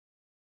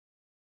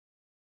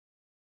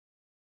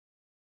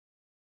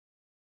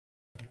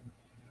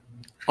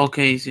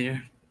Okay, he's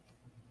here.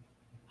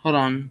 Hold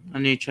on, I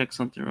need to check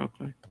something real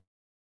quick.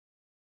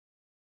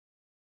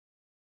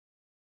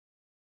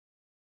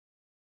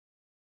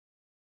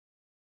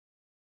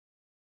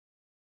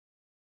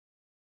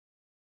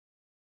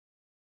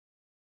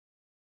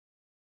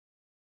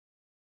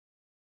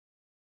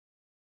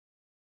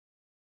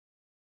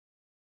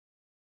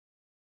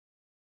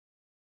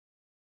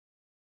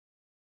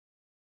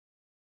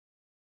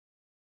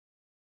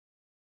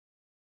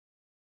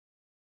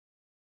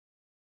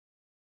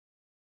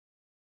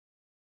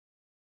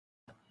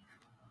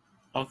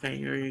 Okay,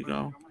 here you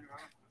go.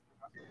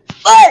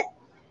 What?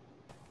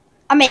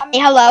 I mean,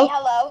 hello.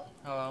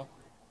 Hello.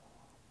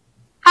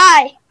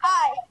 Hi.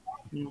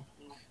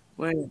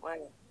 Wait,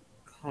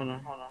 hold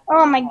on.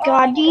 Oh my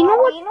god, do you know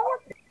what?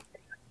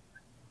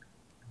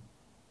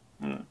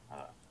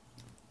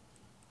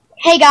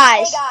 Hey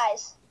guys.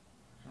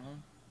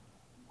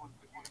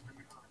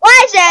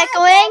 Why is it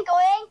echoing?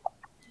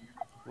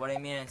 What do you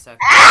mean it's echoing?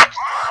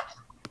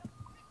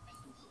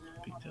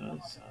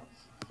 Because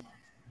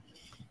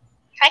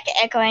I get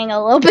echoing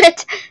a little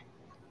bit.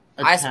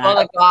 I swear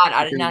to God,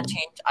 I did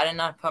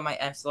not put my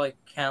absolute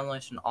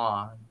cancellation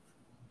on.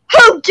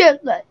 Who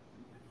did that?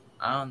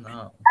 I don't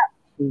know.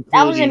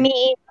 That wasn't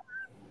me.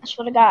 I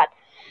swear to God.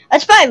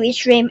 Let's probably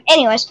restream.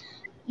 Anyways.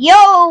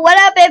 Yo, what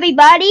up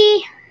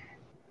everybody?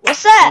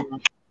 What's up?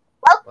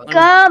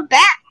 Welcome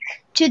back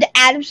to the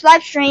Adams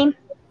live stream.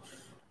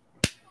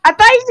 I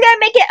thought he was gonna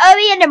make it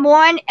early in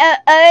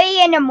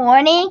the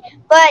morning,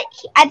 but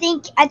I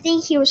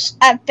think he was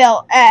I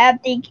don't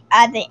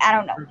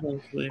know.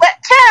 But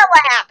tell him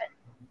what happened.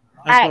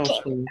 I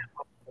can't.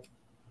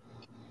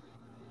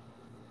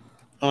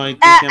 Oh, I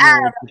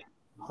think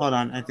hold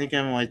on. I think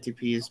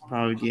MYTP is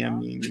probably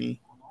DMing me.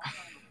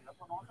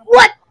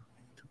 What?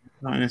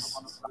 Honest.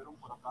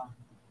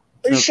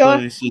 Are you sure?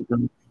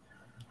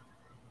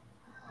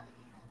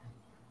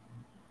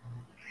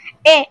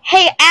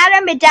 Hey,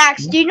 Adam and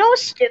Dax, do you know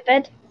what's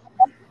stupid?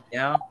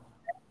 Yeah.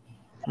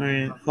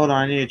 Alright, hold on.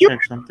 I need to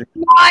check something.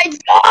 My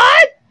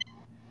God!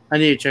 I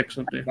need to check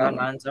something. Got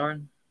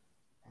Manzorn?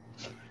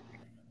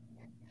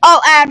 Oh,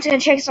 Adam's gonna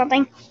check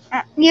something.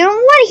 You know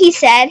what he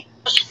said?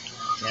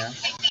 Yeah.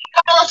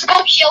 Let's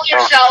go kill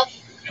yourself.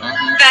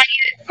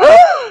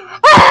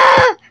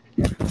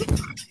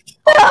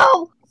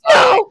 No!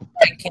 No!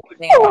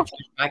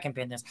 I can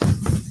pin this.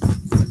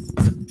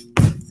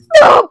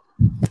 No!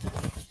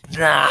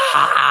 Nah.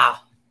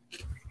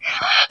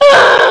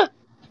 Are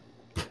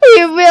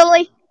you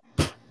really?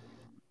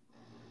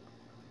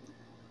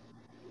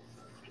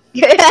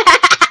 You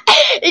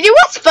know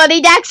what's funny,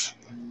 Dax?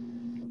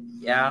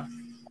 Yeah.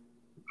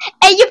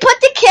 And you put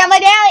the camera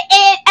down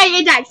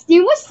and Dax, do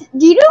you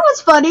know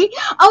what's funny?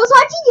 I was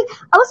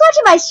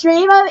watching my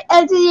stream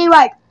and you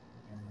like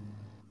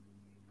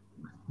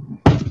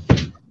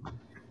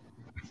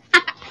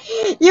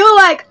you were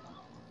like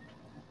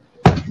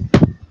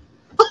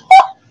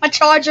my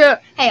charger.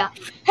 Hey. And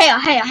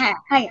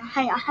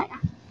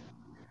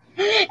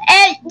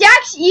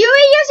Dax, you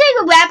were using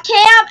a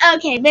webcam?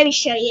 Okay, let me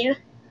show you.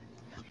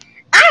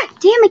 Ah,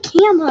 damn it,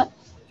 camera.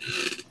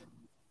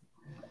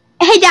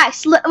 Hey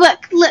Dax, look. Okay,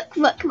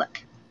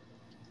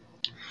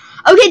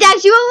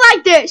 Dax, you look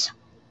like this.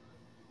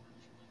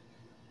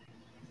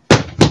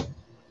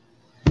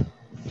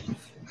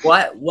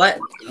 What?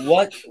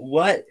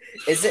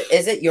 Is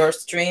it your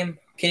stream?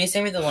 Can you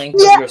send me the link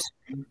Yeah. of your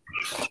stream?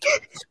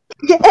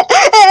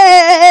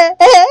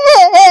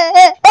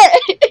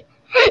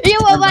 You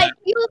were like.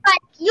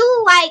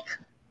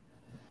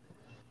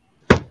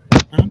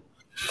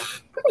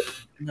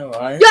 No,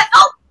 what? Yeah,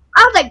 oh,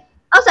 I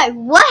was like,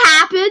 what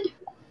happened?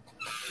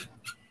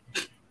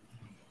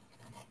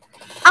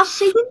 I'll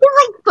see you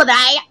like for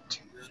that.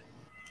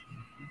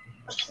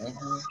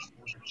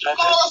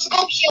 Let's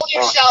go kill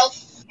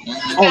yourself.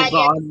 Oh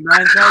God,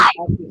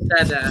 Manzorn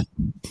said that.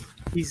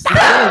 He said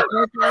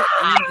the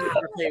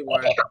FA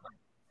word.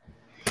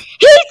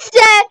 He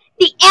said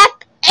the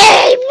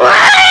FA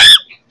word.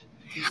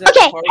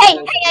 Okay,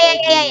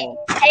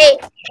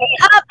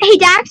 hey,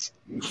 Dax.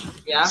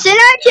 Yeah. Send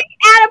her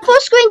at a full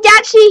screen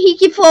Dax so he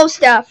can flow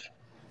stuff.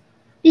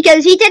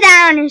 Because he did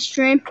that on his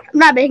stream. I'm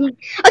not begging.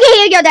 Okay,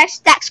 here you go, Dax.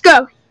 Dax,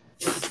 go.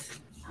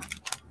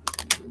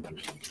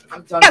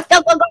 I'm done.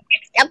 Go,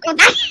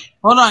 Dax.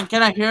 Hold on,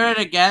 can I hear it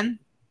again?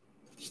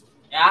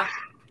 Yeah.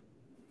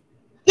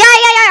 Yeah.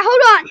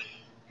 Hold on.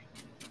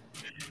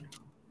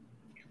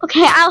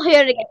 Okay, I'll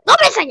hear it again. Hold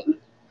on a second.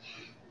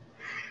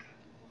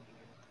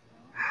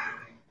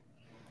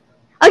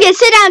 Okay,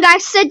 sit down,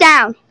 Dax. Sit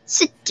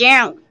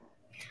down.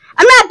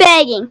 I'm not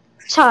begging.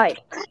 Sorry.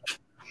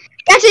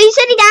 Dax, are you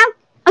sitting down?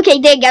 Okay,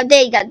 there you go.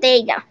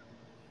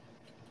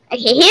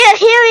 Okay,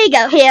 here we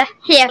go. Here.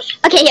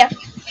 Okay, here.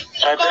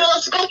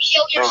 Let's go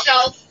kill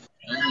yourself,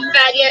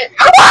 faggot.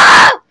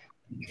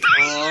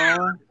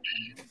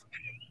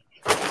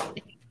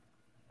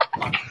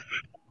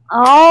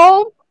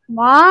 Oh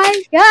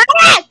my God!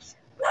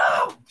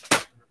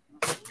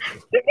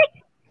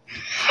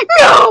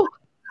 No!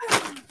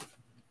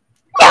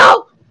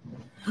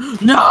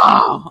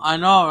 No! I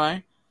know,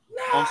 right?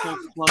 Also,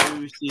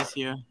 Chloe is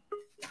here.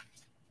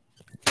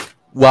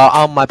 Well,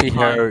 I might be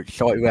Hi. here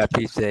shortly at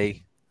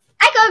PC.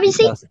 I go BC.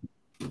 Because-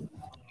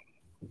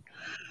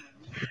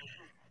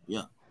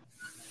 Yeah.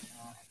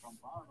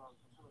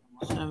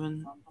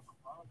 7.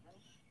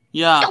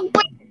 Yeah.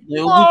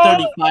 They will do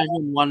 35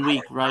 in 1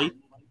 week, right?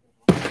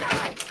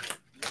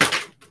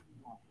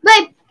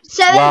 Wait,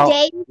 7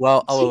 days.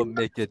 Well, I will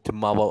make it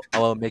tomorrow. I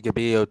will make a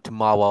video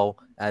tomorrow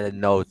and a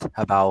note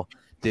about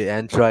the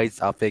entrance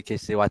of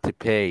vacancy what to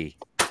pay.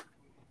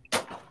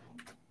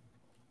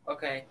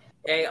 Okay.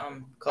 Hey,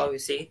 Chloe,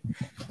 see?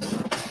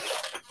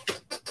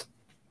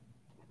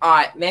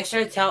 Alright, make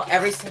sure to tell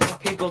every single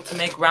people to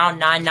make round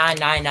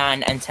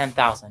 9999 and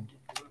 10,000.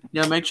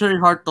 Yeah, make sure you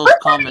heart those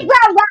comments. Who's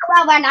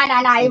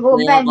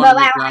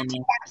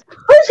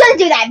gonna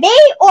do that?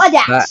 Me or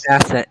Dax?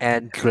 As an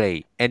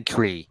entry.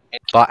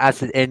 But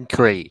as an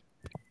entry.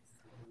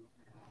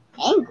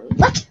 Angry?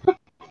 What?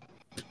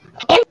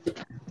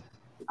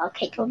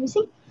 Okay, go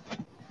BC.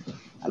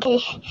 Okay.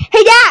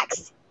 Hey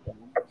Dax!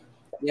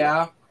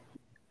 Yeah?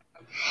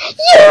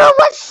 You know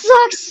what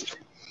sucks?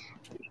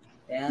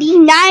 Yeah? The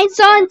 9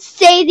 songs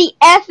say the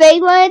FA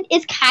one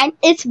is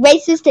it's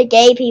racist to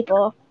gay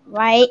people,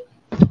 right?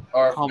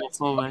 Or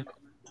Homophobic.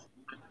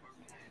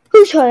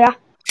 Who's her?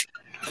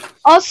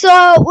 Also,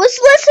 let's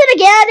listen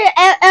again.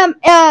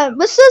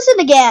 Let's listen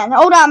again.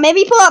 Hold on,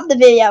 maybe pull up the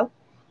video.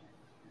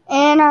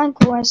 And of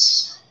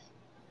course,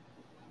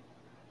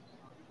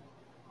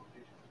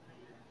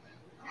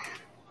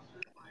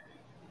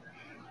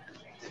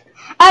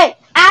 alright,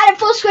 add a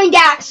full screen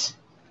Dax.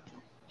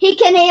 He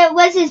can hear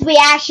what's his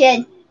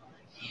reaction.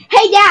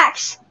 Hey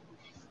Dax.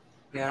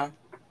 yeah?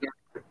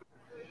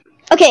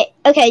 Okay.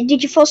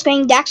 Did you full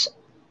screen Dax?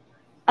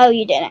 Oh,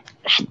 you didn't.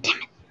 God damn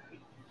it.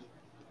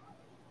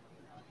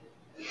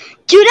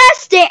 Do not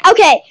stay.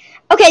 Okay,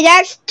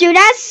 Dax. Do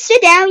not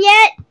sit down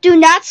yet. Do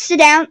not sit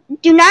down.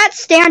 Do not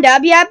stand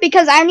up yet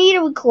because I need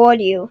to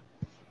record you.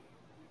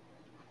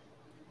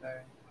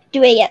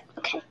 Do it yet.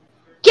 Okay.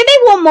 Give me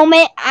 1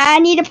 moment. I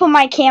need to put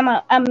my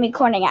camera. I'm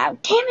recording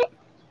out. Damn it.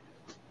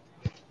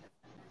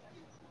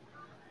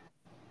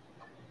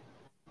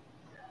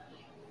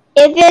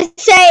 If you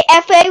say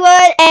FA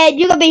word, and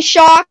you're gonna be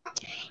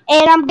shocked,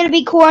 and I'm gonna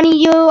be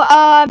corny you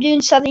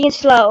doing something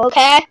slow,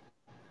 okay?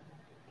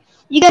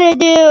 You're gonna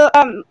do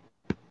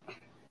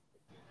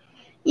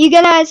you're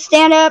gonna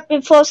stand up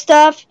and full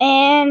stuff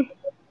and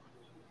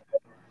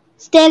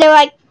stand there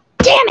like,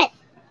 damn it,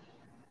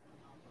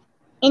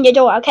 in the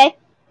door, okay?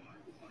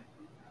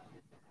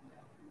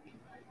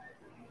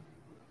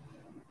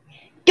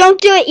 Don't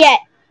do it yet.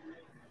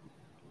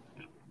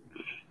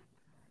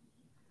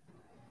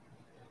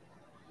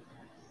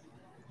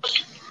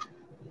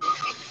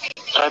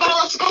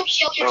 Go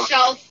kill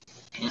yourself.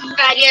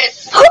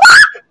 Faggot.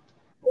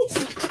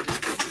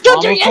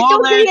 Don't do it yet.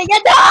 Don't do it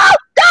yet. No!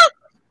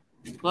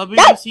 Clubby,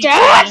 God see,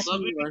 damn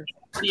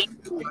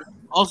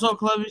also,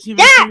 Clubby, see,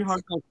 make sure you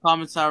heart those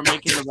comments that are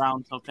making the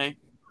rounds, okay?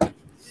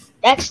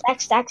 Dax. I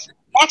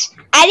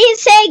didn't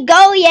say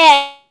go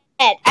yet.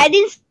 I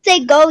didn't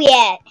say go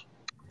yet.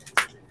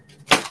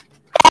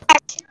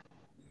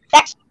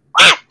 Dax.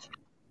 Ah!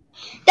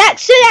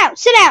 Dax, sit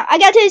down. I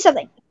gotta tell you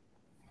something.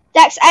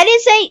 Dax, I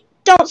didn't say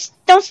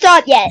don't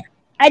start yet.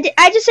 I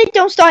just said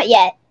don't start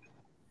yet.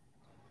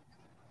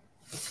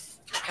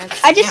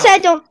 I just said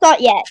don't start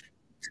yet.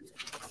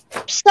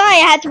 Sorry,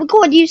 I had to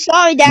record you.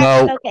 Sorry,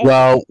 Dax. Okay.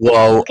 Well,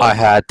 Okay. I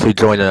had to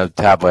join a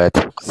tablet.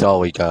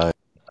 Sorry, guys.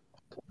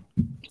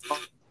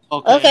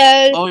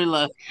 Okay. Oh, he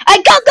left.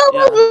 I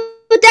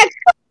go, Dax.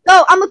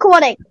 Go, I'm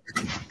recording.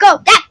 Go,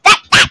 Dax,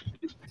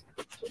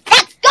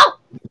 go.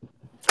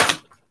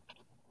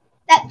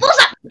 Dax, full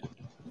stop.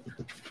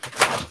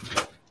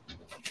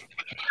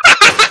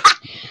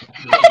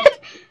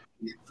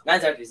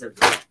 That's actually so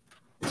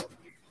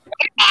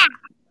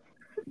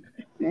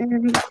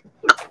Damn.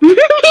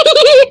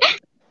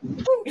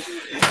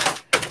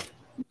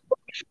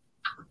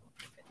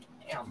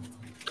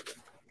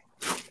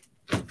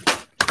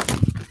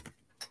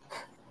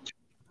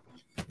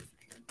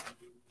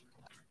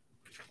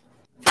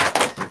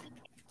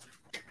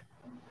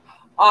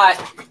 Alright.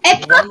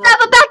 And full One more-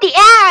 stop about the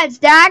ads,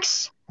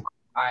 Dax.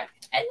 Alright.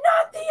 And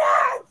not the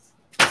ads!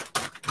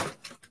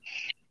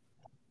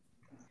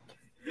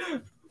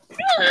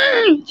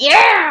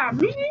 Yeah.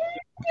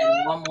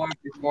 And one more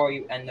before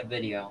you end the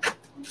video.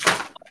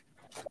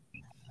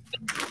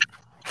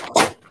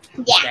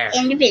 Yeah, There.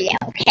 in the video.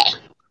 Okay.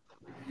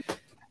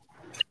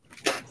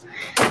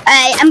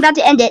 I'm about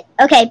to end it.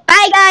 Okay,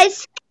 bye,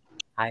 guys.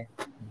 Hi.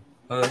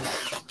 Okay,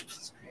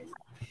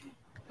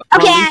 At I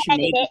least you ended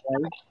made it.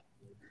 right?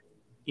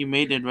 You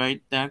made it,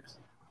 right, Dax?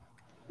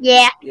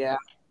 Yeah. Yeah.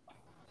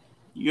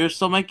 You're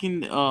still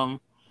making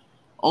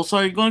also,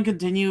 are you going to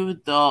continue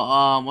with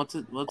the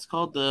what's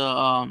called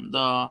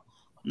the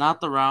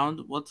not the round,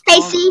 what's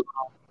called Casey.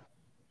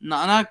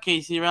 not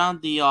Casey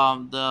round,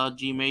 the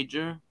G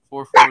major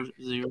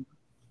 440.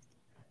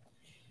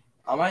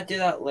 I might do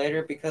that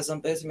later because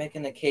I'm busy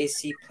making the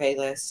KC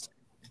playlist.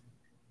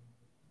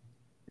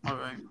 All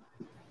right.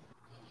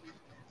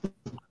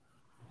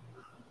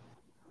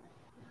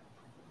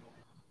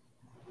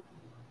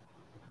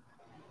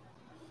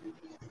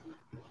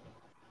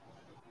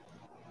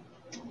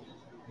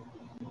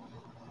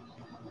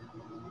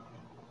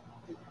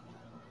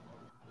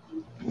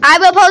 I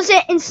will post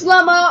it in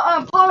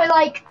slow-mo, probably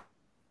like,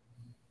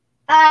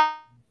 I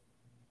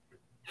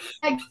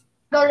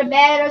go to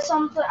bed or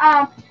something.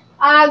 I'm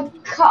not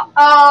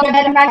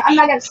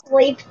gonna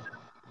sleep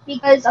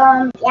because,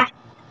 yeah,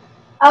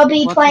 I'll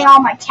be playing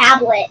on my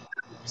tablet.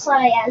 So,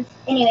 yeah,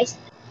 anyways.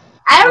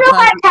 I don't know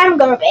what time to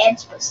go to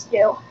bed, but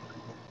still.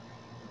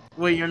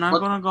 Wait, you're not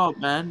gonna go to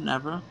bed?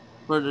 Never?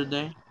 For the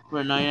day?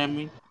 For night, I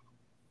mean?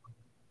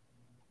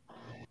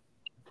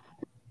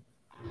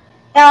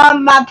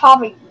 I'm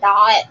probably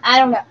not. I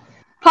don't know.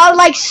 Probably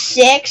like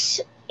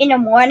 6 in the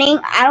morning.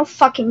 I don't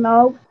fucking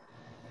know.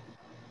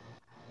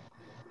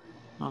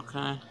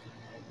 Okay.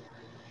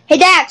 Hey,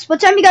 Dax, what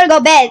time you gotta go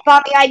to bed?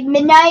 Probably like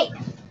midnight?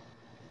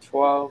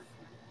 12.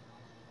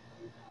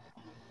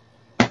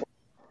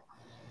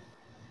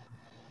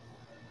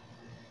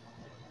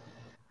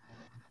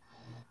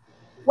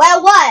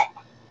 Well, what?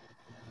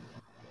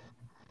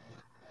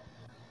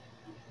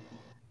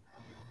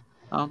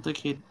 I don't think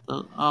he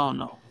does. Oh,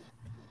 no.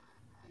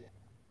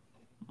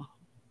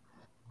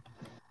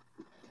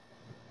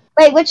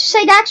 Wait, what'd you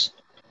say, Dax?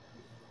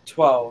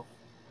 12.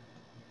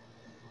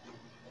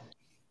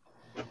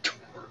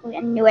 I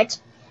knew it.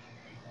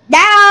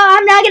 Now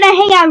I'm not gonna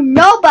hang out with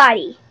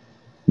nobody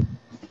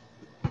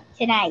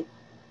tonight.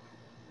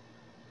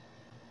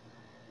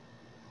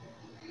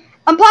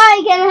 I'm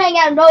probably gonna hang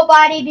out with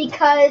nobody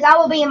because I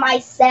will be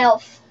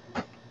myself.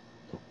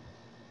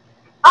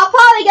 I'm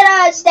probably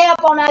gonna stay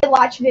up all night and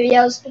watch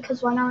videos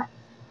because why not?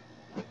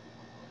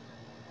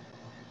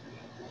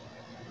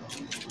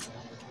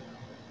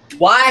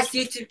 Why is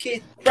YouTube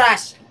Kids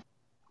crashing?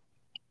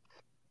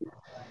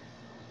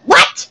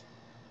 What?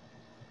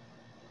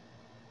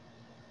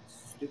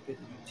 Stupid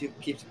YouTube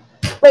keeps.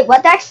 Wait,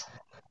 what, Dax?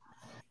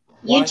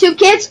 YouTube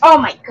Kids? Oh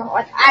my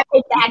god, I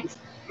hate that.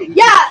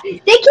 Yeah, they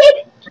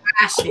keep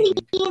Crashing.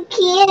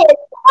 kids.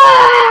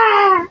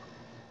 Ah!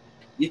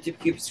 YouTube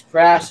keeps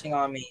crashing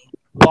on me.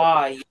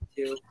 Why,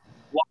 YouTube?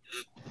 Why?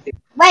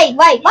 Wait,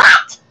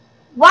 what?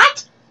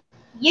 What?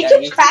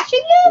 YouTube's YouTube. crashing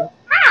you?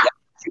 How?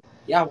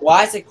 Yeah,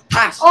 why is it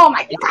crashing? Oh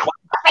my god.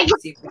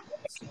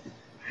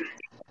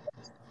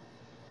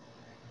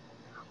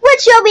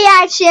 What's your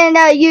reaction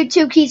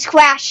YouTube keeps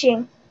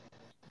crashing?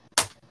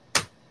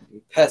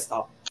 I'm pissed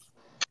off.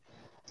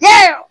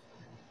 Yeah.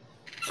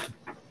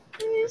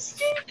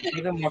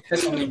 Even more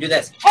pissed when we do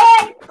this.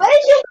 Hey, what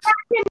is your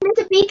reaction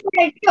to Mr. Beast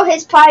when I kill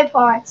his private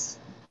parts?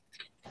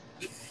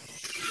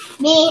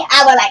 Me,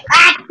 I was like,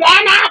 ah,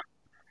 damn it!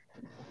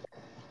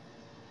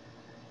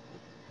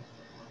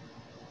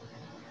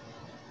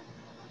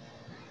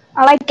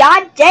 I'm like,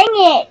 god dang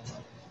it!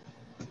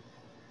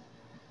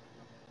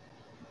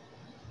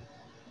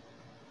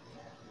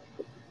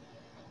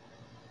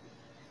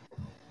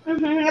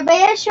 But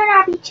it should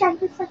not be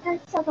checked with like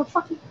that sort of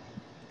fucking.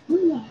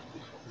 Yeah.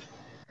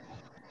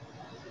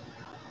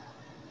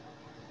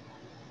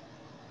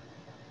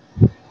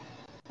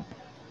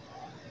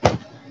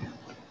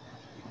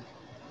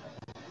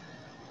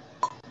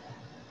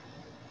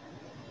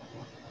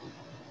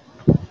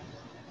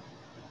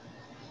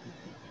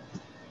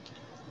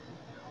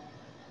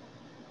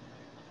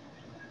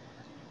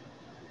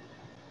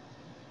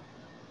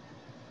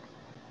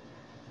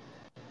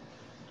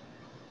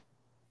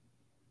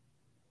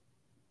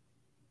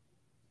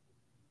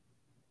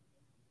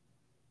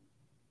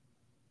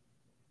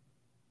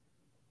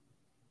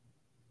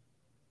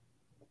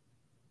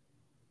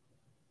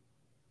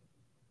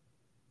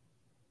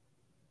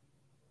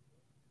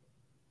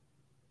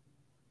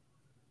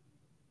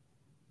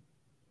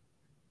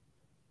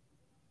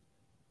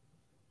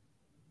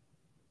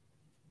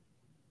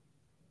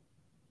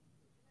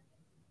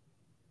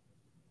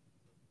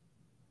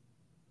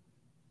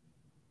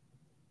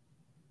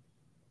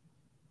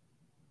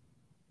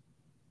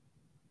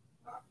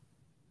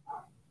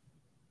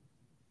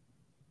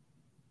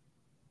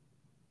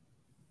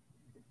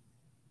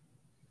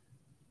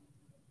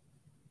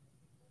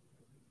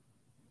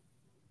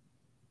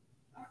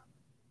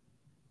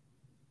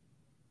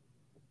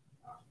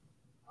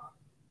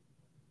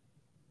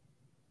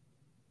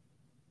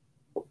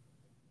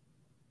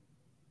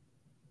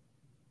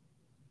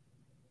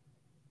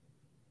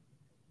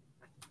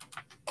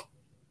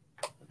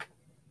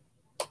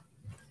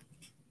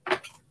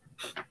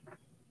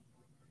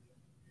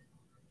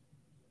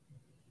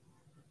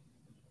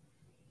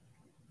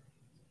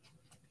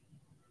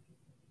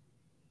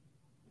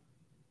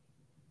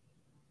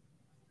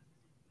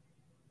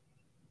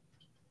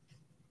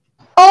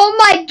 Oh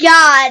my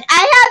god,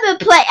 I haven't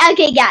played.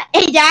 Okay, yeah.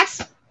 Hey,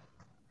 Dax.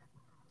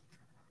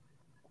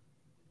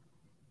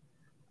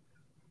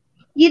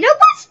 You know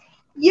what?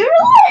 You know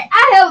what?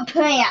 I have a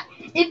plan.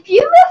 If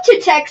you move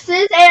to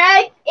Texas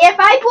and if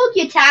I book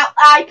your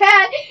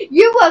iPad,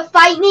 you will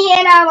fight me,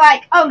 and I'm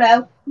like, oh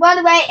no, run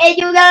away, and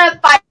you're gonna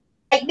fight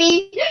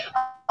me.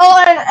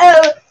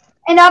 Oh,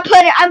 and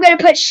I'm gonna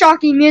put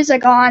shocking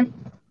music on.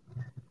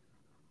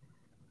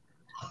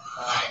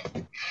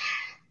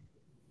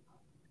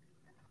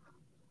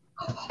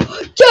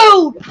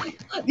 Dude,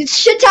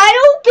 should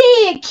title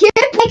be a kid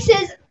makes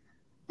his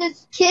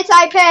this kid's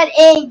iPad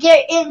and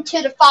get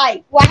into the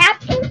fight. What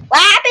happened? What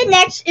happened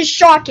next is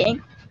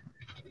shocking.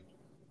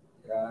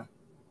 Yeah.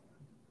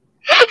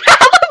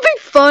 That would be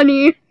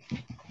funny.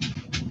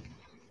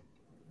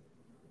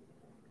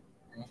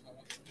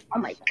 Oh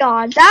my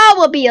god, that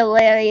would be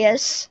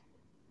hilarious.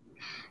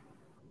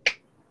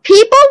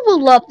 People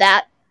will love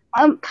that.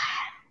 And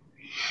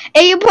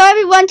you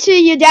probably went to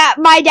your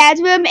my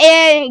dad's room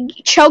and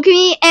choke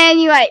me,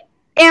 and you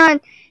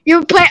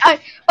play.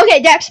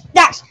 Okay, Dex,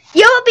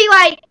 you would be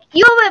like,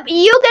 you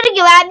gonna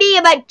grab me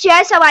in my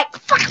chest. I'm like,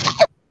 fuck,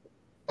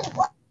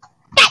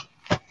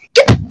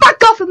 get the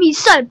fuck off of me,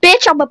 son of a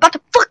bitch! I'm about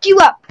to fuck you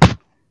up.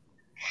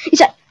 He's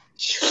like,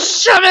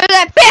 son of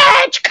that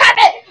bitch, come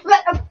in.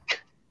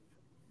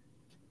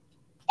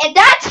 And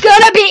that's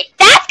gonna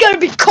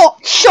be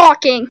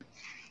shocking,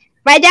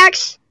 right,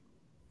 Dax?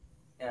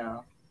 Yeah.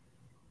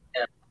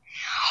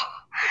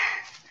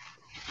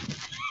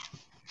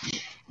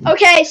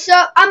 Okay, so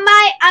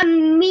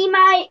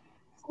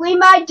we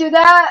might do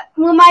that.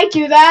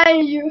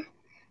 And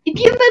if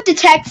you move to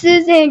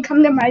Texas and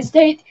come to my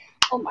state,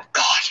 oh my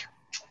god,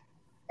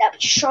 that'd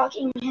be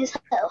shocking as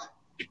hell.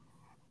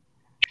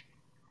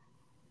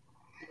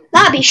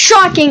 That'd be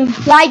shocking,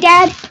 right,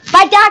 Dad?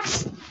 Right,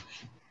 Dax?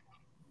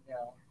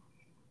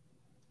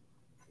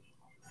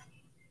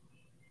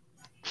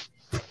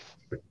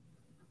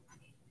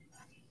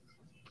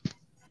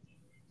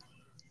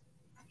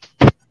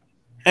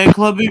 Hey,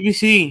 Club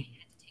BBC.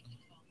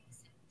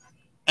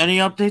 Any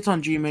updates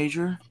on G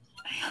major?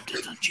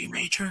 G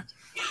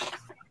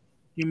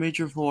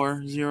major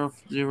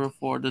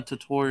 4004, the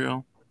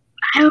tutorial.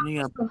 Any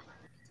updates?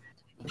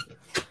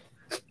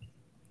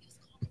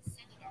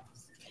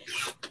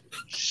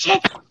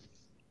 Shit.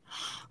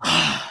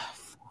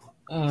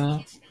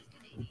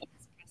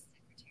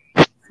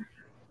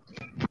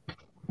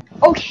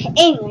 Okay,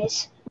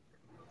 anyways.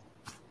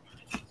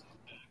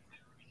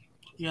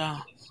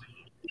 Yeah.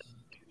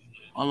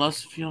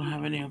 Unless if you don't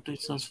have any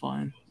updates, that's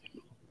fine.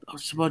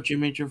 It's about G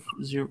major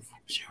 004.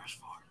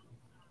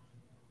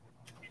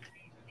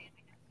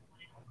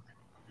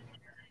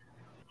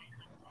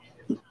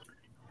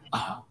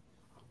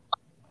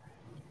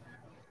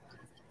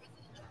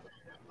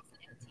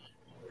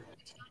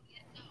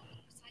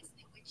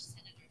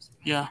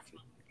 Yeah.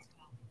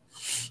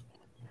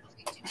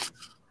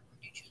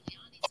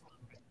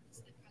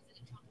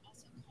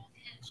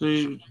 So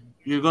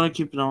you're gonna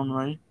keep it on,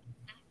 right?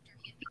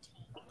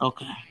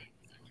 Okay.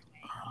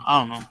 I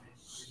don't know.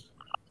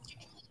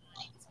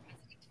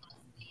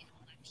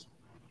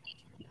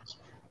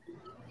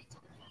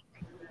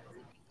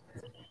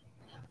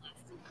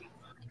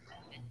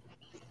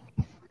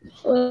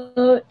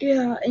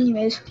 Yeah,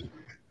 anyways.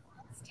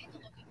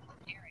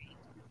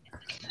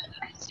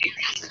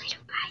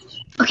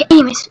 Okay,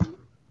 anyways.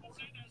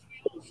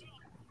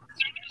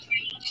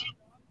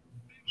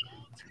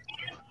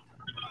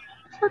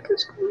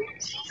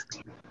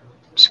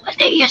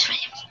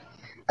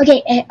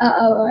 Okay,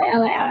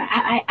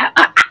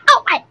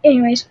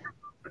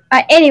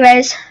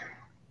 anyways.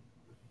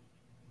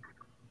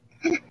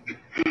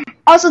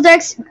 Also,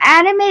 Dex,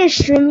 animated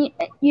stream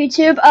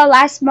YouTube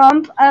last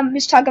month,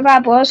 was talking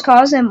about Bros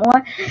calls and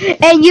more,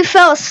 and you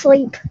fell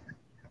asleep.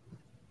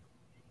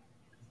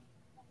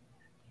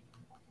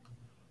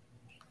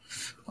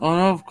 Oh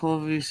no, if Call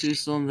of Duty is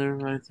still in there,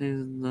 I think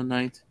in the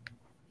night.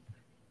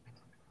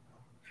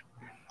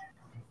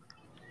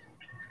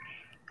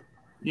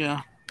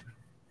 Yeah.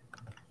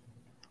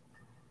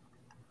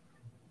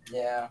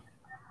 Yeah.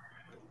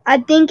 I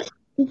think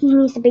he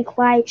needs to be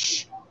quiet.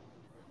 Shh.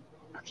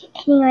 Okay,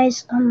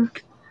 anyways, I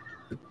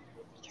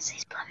guess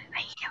he's probably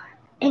right here.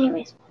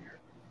 Anyways.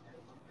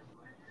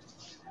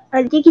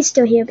 I think he's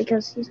still here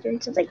because he's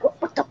doing something.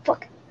 What the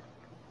fuck?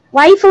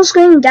 Why are you full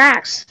screening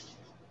Dax?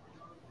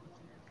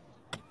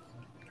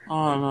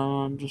 Oh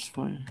no, I'm just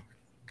playing.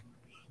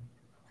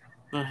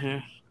 Not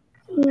here.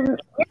 You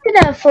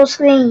could have full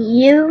screen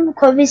you,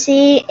 Kobe,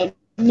 and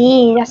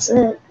me. That's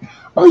it.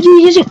 Oh, you're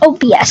using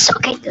OBS.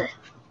 Okay, good.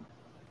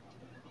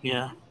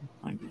 Yeah,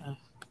 I guess.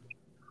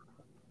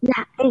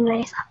 Nah,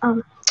 anyways,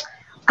 I'm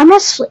gonna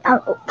sleep. Why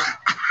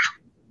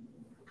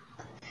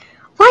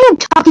am I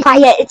talking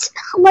about it? It's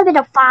 11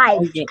 to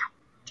 5. Okay.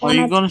 Are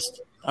you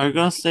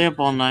gonna stay up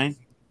all night?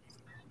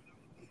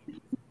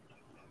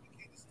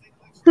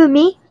 Who,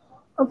 me?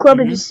 Or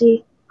Kobe to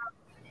see?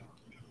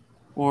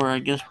 Or I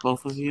guess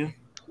both of you.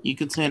 You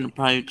could say in a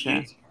private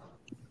chat.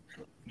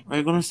 Are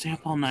you gonna stay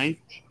up all night?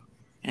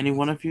 Any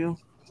one of you?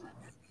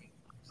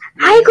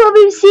 Hi,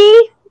 Kobe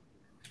C.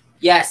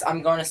 Yes,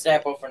 I'm going to stay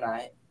up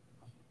overnight.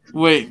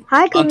 Wait.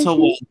 Hi, Kobe until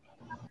C. when?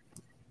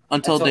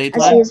 Until I see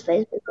daytime? his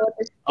face.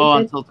 Oh,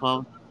 until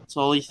 12. It's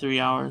only 3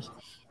 hours.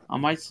 I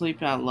might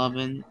sleep at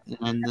 11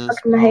 and this.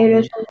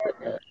 Haters.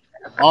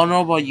 I don't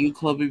know about you,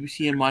 Club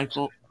BBC and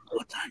Michael.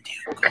 What time do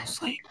you go to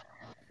sleep?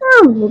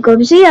 Oh,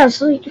 Kobe C. I'll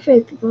sleep. Are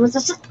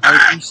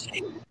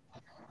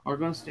you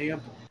gonna stay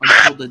up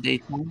until the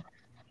daytime?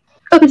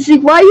 Kobe C,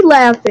 why are you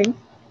laughing?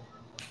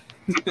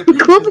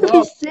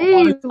 Kobe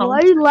C, why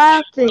are you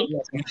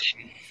laughing?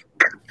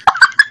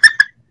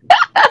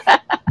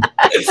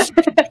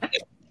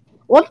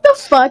 What the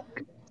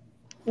fuck?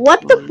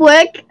 What the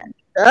frick?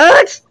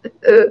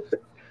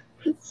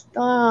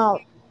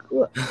 Stop.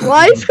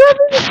 Why is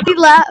Krabby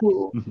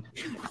laughing?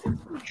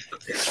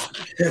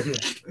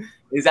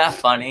 Is that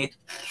funny?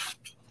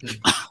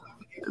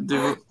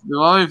 Do you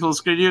want me to full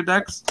screen you,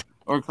 Dex?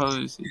 Or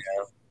close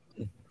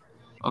you?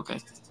 Okay.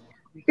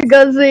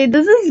 Because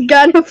this is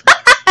kind of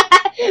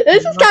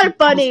this is kind of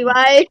funny,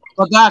 right?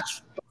 But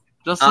Dex,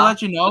 just to Huh?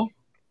 let you know,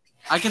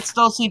 I can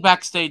still see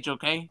backstage,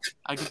 okay?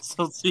 I can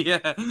still see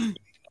it.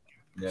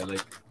 Yeah,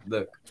 like,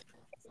 look.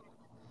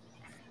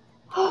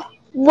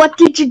 What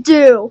did you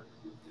do?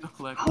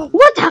 Like,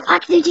 What the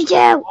fuck did you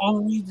do?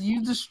 oh,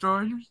 you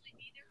destroyed her?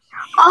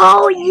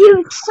 Oh,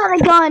 you son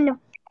of a gun!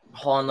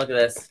 Hold on, look at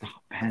this.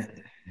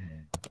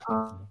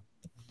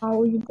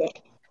 Oh, you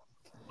did.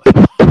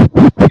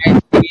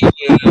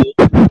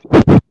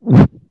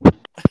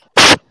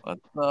 What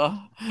the?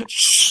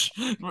 Shh!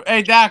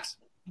 Hey, Dax.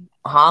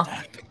 Huh?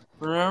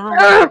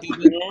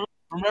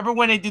 Remember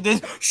when they do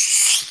this?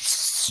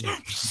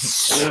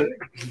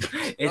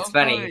 It's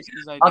funny.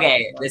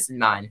 Okay, this is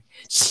mine.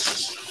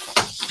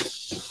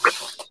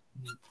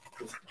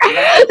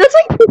 That's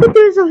like people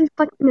do something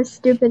fucking the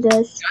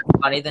stupidest.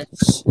 Funny then.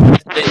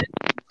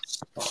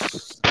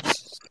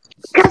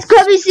 Because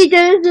Krabby C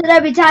does it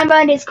every time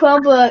on his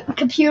Chromebook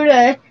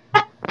computer.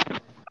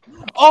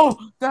 Oh,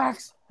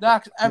 Dax,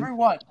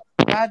 everyone,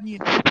 bad news.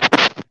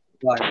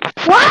 What?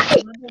 Why?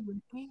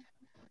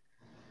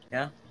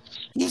 Yeah?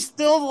 He's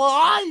still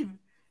alive.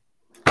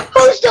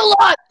 Who's still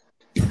alive?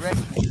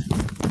 Ricky.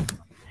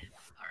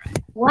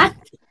 What?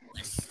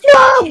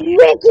 No,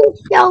 Ricky's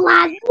still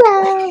alive.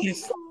 No.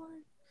 He's still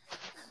alive.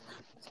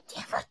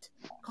 Damn it.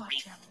 God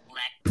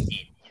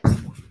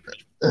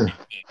damn it.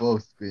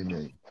 Both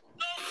screaming.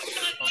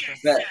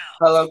 Okay.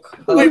 Hello.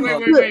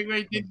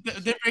 Wait.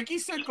 Did Ricky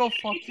say go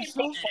fuck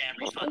yourself?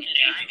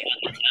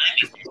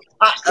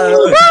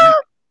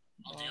 Uh-oh.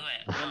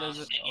 What is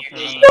it?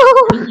 Okay,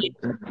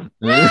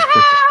 No.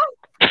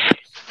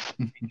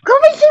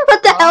 Come and see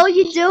what the hell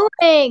you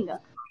doing.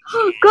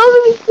 Come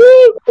and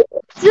see what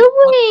you're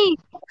doing.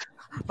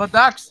 but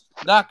Dax.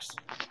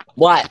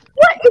 What?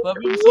 Club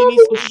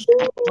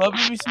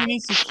BBC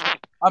needs to.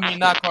 I mean,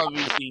 not Club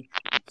BBC.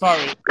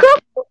 Sorry.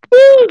 What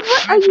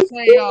are you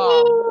Say,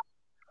 doing?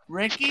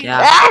 Ricky.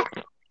 Yeah.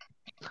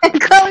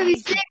 Come and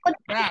see what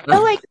the Dax.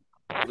 hell are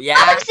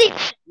Yeah. you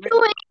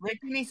doing.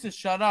 Ricky needs to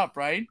shut up,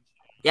 right?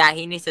 Yeah,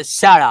 he needs to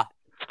shut up.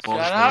 Shut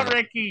up,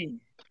 Ricky.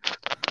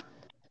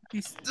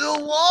 He's still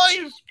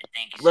alive.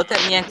 Look at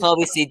me and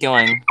Chloe C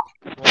doing.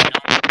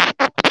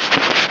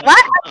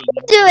 What are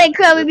you doing,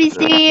 Krabby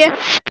BC?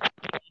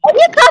 Are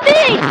you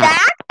coming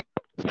back?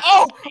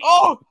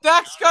 Oh,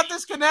 Dax got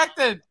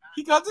disconnected.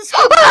 He got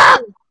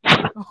disconnected.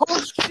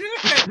 Oh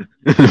shit.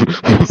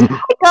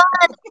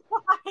 God.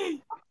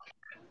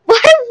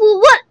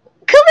 What?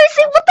 Krabby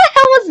BC, what the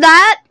hell was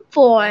that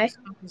for? Dax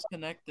got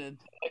disconnected.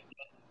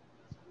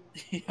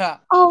 Yeah.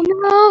 Oh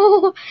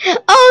no!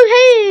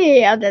 Oh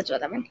hey! Oh, that's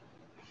what I mean.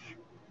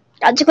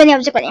 I'm just going.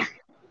 I'm just waiting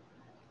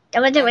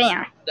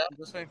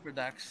for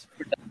Dax.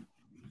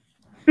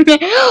 Why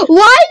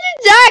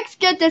did Dax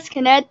get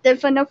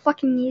disconnected for no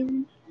fucking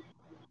reason?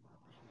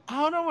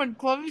 I don't know when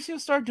Clovis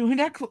started doing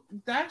that.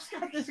 Dax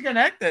got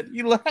disconnected.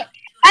 He left.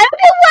 I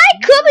don't know why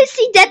Clovis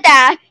did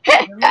that.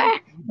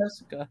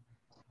 Jessica.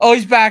 Oh,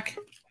 he's back.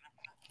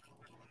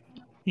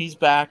 He's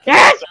back.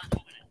 What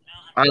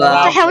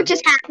Hello. the hell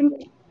just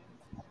happened?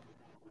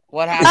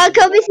 What happened?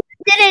 Clovis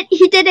did it.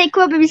 He did it. He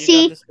Clovis.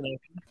 got disconnected.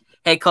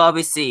 Hey,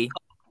 Chloe C.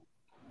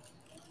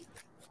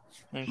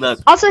 Look.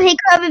 Also, hey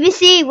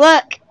Clovis.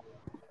 Look.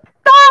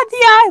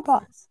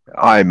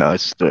 I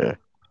master.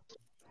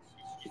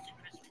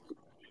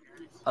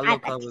 Hello,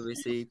 Chloe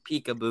C.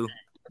 Peekaboo.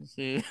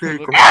 See.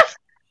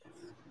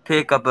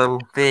 Peekaboo.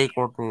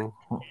 Peekaboo.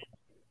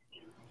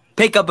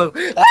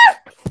 Peekaboo.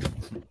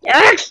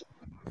 Dax,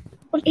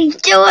 what are you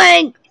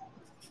doing?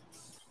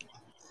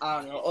 I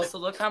don't know. Also,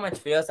 look how much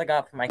videos I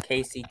got for my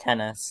KC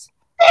tennis.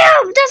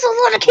 Damn, that's a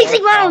lot of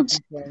kissing rounds.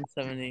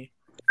 70.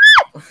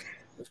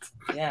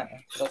 Yeah,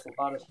 that's a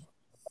lot of.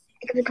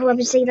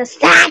 Clovis, the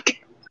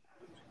stack.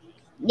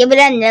 Yeah, but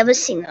I've never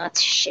seen that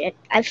shit.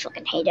 I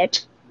fucking hate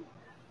it.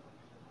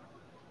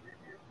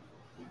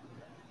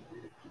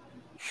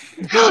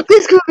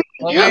 This could be.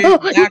 Okay, Oh,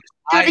 Dax,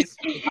 eyes.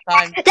 It's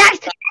time.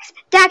 Dax.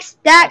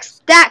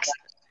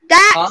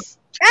 Huh?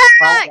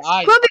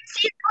 Eyes. Club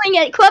BBC is doing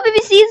it. Club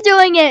BBC is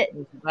doing it.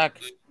 It's back.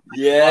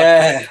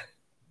 Yeah.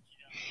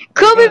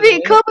 Club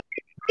BBC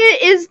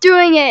is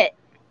doing it.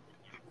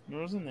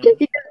 Wasn't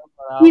it?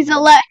 He's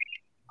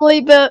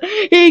electrically, but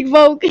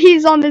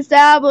he's on this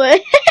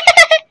tablet.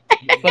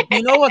 But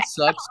you know what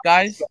sucks,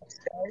 guys?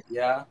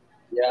 Yeah.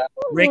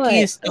 Ricky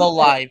is still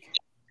alive.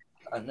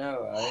 I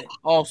know, right?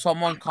 Oh,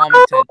 someone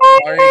commented.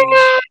 Sorry.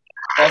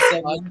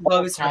 Also,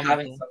 Chloe C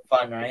having some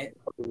fun, right?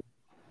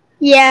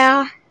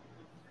 Yeah.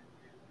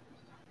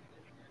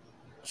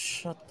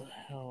 Shut the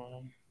hell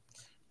up.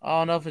 I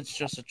don't know if it's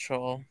just a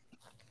troll.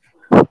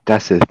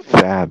 That's a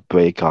bad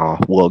break on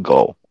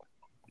logo.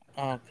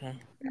 Oh, okay.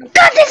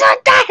 God, this one,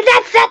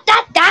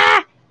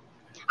 da.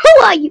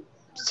 Who are you?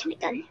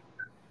 Gun.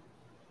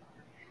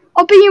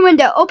 Open your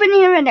window. Open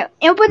your window.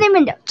 Open your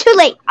window. Too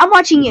late. I'm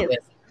watching you.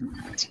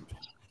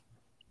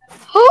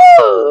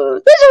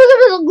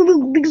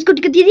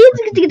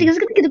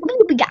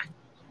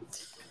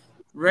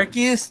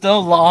 Ricky is still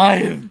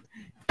alive.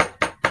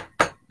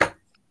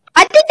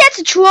 I think that's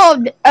a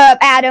troll,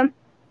 Adam.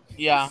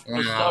 Yeah,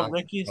 Yeah,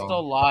 Ricky's still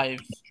alive.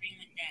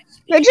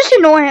 Yeah, just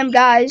ignore him,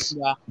 guys.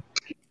 Yeah.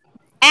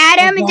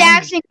 Adam Oh, and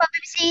Dax and Club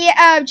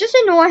just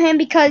ignore him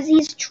because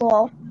he's a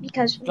troll.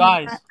 Because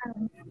Guys.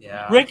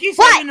 Yeah. Ricky's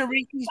What? having a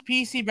Ricky's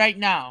PC right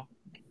now.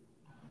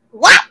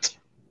 What?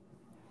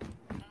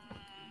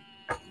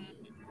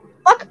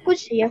 Fuck,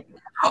 who's here?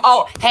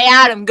 Oh, hey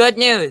Adam, good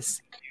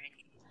news.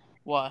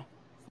 What?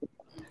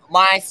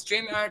 My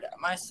StreamYard,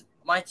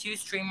 my 2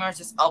 streamers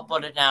is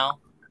uploaded now.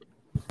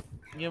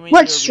 You mean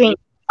What your- stream?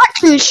 What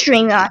two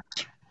stream on?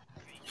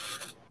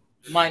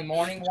 My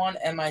morning one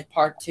and my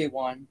part 2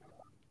 one.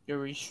 You're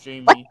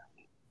restreaming.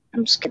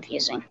 I'm just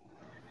confusing.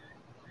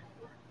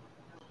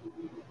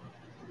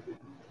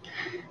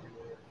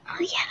 Oh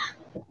yeah.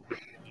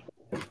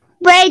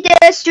 Wait, the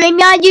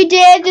StreamYard you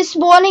did this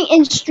morning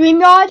in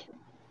StreamYard?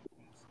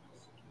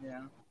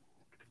 Yeah.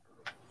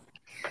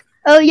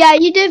 Oh yeah,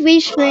 you did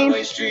restream.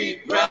 Hey,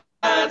 Clumsy! What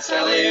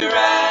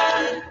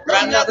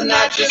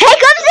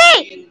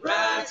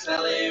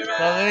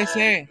did they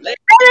say?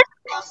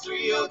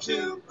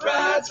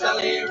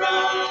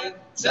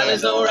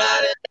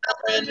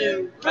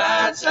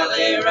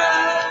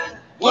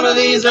 One of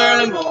these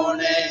early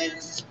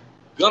mornings,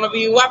 gonna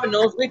be wiping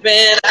those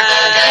sleeping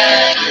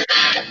eyes.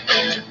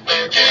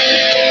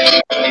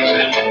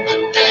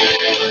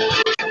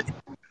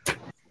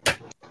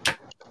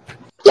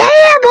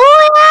 Yeah,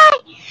 boy!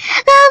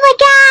 Oh my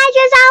God,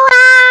 you're so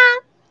loud!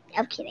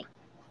 I'm kidding.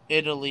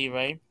 Italy,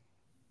 right?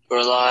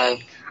 We're live.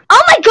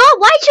 Oh my God,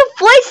 why is your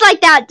voice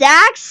like that,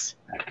 Dax?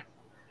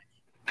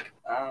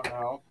 I don't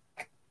know.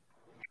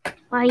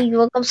 Why you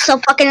woke up so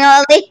fucking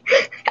early?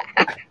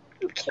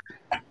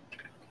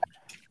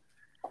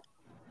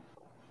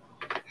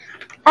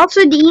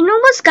 Also, do you know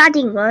what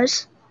Scotting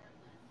was?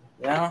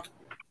 Yeah.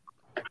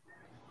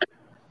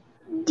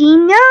 Do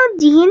you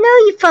know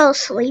you fell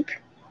asleep?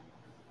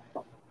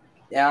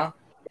 Yeah.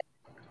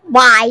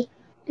 Why?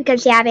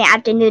 Because you have an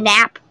afternoon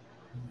nap.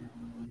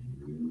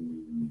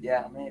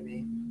 Yeah,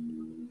 maybe.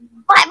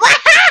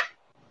 What?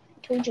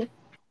 Told you.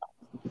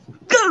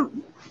 Go!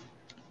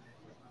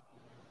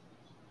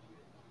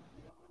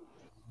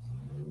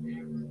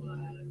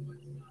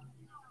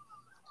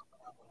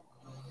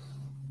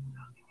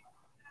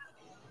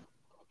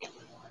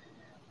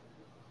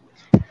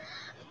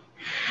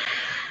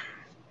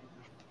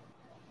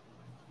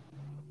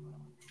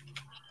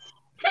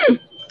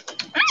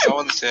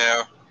 Someone's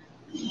there.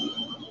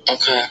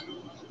 Okay.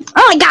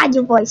 Oh my God,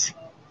 your voice.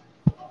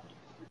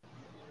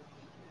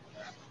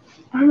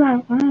 Oh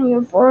my God,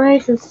 your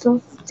voice is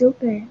so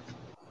stupid.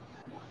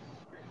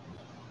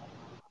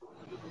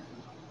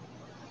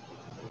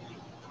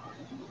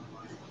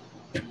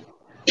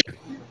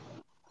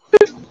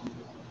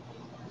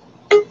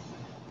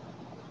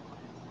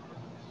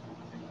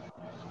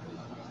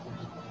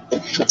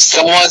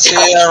 Someone's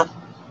here.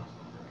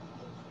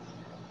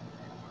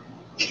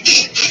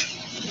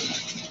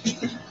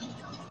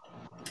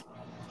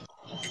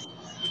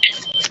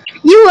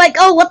 You like,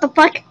 oh, what the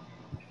fuck?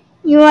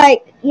 You're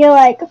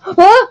like,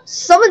 huh?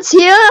 Someone's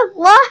here?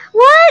 What?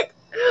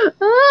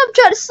 Oh, I'm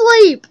trying to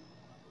sleep.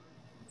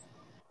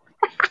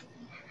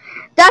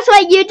 That's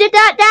why you did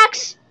that,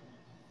 Dax?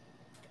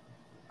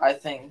 I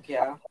think,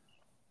 yeah.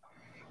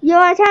 You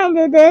are trying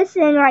to do this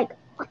and like,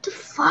 what the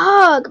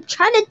fuck? I'm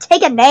trying to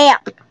take a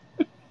nap.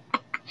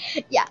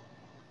 Yeah.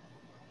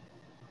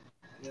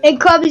 And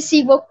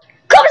Clumsy will,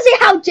 Clumsy,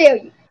 how dare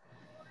you?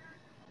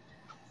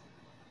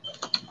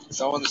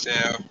 Someone's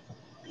there.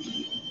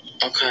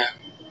 Okay.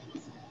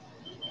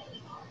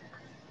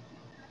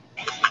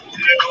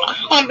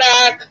 I'm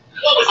back.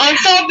 I'm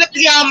so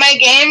busy on my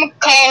game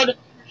called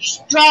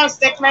Draw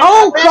Stickman.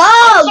 Oh, I'm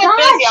God, so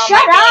busy on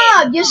shut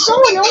my up. You're so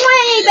annoying.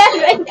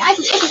 I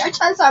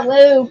trying to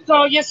lose. game.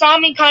 So you saw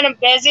me kind of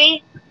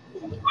busy?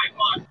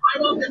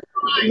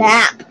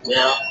 Nap.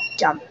 Yeah.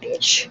 Dumb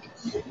bitch.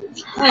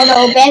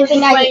 Hello, Ben.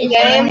 Playing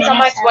games on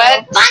my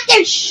sweat.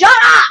 Fucking shut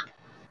up!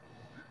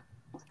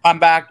 I'm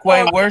back.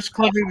 Wait, where's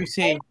Club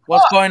BBC?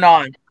 What's going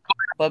on?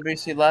 Club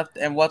BBC left,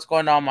 and what's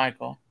going on,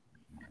 Michael?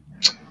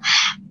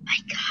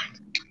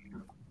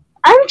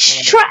 I'm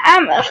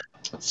trying.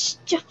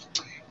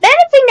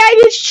 Anything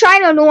that is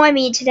trying to annoy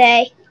me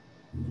today.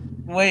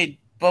 Wait,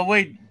 but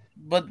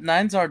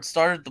Ninesart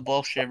started the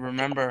bullshit.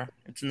 Remember,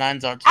 it's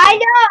Ninesart. I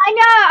know.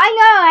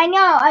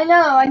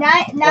 And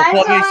I'm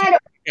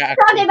Yeah,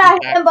 talking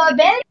about him, but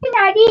anything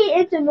I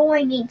need is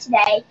annoying me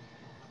today.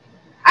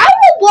 I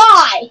don't know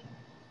why.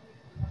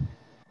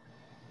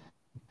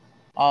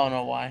 I don't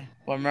know why,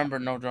 but remember,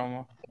 no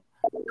drama.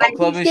 Like,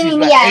 Club he's BC's giving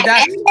back. me Hey, a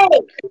Dax.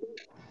 headache.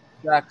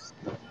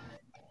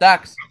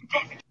 Dax.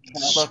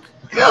 Look.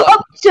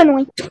 Oh, it's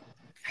annoying.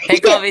 Hey,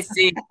 Chloe,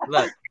 see,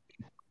 look.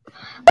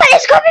 What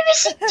is Copy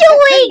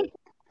doing?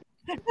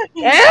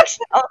 Yes.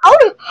 Oh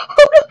no!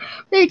 Oh no!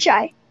 Let me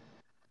try.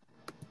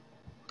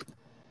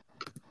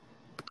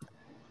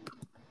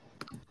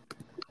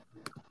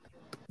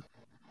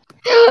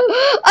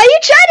 Are you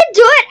trying to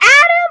do it,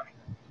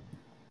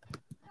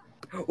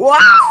 Adam?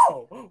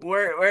 Wow!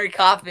 We're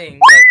copying.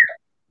 Look.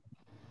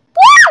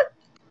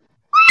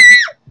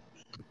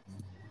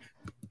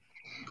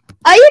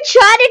 Are you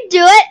trying to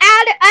do it,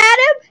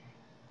 Adam?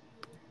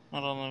 I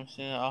don't know.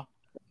 See that.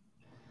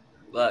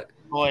 Look.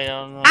 Boy, I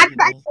don't know. I'm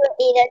trying to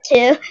eat it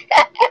too.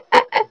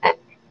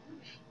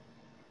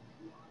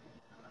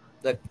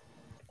 Look.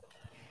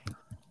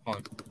 Hold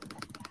on.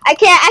 I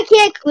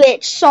can't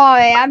quit.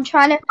 Sorry, I'm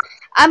trying to.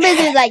 I'm gonna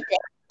do like this.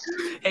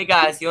 Hey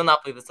guys, you'll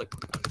not believe this. Look.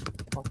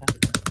 Okay.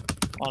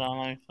 Hold on,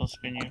 let me full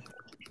screen you.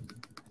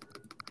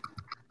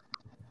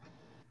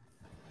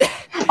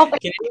 Can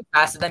you do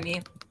faster than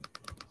me?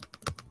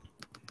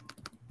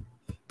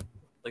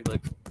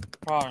 Look.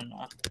 Probably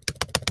not.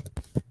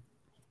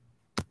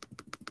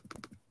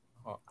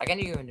 Oh, I can't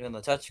even do it on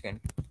the touchscreen.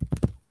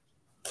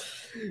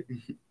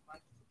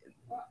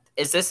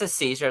 Is this a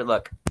seizure?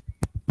 Look.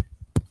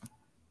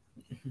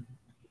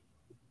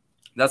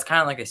 That's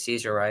kind of like a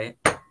seizure, right?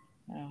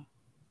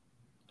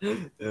 Yeah.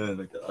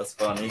 Look, that's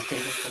funny.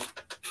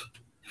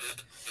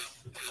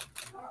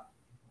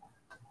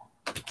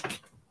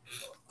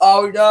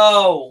 Oh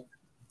no!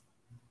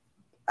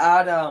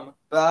 Adam,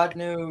 bad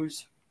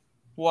news.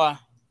 What?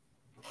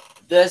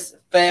 This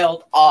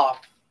failed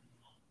off.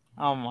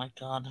 Oh my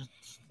god.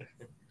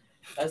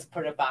 Let's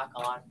put it back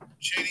on.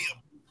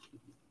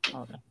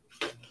 Okay.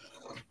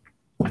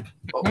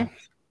 Oh.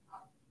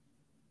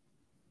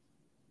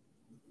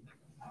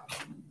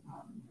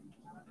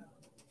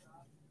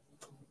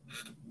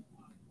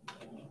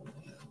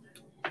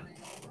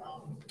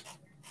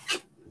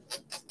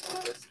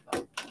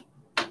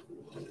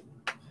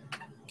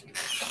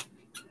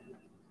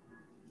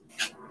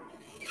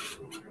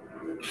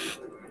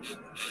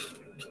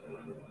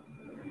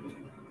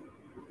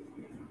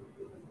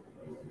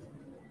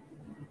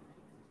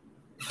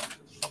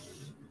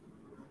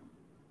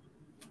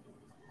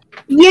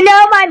 You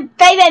know my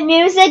favorite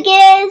music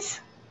is?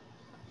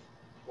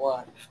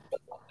 What?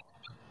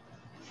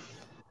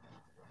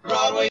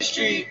 Broadway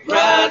Street,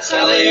 ride,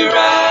 Sally,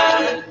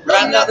 ride.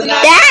 Riding out the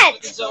night, That!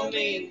 looking so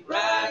mean.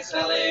 Ride,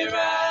 Sally,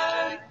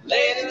 ride.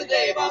 Late in the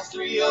day, boss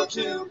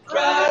 302.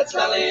 Ride,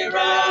 Sally,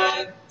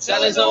 ride.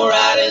 Sally's old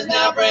ride is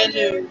now brand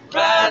new.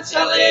 Ride,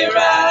 Sally,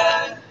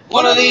 ride.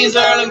 One of these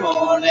early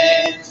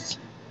mornings,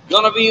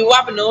 gonna be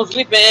wiping those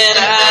weeping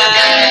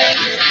eyes.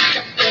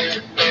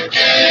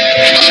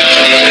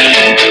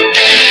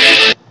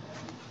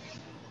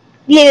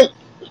 You.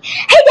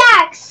 Hey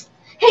Dax!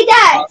 Hey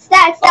Dax!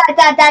 Dax!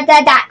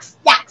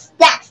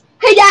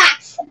 Hey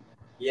Dax!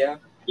 Yeah.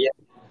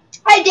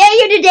 I dare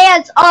you to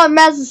dance on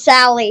Master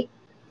Sally.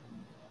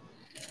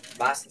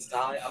 Master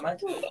Sally. I might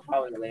do it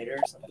probably later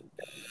or something.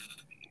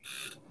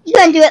 You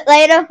gonna do it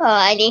later?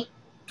 Alrighty.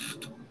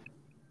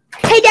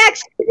 Hey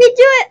Dax, can we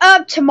do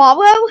it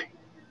tomorrow?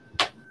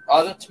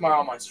 I'll do it tomorrow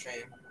on my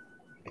stream.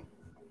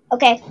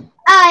 Okay.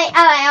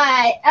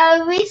 Alright.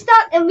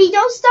 We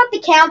don't start the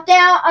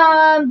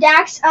countdown,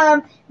 Dax.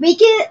 We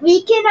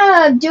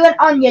can do it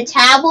on your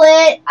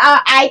tablet,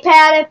 iPad,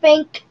 I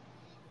think.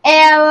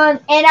 And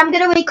I'm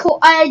gonna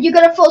record. You're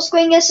gonna full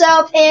screen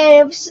yourself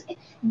and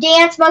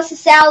dance Master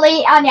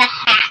Sally on your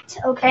hat.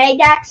 Okay,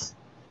 Dax.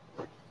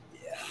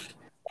 Yeah.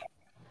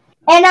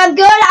 And I'm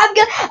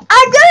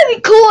gonna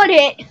record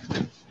it.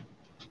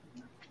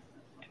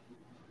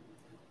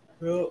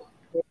 Well,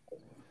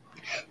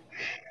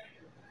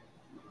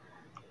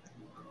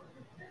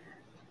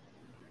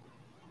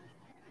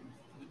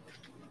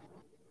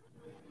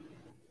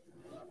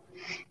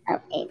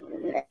 Okay.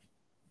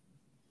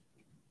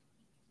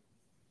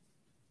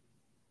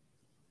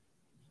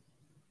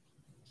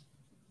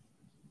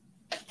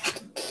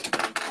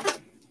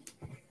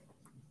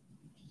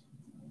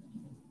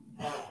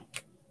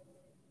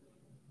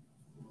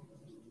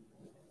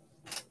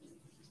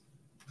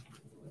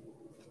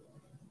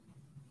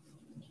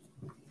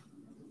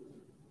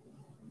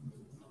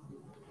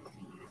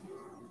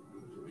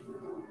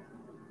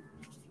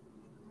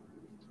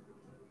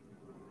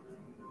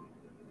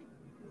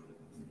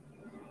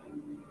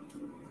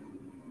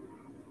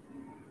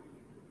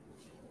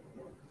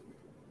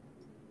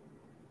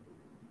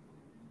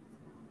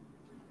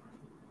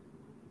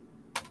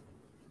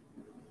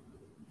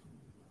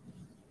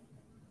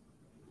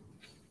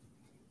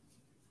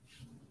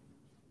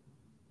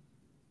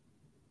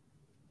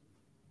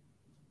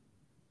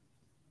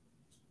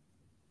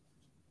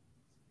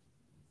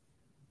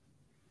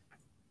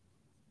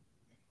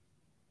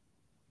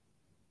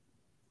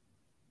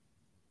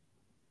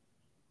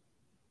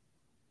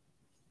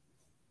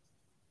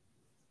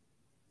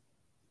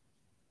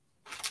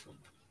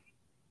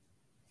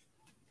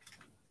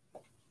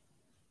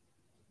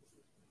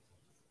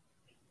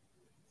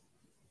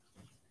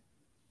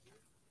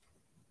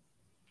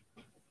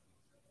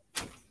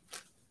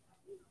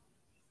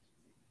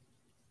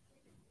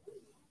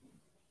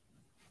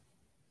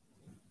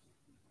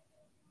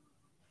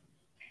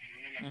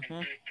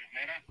 Mm-hmm.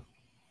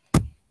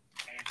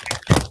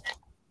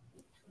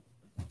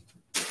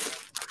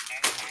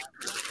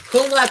 Who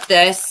left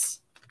this?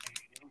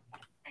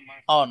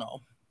 Oh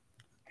no.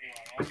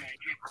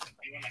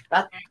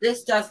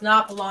 This does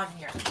not belong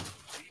here.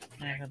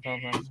 I can tell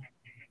them.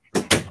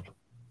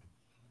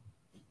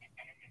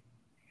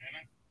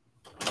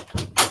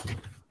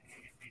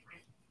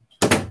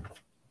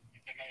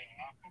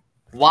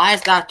 Why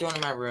is that doing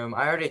in my room?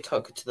 I already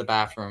took it to the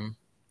bathroom.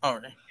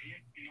 Alright.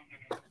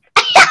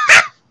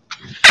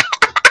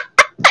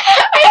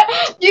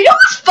 You know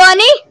what's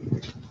funny?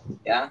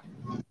 Yeah.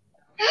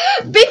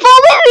 Before we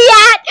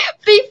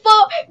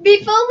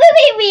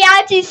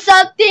react to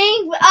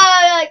something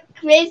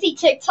crazy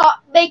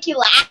TikTok make you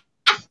laugh.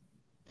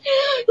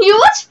 You know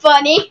what's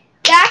funny,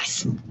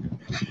 Dax? You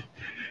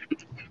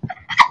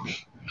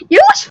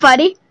know what's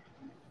funny?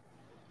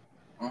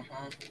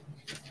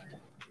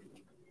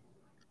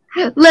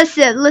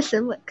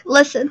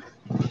 Listen.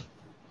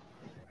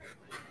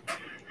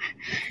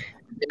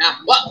 Yeah.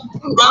 What?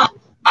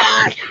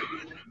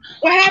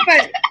 What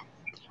happened?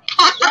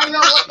 I don't know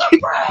what the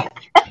frick.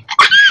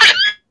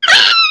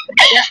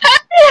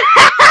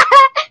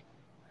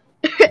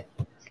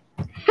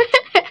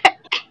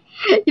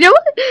 You know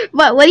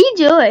what? What are you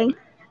doing?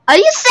 Are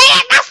you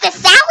saying Master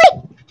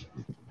Sally?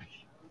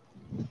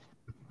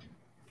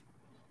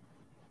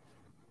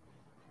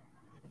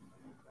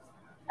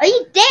 Are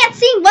you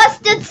dancing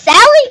Mustard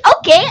Sally?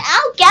 Okay,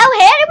 I'll go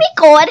ahead and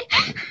record.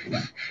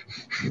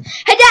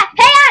 Hey,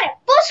 Adam,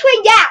 full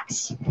swing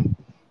Dax.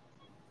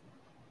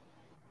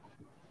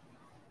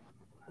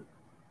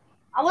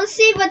 I want to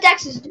see what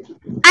Dax is doing.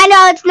 I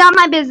know, it's not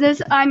my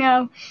business. I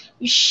know.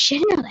 You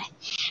should know that.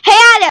 Hey,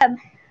 Adam.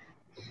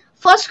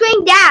 Full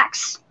screen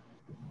Dax.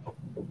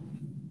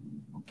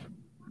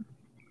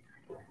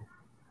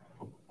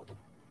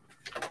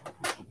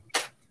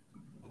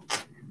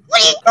 What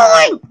are you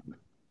doing?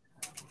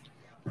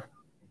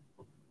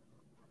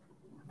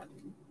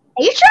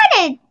 Are you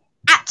trying to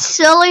act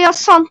silly or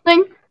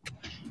something?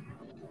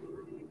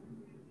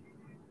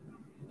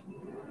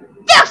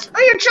 Yes,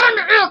 are you trying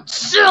to act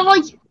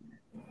silly?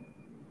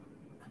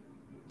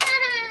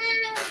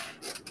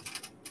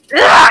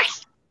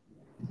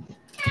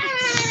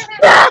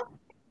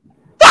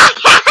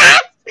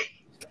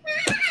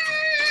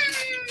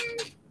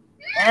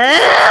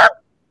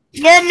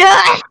 You're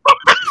not.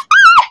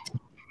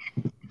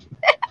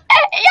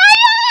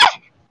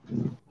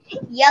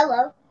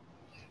 Yellow.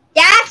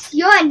 Dax,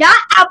 you're not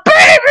a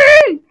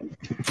baby!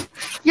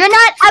 You're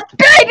not a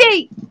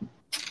baby!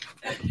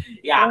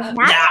 Yeah.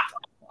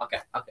 Okay.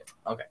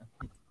 Okay,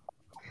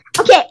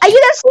 are you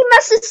gonna see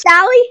Mrs.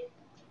 Sally?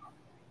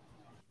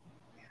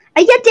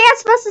 Are you gonna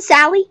dance Mrs.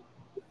 Sally?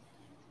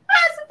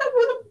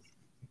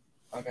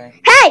 Okay.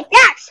 Hey,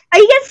 Dax! Are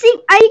you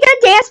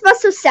gonna dance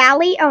Mrs.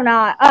 Sally or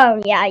not?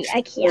 Oh yeah,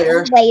 I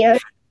can't. Later.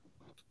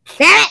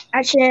 Damn it!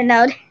 I should have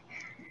known.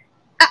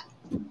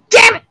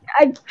 Damn it!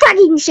 I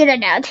fucking should have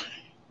known.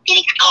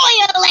 Getting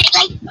oil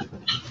lately.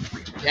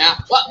 Yeah.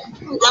 What?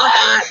 What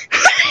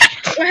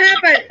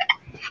happened?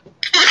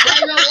 I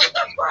don't know what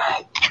the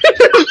frick.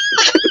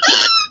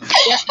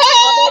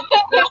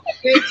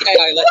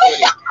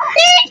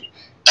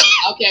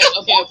 Okay.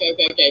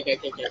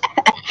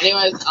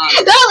 Anyways,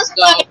 That was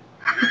funny.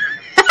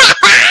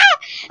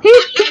 I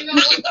don't know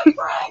what the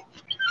frick.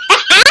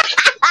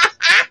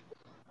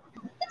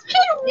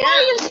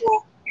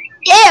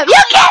 Damn,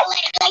 you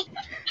can't.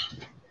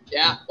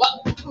 Yeah. What?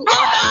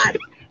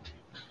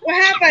 What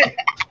happened?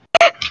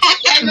 I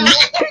don't know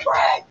what the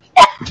frick.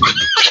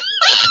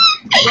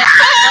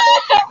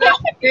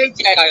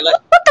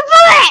 What the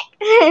fuck?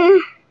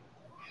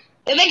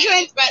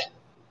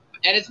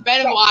 It's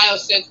been a while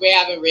since we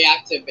haven't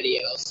reacted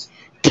videos.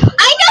 I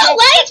know,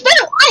 right? It's been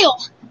a while.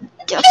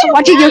 Just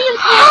watching you. You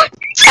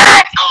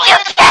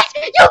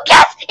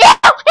guessed!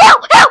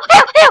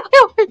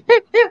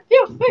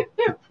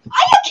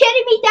 Are you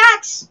kidding me,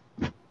 Dax?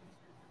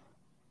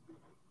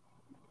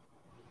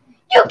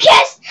 You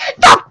kissed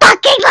the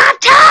fucking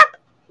laptop!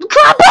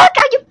 Chromebook,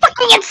 are you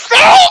fucking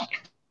insane?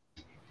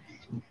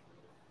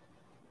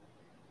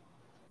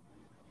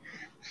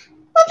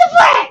 What the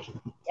fuck?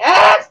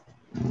 Dax!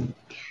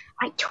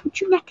 I told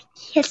you not to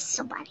kiss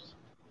somebody.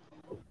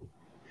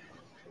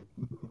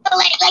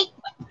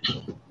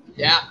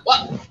 Yeah.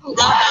 What? What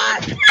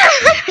happened?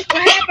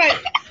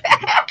 I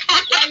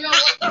don't know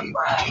what the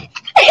frick.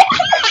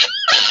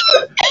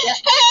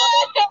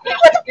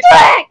 What the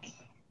fuck?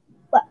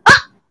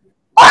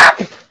 What?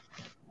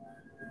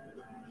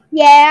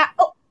 Yeah.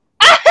 Oh.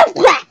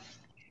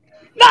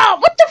 No,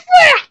 what the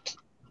frick?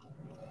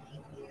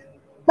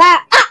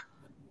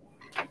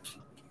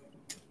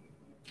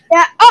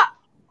 Yeah.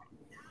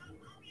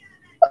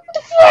 What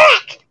the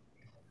frick?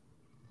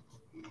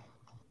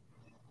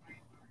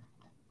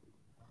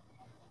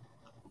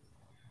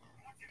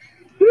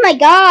 Oh my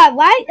god,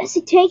 why is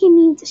he taking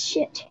me to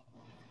shit?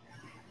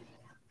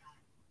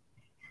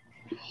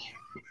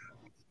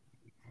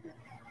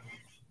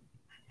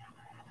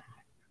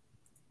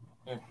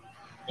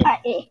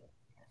 Hey.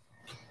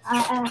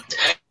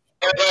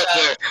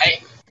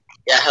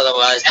 Yeah, hello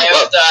guys. Hey,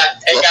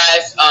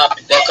 guys.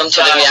 Welcome to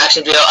the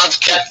reaction video of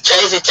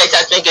Crazy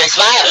TikTok making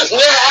smile.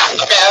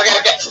 Okay.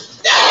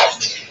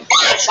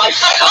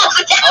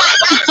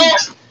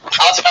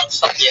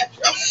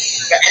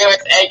 Anyways,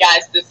 hey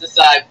guys, this is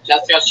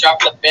Jessica Sharp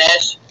the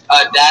Fish,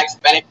 Dax,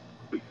 Benny.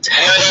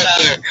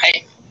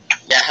 Hey.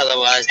 Yeah,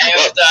 hello guys.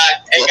 Anyways,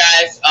 hey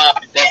guys.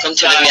 Welcome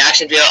to the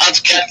reaction video of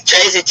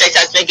Crazy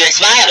TikTok making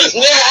smile.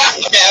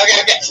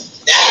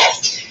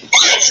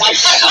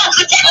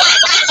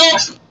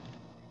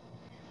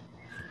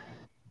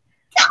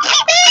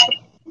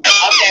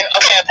 Okay.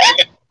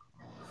 Okay.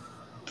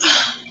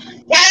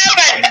 What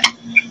happened?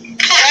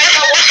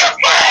 What the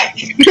fuck?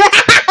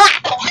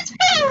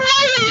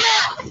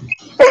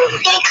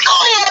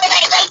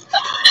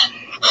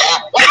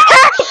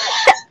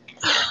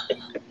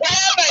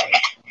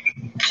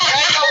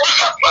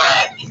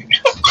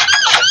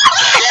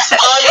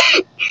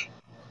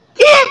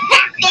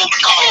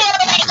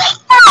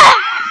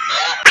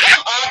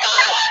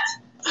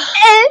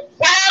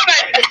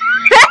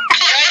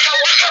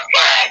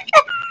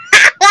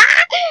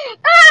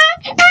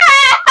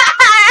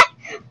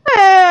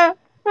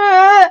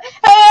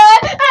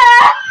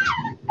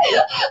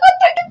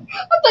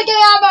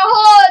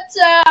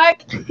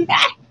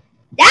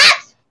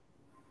 Dax!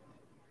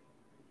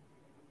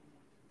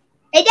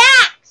 Hey,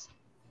 Dax!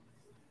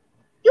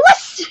 You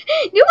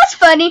was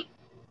funny.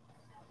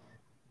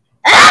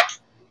 Dax!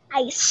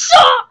 I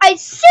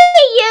see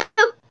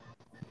you!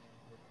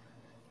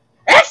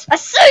 Dax, I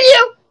see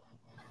you!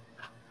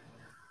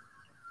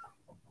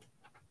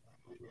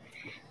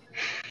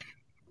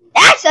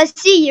 Dax, I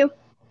see you.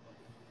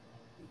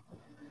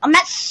 I'm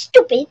not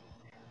stupid.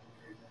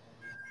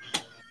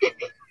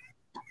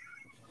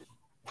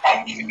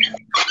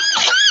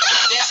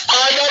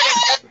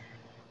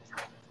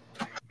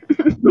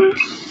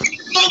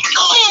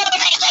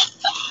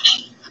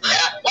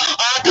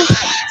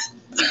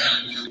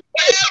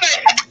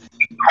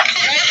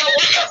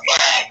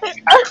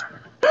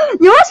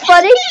 You know what's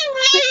funny?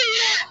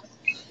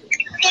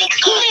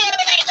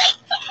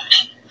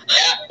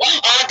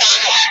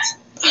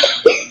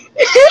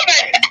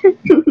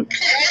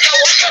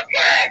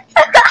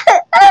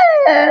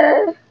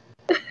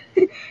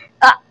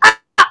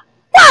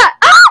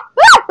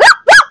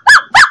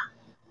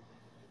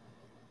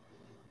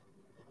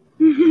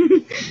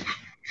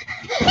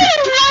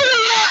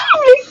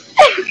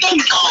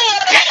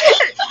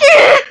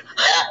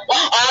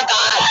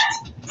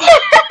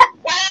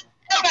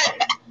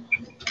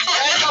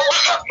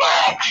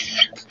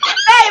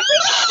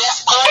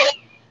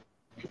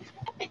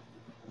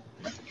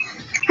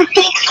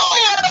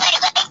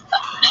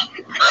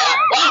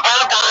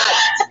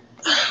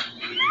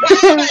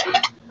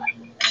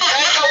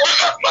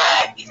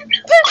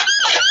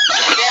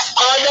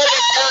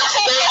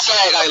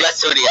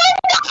 Let's do it again.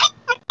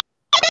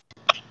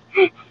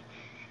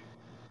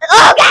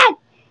 Oh God!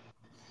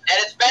 And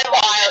it's been a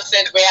while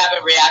since we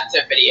haven't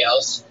reacted to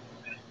videos.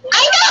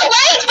 I know,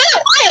 right? It's been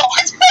a while.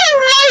 It's been a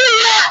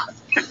while.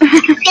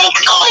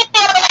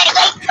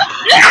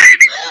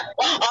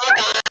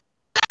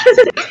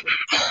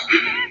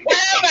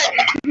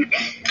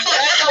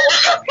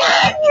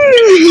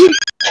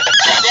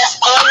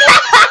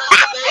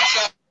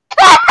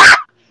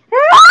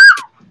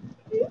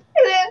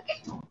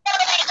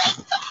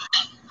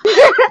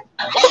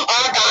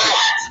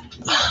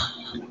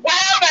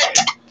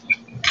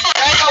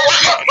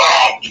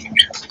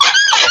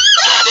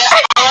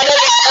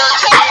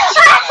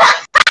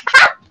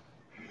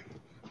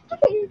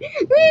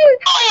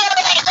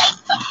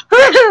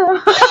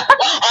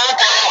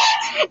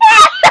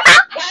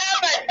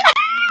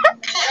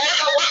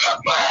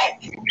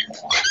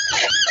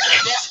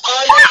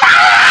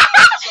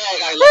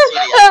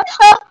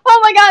 Oh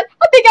my God!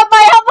 I think I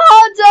might have a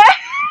Holzer.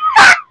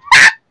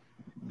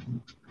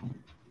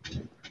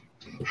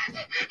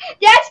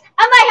 Yes,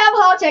 I might have a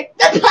Holzer.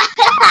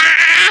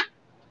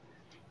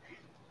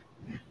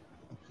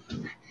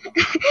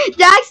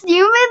 Dax, do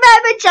you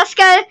remember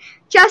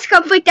Jessica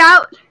freaked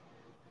out?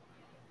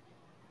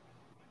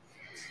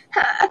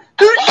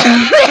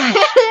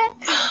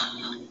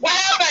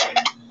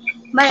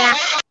 My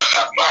ass.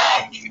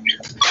 You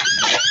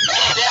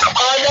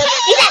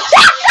said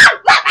Jessica,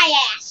 whip my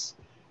ass.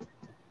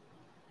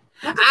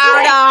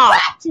 Ow,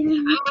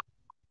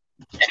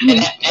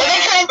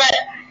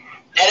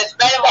 And it's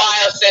been a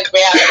while since we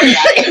haven't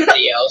reacted to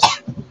videos.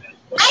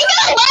 I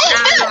know, right?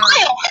 It's been a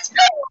while. It's been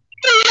a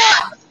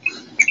while.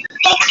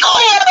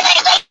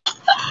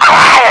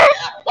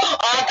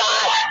 Oh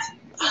God!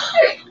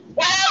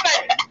 What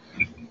happened?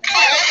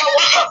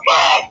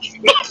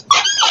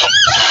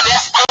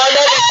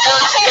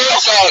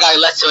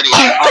 Let's do it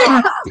again.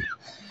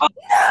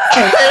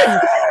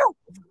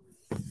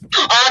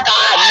 Oh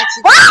God!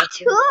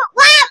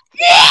 What?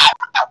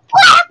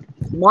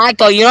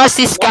 Michael, you know what's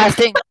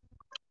disgusting?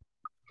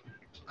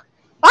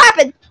 What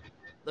happened?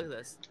 Look at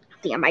this.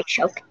 I think I might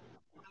choke.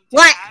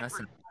 What?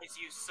 Listen.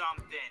 You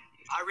something.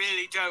 I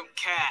really don't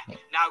care.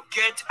 Now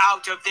get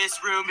out of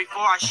this room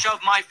before I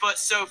shove my foot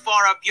so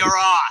far up your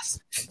ass.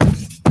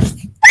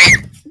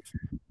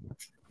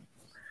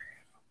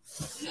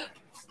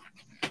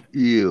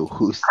 Ew,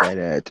 who said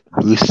it?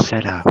 Who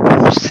said that?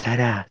 Who said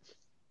that?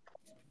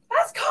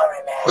 That's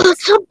Corin.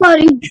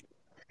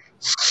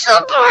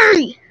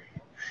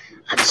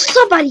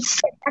 Somebody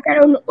said that. I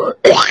don't know.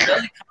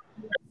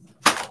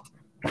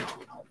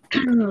 I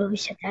don't know who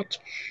said that.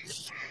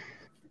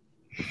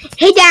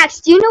 Hey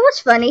Dax, do you know what's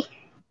funny?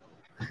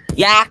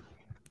 Yeah.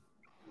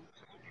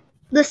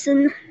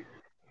 Listen.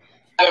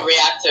 I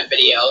react to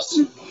videos.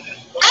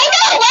 I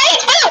know, right?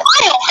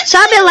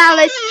 Stop it,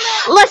 Lawless.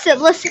 Listen.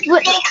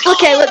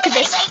 Okay, look at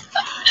this.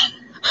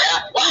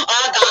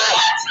 Oh God!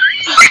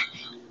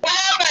 What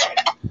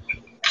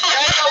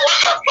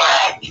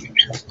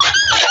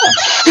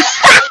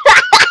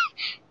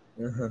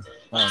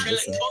happened?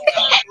 Listen. I'm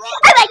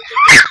like,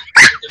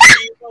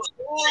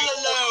 all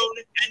alone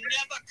and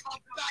never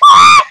come back.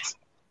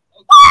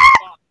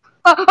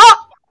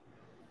 oh.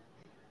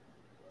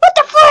 What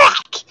the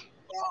frick?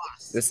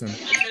 Listen.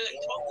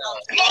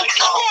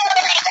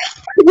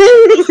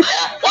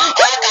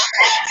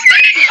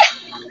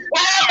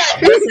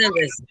 Listen to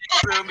this.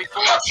 Room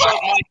before I shove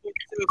my dick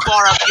too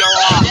far up your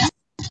ass.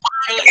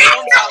 Till it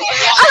comes out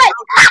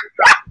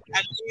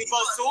and leave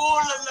us all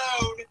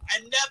alone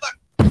and never.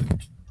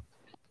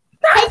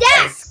 Hey,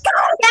 Dax!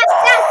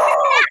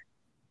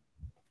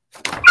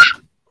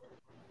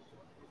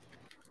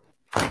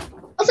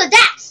 Also,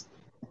 Dax!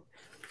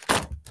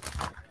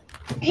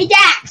 Hey,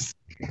 Dax!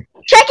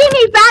 Check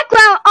any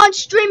background on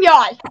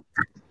StreamYard.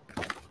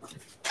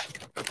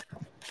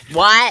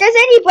 What? There's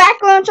any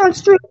backgrounds on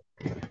Stream?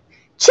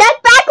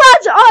 Check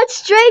backgrounds on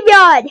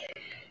StreamYard.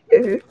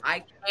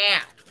 I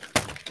can't.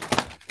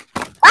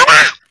 Why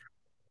not?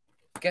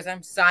 Because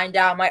I'm signed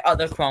out my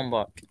other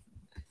Chromebook.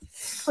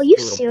 Are you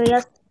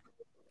serious?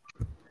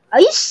 Are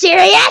you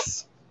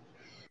serious?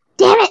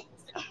 Damn it.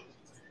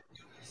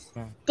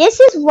 This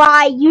is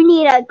why you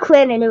need to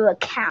create a new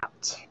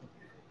account.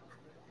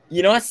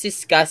 You know what's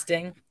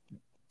disgusting?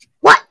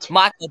 What?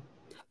 Michael.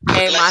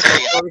 Hey, Michael,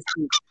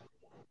 Cozy.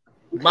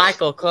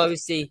 Michael,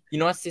 Cozy. You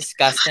know what's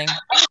disgusting?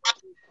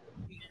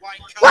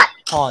 What?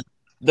 Hold on.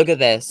 Look at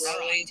this.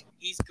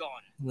 He's gone.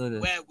 Look at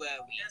this. Where were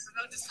we?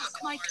 Suck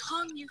my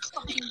tongue, you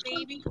fucking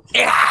baby.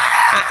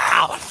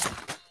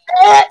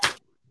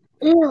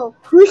 Ew,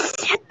 who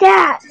said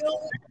that?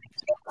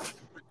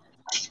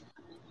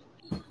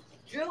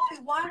 Julie,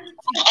 why did you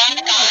do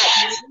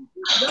that?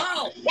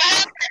 No.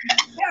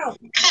 No.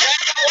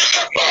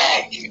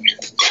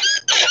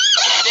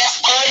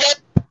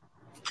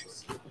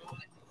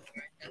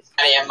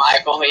 I am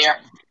Michael here.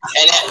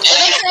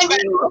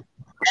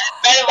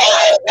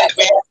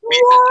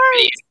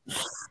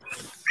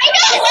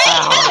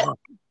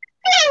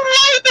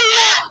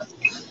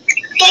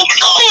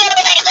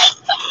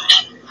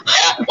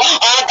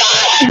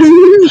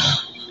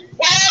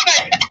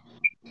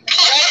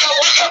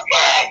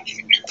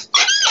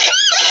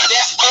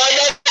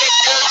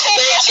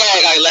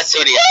 Let's do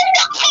it again.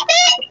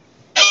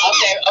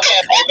 Okay.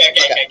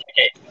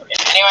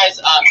 Anyways,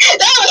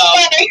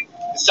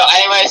 so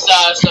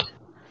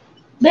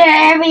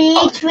Berry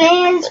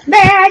twins,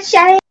 bear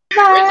shine.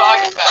 we're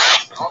talking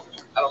about.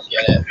 I don't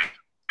get it.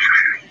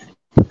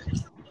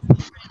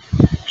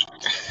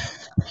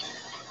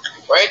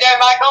 Where you there,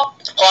 Michael?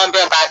 Hold on,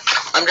 bring it back.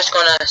 I'm just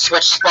gonna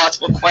switch spots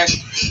real quick.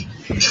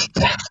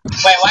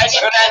 Wait, why did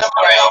you go down to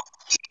Mario?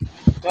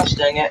 Gosh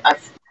dang it.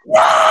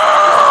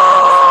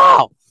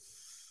 No!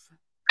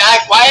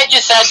 Mac, why did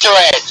you censor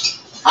it?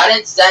 I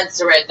didn't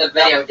censor it, the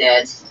video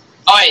did.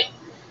 Oh, wait.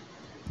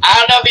 I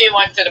don't know if you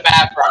went to the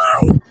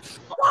bathroom.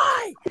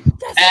 Why?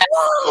 That's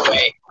why!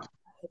 Wait.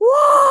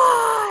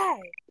 Why?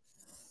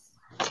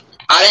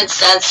 I didn't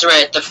censor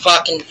it. The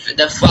fucking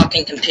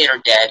computer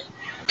did.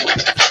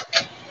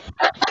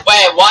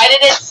 Wait, why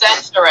did it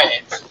censor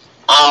it?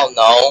 I don't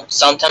know.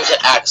 Sometimes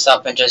it acts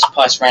up and just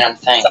posts random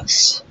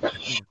things.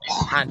 Okay.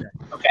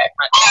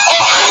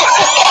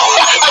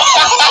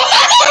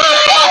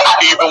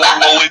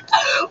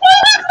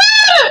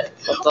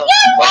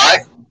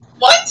 What?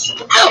 What?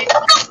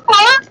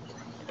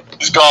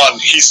 He's gone.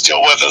 He's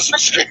still with us in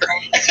spirit.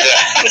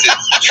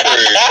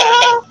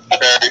 True.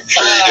 Very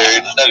true,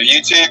 dude. So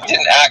YouTube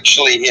didn't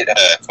actually hit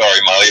her.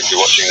 Sorry, Molly, if you're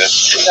watching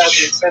this.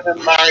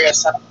 2007 Mario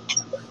 7.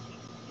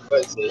 What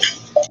is this?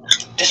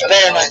 This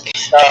better not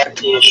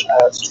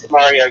Super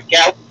Mario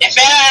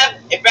Galaxy.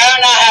 It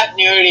better not have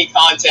nudity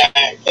content.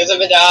 Because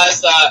if it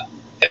does,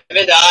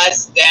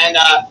 then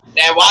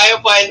while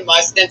you're playing the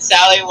Mustang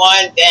Sally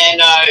one, then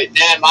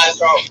might as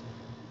well.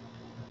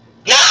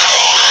 No!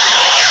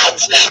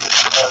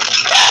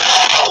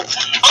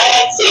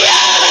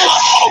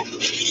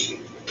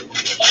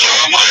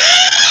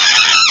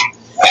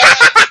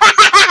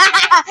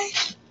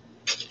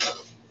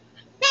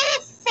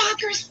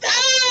 Motherfucker,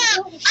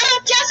 stop!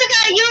 Jessica,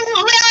 you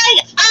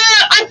really,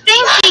 I'm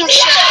thinking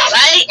shit,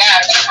 right?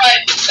 Yeah,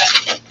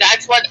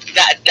 that's what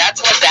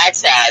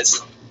Dax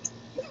has.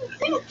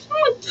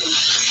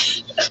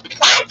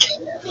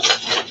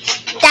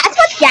 That's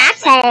what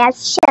Dax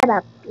has. Shut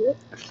up.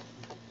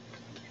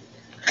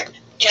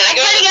 Can I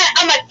go?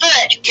 On my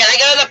foot. Can I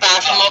go to the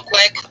bathroom real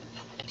quick?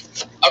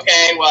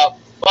 Okay. Well,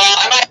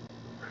 I might.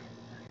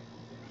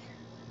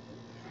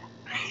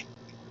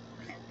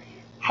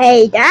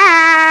 Hey,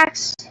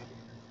 Dax.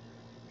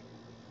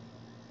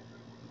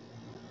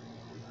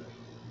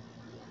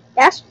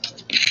 Yes?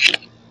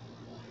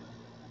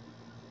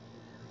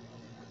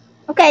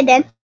 Okay,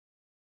 then.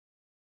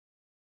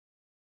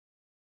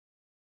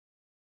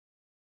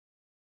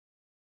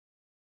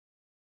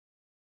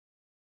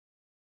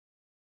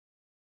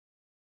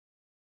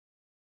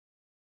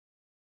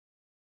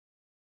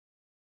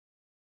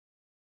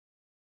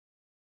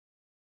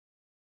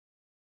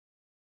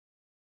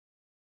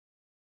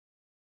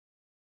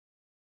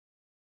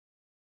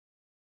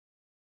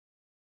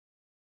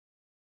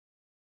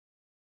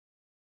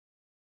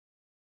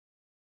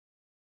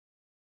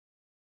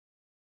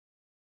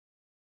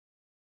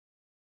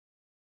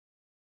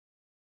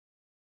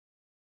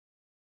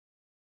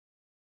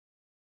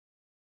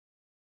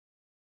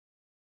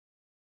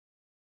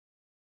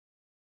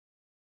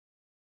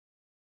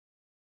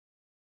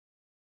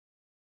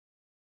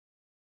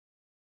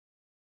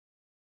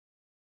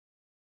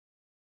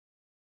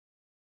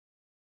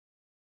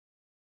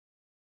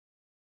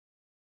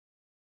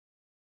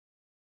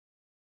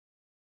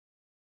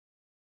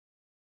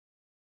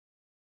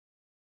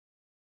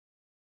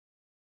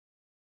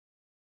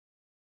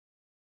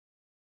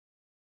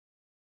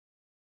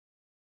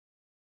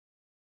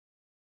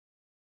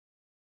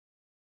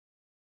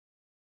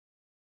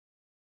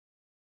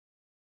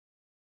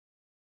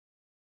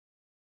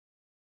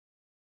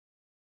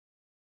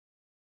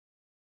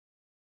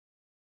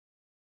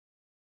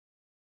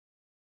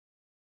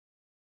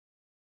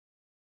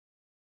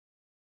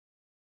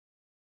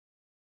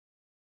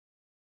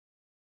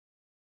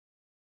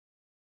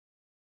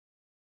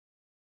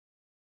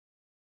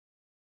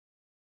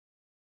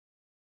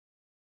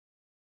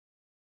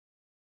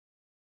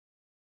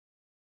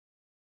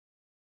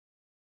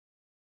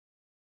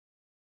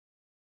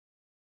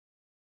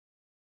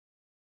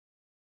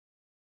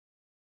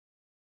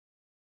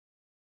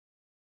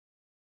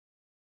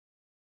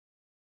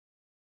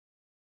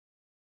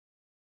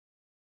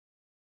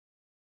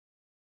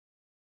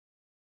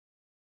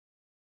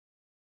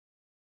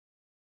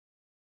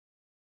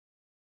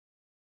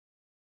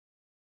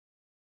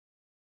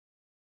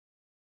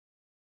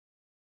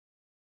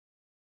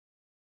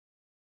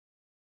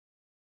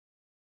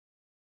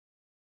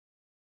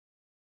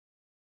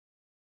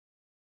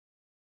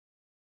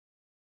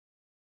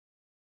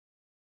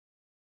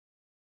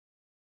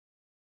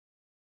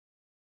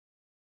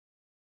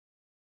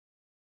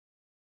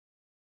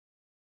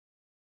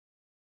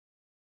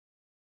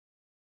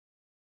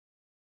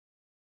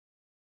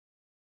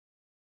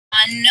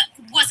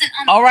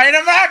 All right,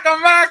 I'm back.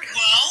 I'm back.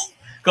 Well,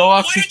 Go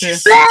up why to don't you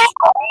this.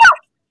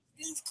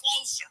 move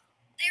closer?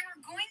 They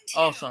were going to.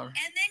 Oh, sorry. And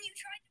then you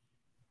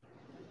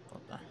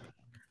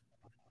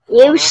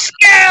tried. You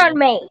scared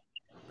me.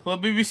 Well,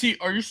 BBC,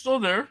 are you still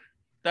there?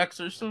 Dex,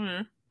 are you still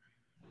here?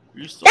 Are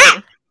you still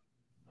there?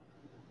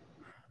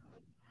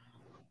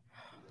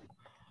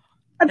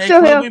 I'm Hey,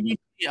 still Club here. BBC,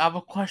 I have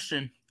a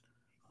question.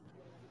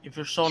 If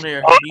you're still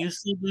here, do you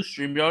still do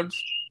StreamYards?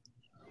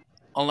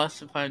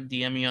 Unless if I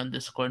DM you on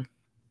Discord.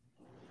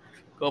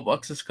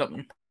 GoBucks is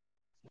coming.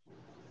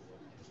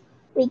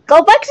 Wait,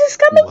 GoBucks is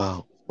coming?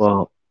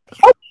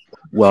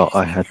 Well,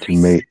 I had to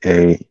make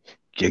a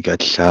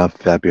GigaChat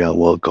Fabia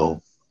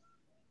logo.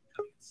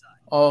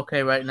 Oh,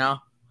 okay, right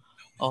now.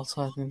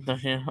 Also, I think they're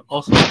here.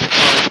 Also,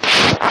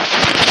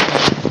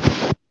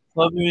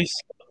 Club BBC.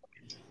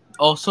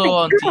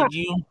 Also, did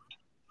you?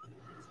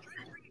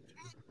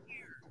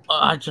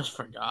 I just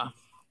forgot.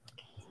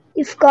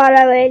 You forgot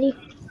already.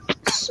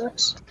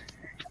 Sucks.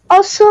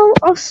 Also,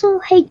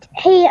 hey,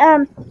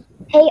 Adam.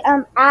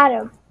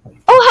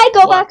 Oh, hi,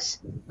 GoBucks.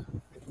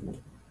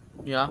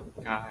 Yeah.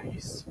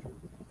 Guys,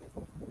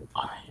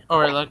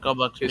 Alright, let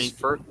GoBucks his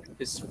speak.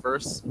 his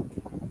first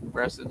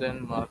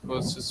President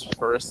Marcos's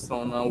first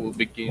sauna will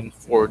begin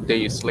 4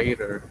 days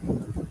later,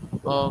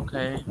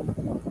 Okay.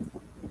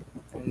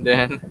 and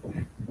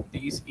then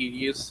these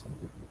idiots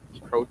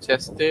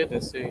protested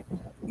and say,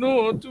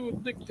 "No to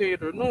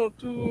dictator! No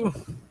to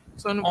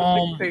son of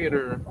a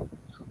dictator!"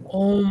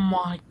 Oh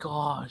my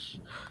gosh.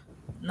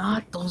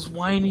 Not those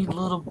whiny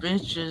little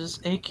bitches,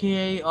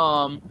 aka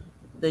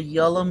the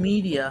yellow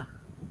media.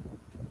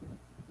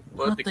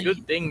 But Not the the-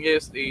 good thing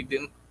is they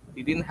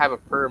didn't have a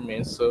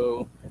permit,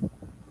 so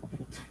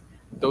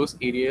those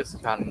idiots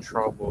got in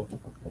trouble.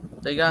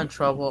 They got in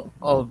trouble.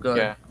 Oh good.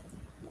 Yeah,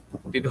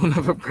 they don't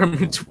have a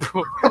permit to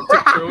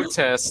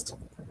protest.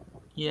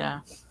 Yeah.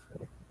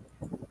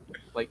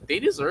 Like, they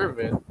deserve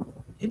it.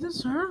 They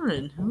deserve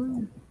it.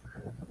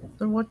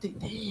 They're what they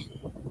did.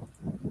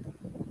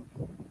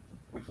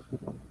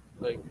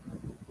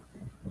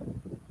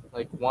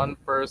 Like one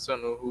person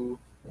who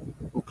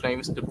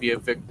claims to be a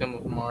victim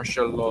of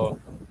martial law,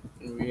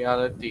 in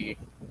reality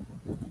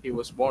he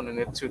was born in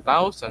the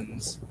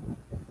 2000s.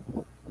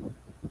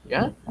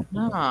 Yeah,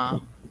 Nah.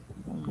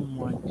 Oh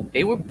my.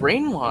 they were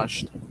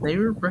brainwashed. They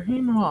were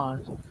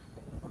brainwashed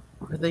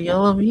by the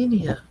yellow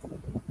media.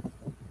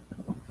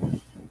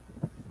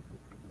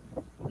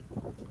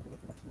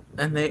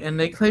 And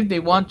they claim they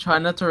want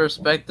China to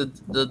respect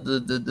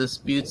the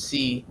Dispute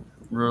C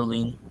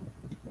ruling.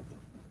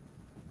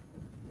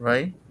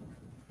 right?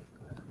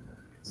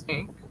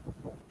 See?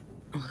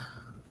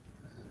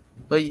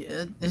 But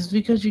it's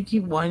because you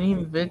keep whining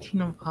and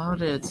bitching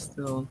about it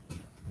still.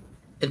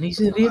 And these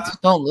idiots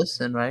don't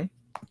listen, right?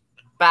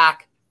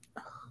 Back.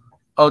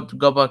 Oh,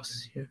 Gobucks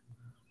is here.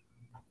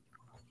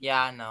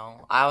 Yeah, I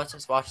know. I was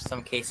just watching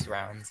some case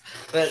rounds.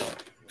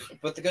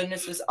 But the good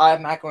news is I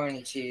have macaroni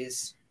and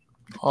cheese.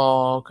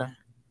 Oh, okay.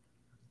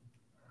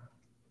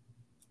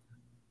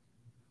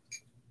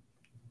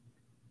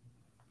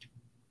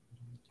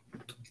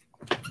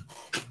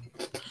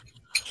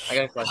 I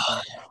got a question.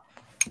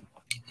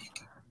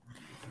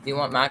 Do you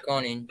want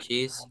macaroni and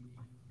cheese?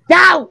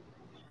 No!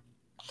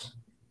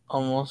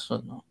 Almost,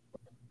 but no.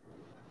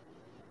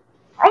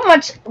 I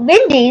want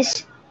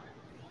Wendy's.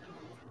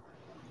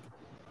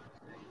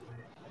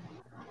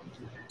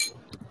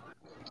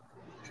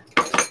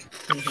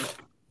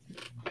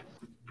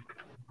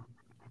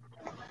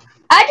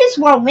 I just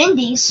want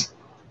Wendy's.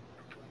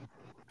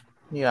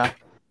 Yeah.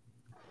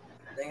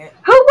 Dang it.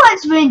 Who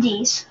wants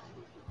Wendy's?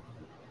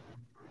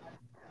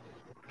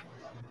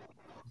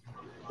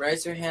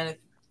 Raise your hand.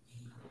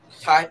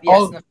 Type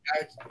yes in the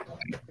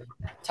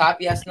type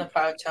yes in the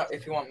private chat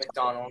if you want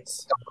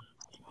McDonald's.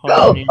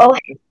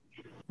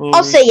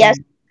 I'll say yes.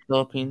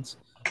 Philippines.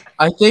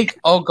 I think.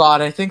 Oh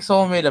God, I think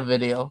someone made a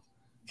video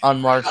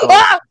on Marshall.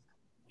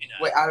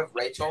 Wait, out of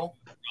Rachel?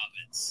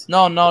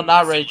 No,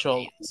 not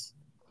Rachel.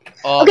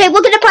 Okay,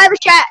 look at the private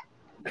chat,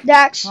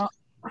 Dax.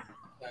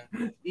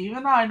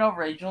 Even though I know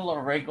Rachel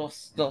or Rachel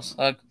still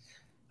suck.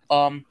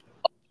 Hold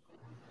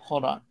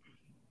on.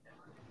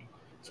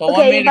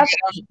 Someone made a video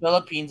on the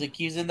Philippines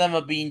accusing them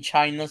of being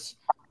China's.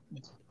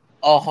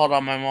 Oh, hold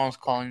on, my mom's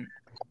calling.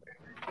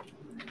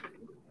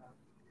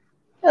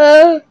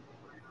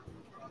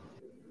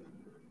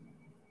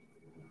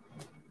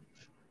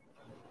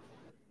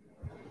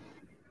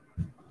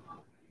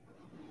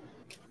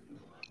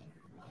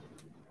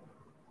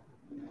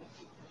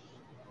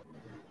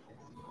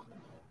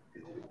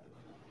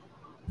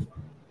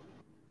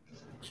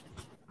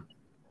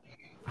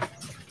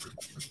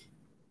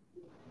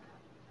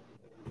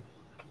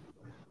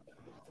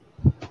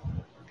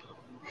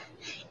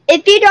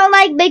 If you don't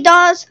like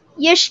McDonald's,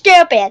 you're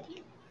stupid.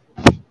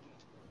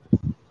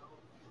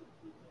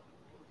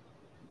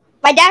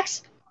 My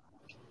Dax?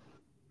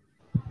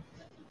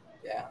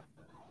 Yeah.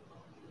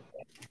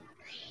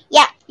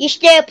 Yeah, you're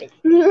stupid.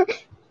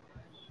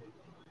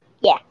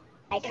 Yeah,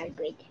 I got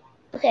agreed.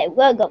 Okay,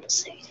 we'll go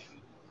upstairs.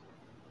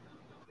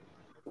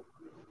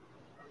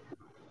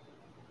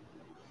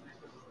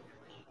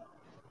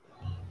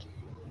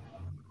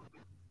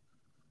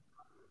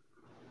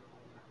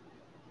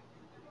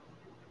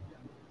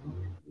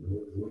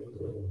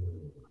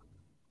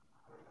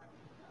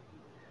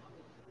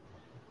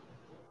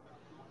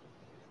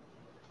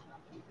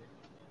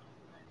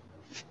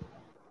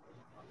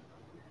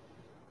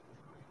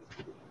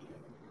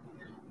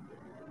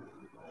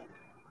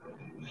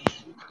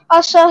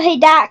 Also, hey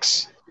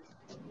Dax.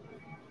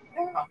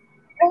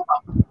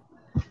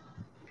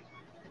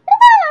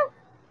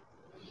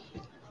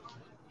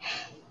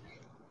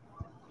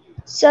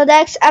 So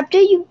Dax, after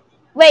you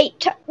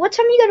wait, what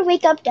time are you gonna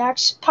wake up,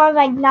 Dax? Probably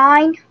like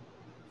 9.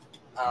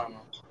 I don't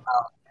know.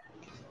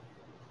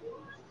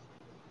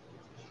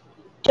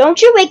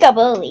 Don't you wake up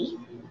early?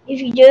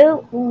 If you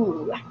do,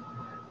 ooh.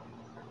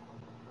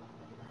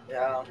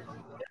 Yeah.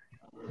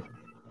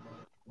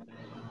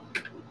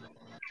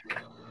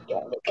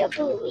 Don't wake up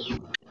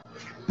early.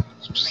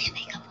 Please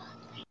wake up early.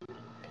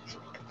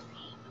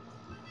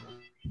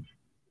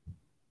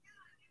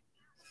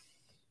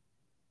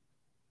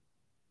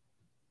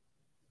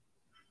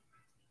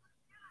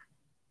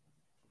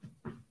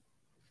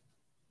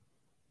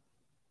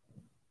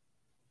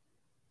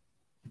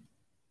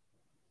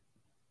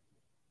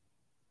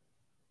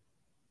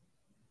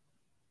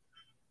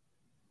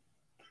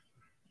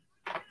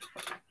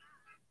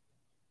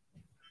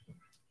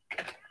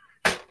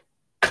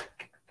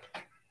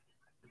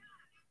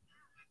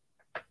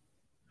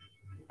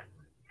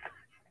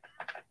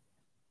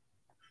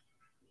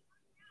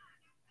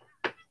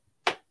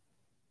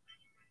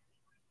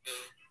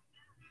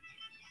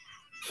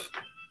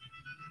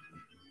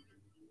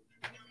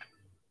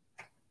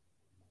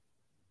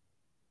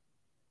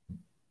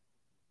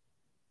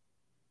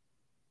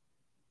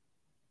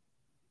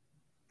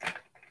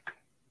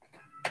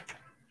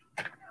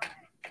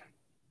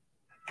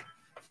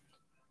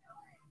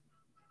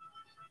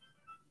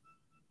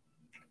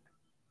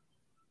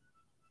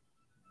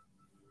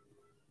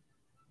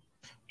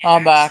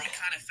 I'm back.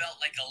 Kind of felt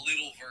like a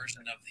little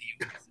version of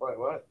the US. Wait,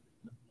 what?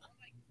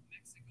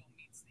 Mexico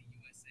meets the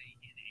USA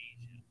in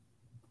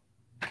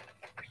Asia.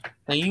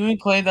 They even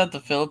claim that the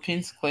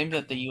Philippines claim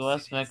that the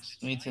U.S.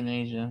 meets in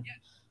Asia.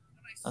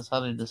 That's how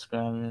they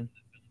describe it.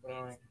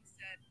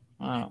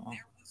 I don't know.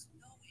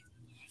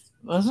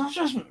 But it's not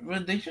just.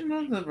 They should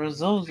know that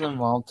Brazil's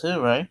involved too,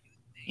 right?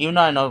 Even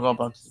though I know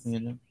Roblox is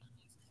muted.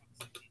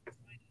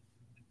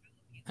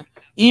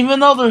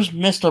 Even though there's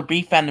Mr.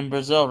 B fan in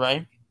Brazil,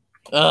 right?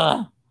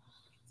 Ugh.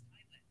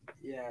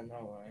 Yeah, I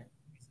know, right?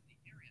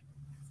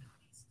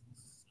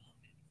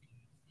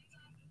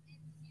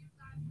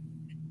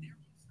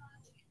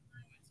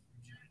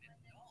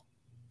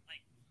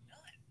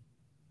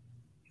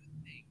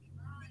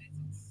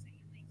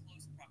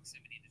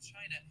 proximity to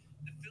China,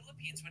 the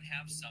Philippines would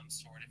have some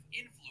sort of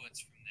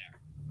influence from there.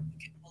 Look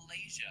at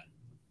Malaysia.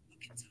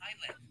 Look at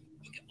Thailand.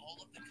 Look at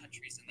all of the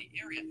countries in the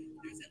area.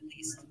 There's at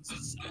least some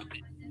influence from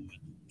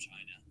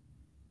China,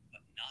 but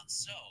not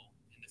so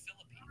in the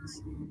Philippines.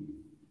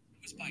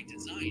 It was by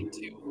design,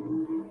 too.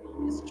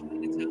 This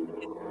Chinatown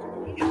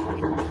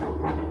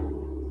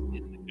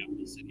in the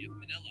capital city of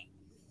Manila.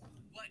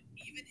 But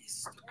even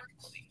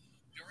historically,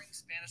 during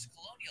Spanish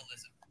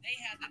colonialism, they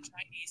had the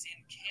Chinese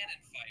in cannon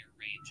fire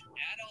range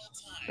at all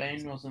times,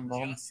 Spain was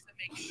involved. just to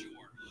make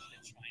sure that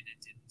China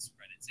didn't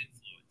spread its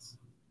influence.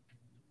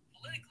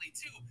 Politically,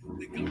 too,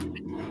 the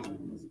government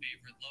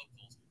favored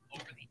locals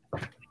over the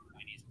ethnically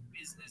Chinese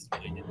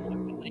business-minded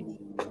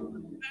population.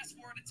 Fast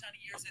forward a ton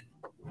of years, and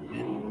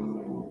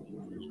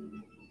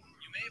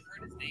you may have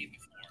heard his name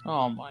before.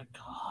 Oh my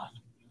god.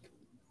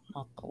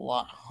 Not a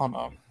lot. Hold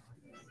on.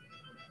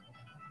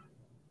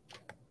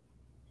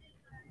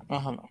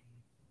 Hold on.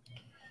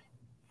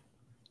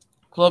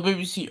 Club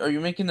ABC, are you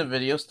making the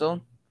video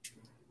still?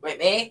 Wait,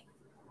 me?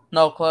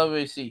 No, Club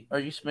ABC, are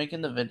you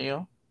making the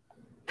video?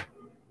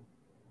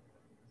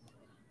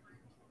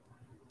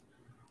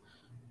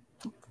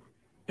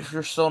 If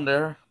you're still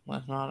there,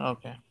 that's not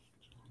okay.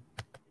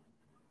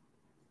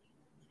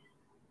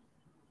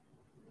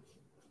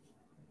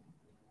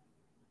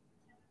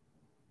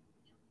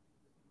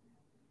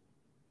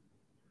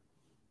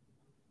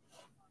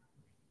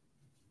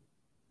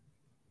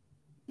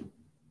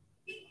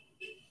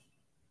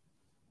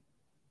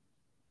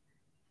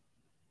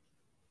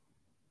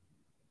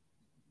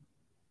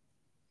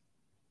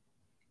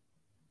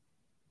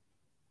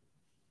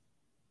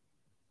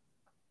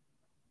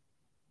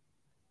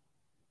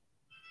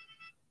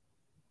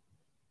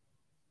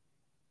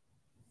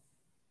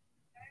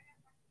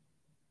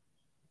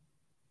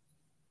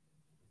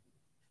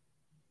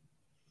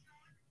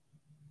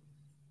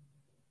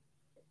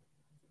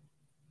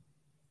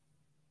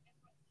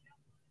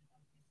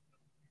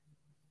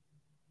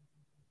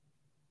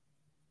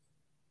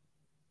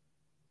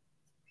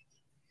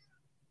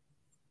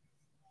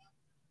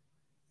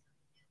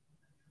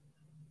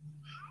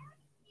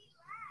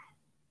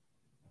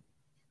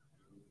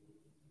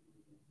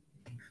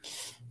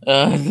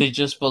 They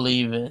just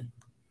believe it.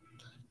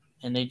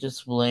 And they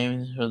just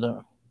blame it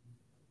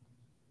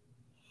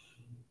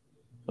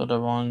for the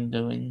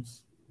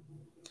wrongdoings.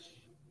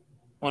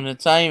 When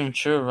it's not even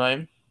true,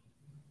 right?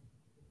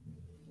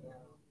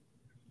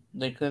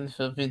 They claim the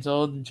Philippines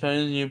hold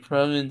China's new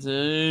province.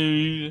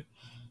 Oh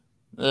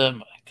my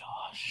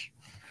gosh.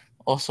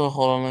 Also,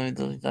 hold on, let me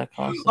delete that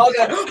concept. Oh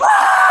god.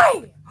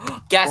 Why?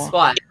 Guess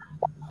what?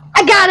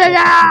 I got it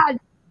on!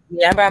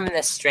 Remember I'm in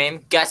this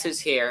stream? Guess who's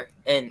here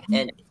in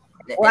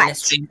What? the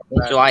stream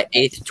on July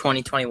 8th,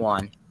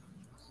 2021?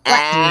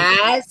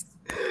 As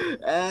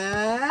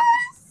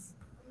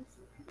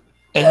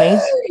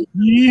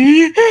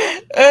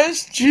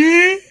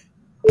SG?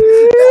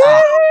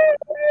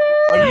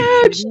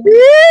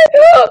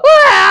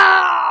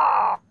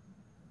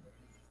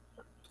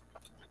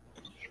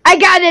 I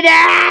got it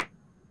on!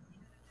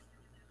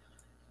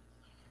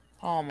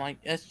 Oh my,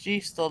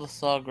 SG still the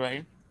slug,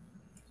 right?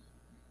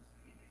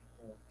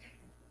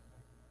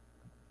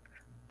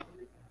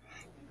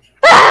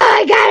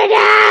 I got it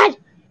on!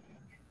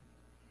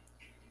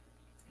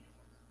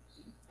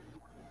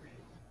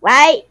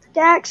 Right,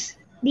 Dax?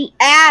 The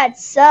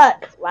ads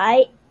suck,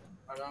 right?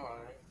 I know,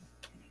 right?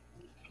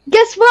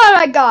 Guess what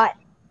I got?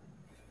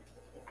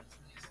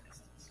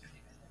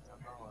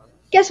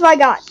 Guess what I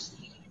got?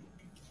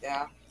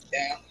 yeah.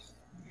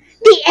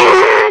 The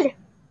ad!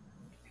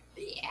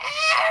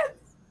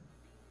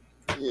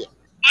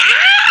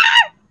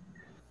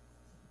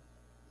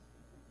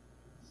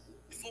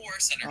 Before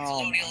Senator Oh my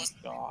colonialism.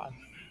 god.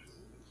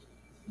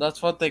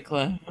 That's what they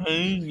claim.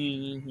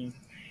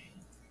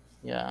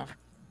 Yeah.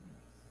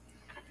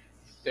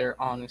 They're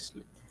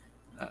honestly.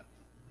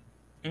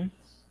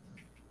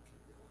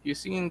 You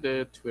seen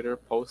the Twitter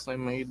post I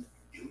made?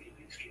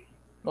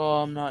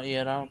 Oh, I'm not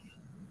yet out. I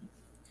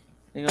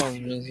think I was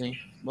busy.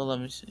 But let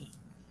me see.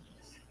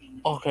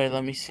 Okay,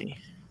 let me see.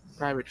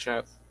 Private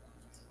chat.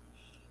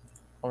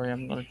 Alright,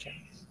 I'm gonna check.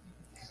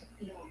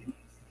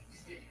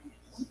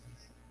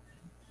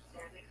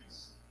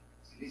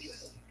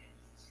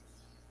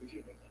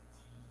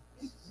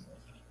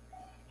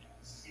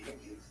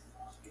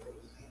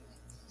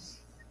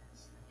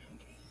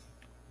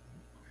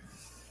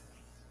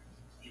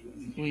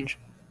 Which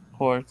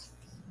court?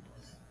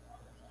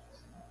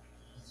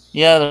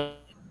 Yeah,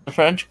 the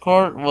French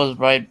court was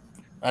right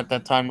at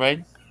that time,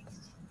 right?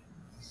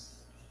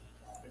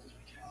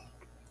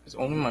 It's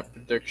only my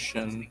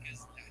prediction.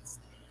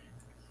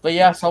 But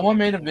yeah, someone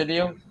made a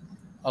video.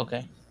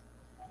 Okay.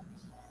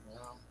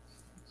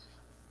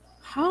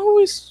 How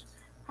is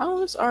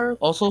our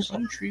Also,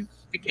 country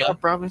picking yeah. a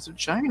province of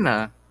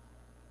China?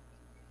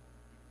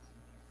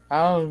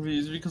 How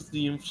is because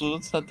the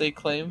influence that they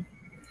claim.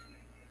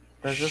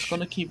 They're just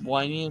gonna keep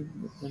whining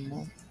and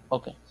more.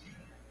 Okay.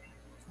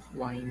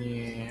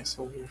 Whiny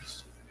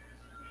assholes.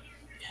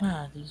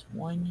 Yeah, these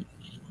whiny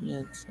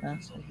idiots.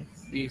 Assholes.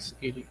 These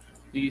idiots.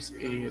 These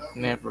idiots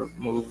never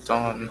moved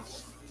on.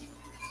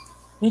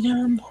 We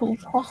didn't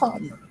move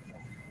on.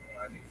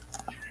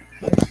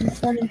 She's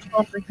sending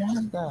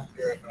propaganda.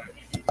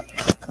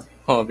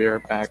 I'll be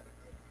right back.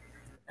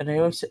 And they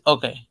always say,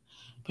 okay.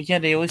 But yeah,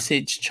 they always say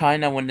it's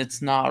China when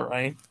it's not,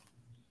 right?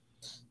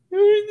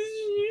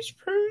 It's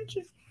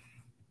perfect.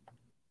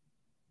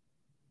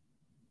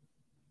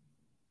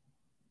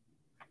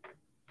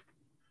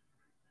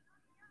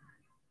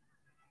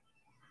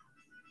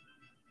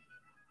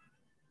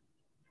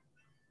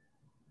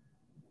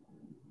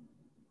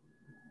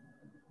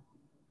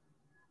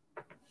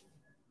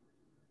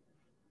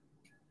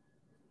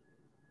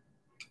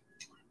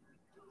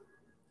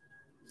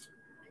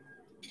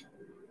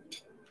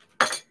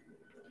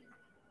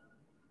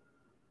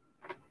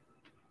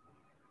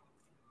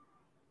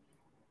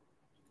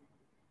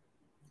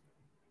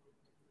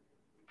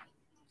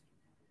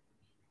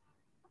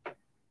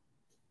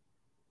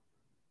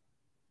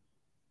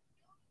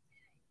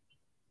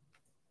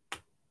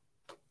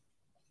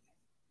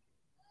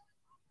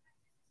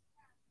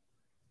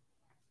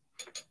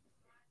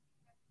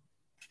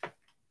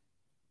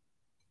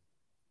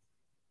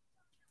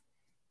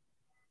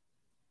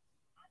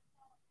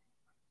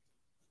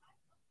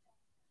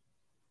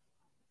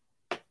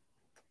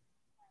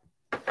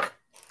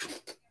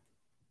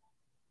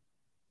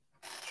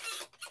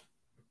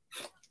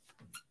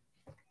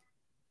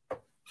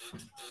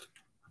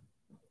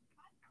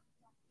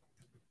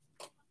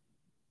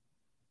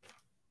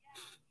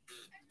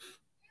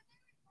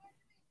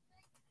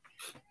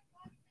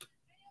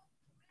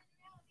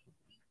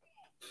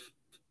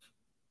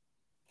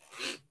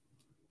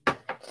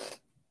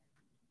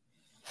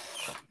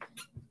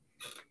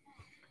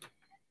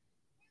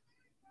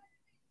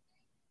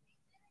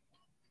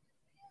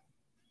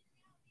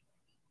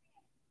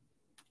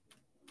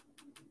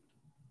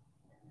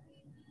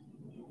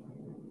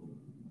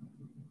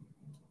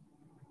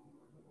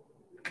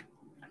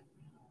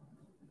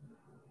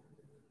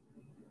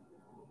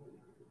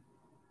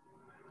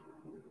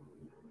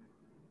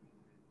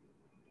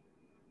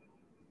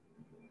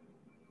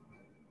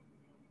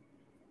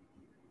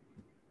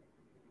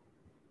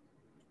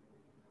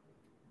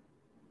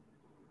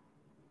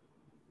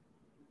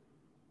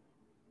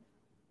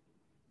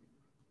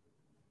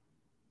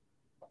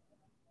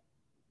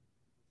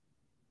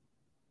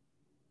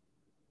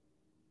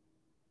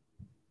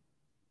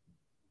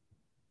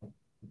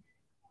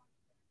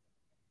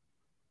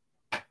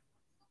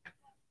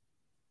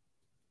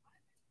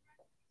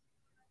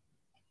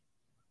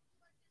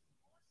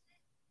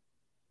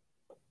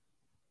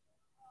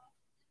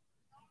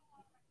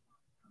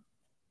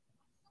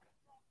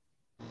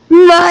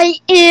 My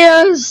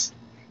ears!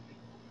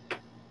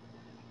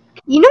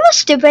 You know what's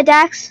stupid,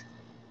 Dax?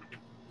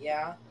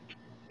 Yeah.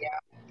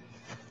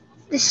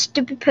 This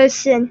stupid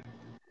person.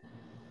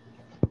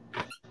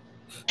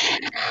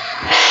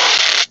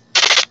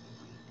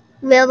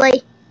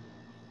 Really?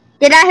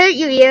 Did I hurt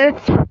your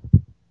ear?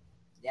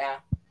 Yeah.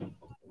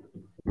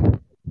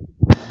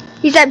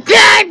 He said,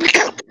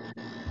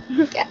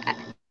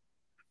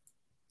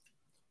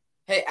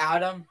 Hey,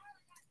 Adam.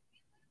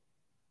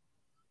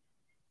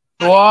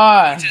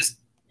 What?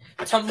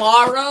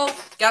 Tomorrow,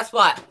 guess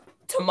what?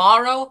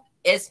 Tomorrow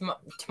is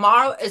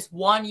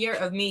 1 year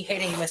of me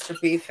hating Mr.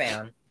 B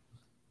fan.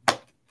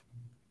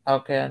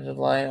 Okay, in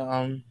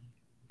July,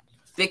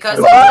 Because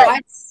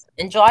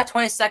in July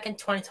 22nd,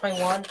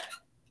 2021,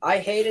 I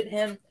hated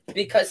him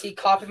because he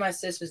copied my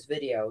sister's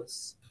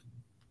videos.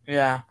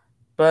 yeah.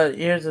 But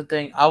here's the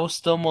thing. I was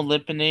still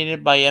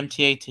manipulated by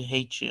MTA to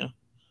hate you.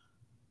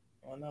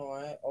 I know,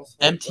 right? Also,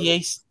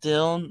 MTA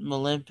still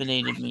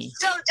manipulated me.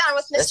 So done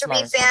with Mr.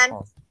 B fan.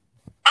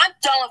 I'm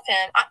done with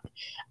him.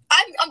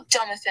 I'm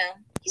done with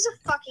him. He's a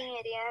fucking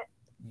idiot.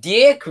 Do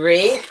you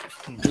agree?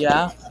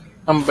 Yeah.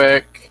 I'm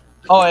back.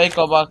 Oh, hey,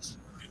 GoBox.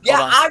 Yeah,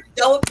 I'm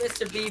done with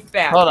Mr. B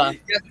fan. Hold on.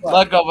 Guess what?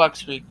 Let GoBox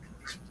speak.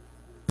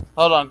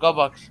 Hold on,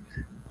 GoBox.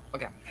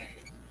 Okay.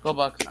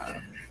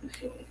 GoBox.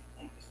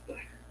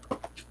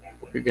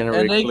 We're gonna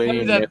And they reclaim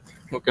claim that- it.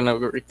 We're gonna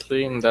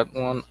reclaim that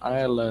one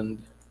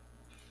island.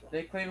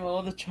 They claim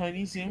all the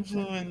Chinese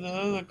influence.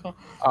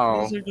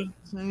 Oh. Those are the-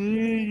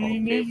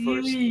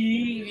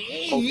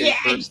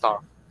 First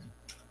off.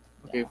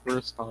 Okay,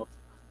 first off.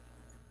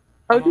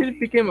 How did it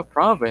become a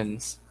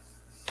province?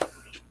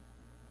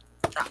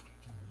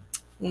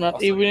 We're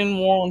not even in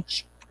war on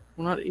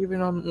we're not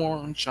even on war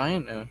on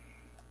China.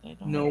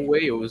 No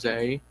way,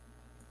 Jose.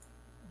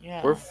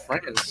 Yeah. We're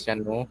friends, you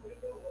know.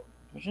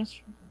 We're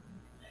just.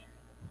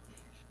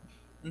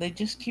 They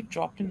just keep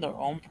dropping their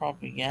own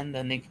propaganda,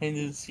 and they claim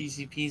that the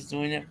CCP is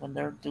doing it when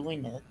they're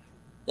doing it.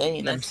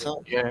 They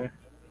themselves. Yeah.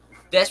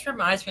 This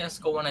reminds me of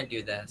school when I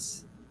do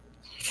this.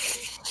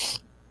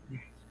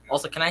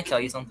 Also, can I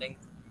tell you something?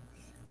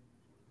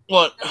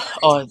 What?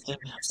 Oh,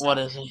 what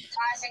is it?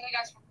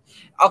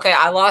 Okay,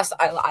 I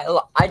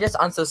just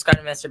unsubscribed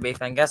to Mr.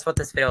 Beef, and guess what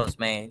this video was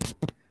made?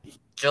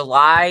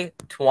 July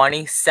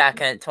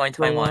 22nd,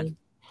 2021.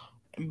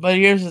 But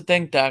here's the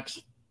thing, Dax.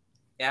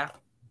 Yeah?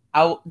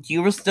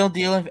 You were still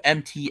dealing with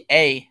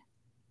MTA.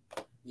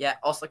 Yeah,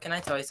 also, can I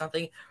tell you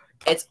something?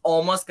 It's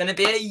almost gonna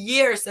be a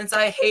year since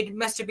I hated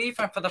Mr.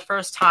 Beefheart for the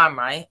first time,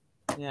 right?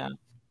 Yeah.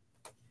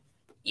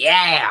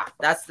 Yeah,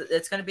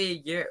 it's gonna be a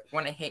year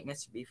when I hate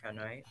Mr. Beefheart,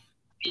 right?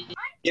 I'm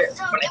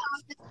so done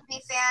with Mr. B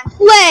fan.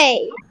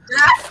 Wait.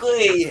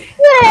 Exactly.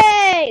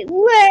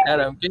 Wait.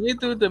 Adam, can you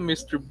do the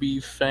Mr. B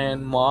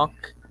fan mock?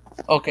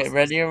 Okay,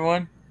 ready,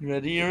 everyone?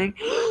 Ready, everyone?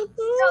 So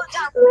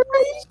done.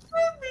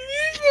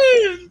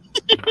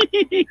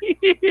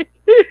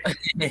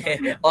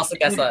 Also,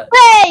 guess what?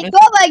 Wait,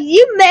 Gobak,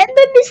 you met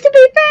the Mr.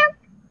 B fan?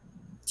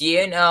 Do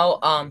you know?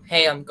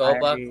 Hey,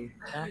 Gobuck.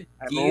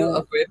 Do you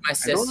agree with my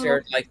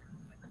sister? Like,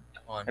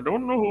 I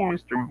don't know who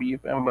Mr.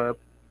 Beef am, but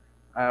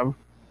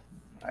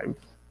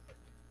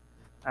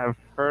I've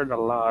heard a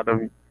lot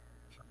of.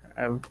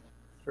 I've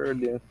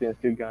heard the instance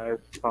you guys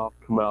talk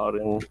about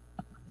him.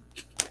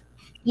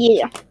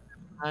 Yeah.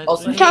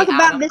 Also, We hey, talk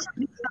about Adam. Mr.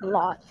 B fan a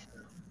lot.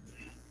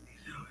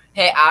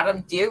 Hey,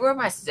 Adam. Do you agree with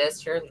my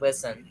sister?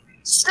 Listen.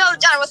 So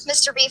done with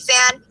Mr. B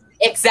fan.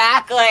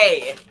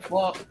 Exactly.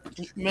 Well,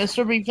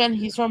 Mr. Beefan,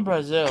 he's from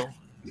Brazil.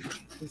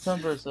 He's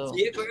from Brazil.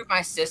 Do you agree with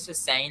my sister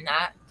saying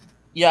that?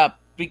 Yeah,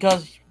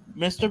 because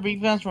Mr.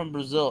 Beefan's from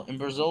Brazil, and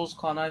Brazil was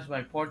colonized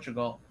by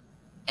Portugal.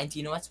 And do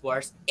you know what's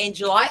worse? In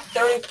July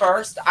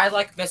 31st, I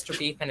like Mr.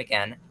 Beefan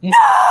again.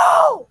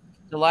 No!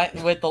 The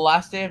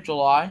last day of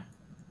July?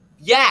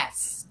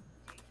 Yes!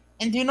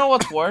 And do you know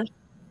what's worse?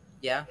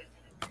 Yeah?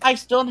 I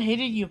still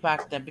hated you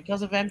back then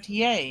because of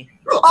MTA.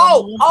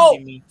 Oh!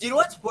 Do you know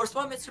what's worse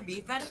about Mr.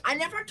 Beefan? I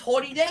never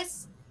told you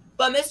this,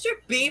 but Mr.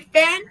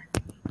 Beefan,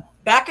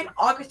 back in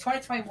August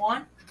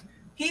 2021,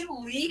 he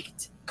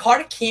leaked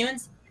Carter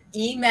Keeman's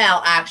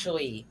email,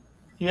 actually.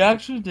 He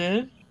actually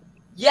did?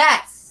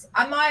 Yes!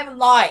 I'm not even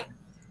lying.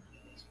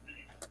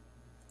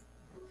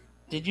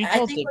 Did you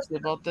tell Dixie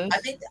about this?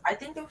 I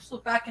think this was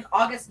back in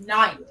August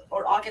 9th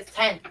or August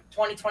 10th,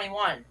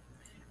 2021.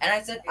 And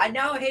I said, I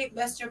now hate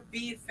Mr.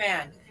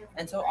 Beefan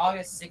until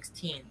August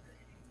 16th.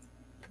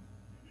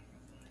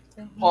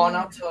 Hold on,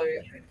 I'll tell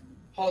you.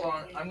 Hold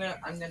on, I'm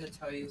gonna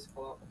tell you.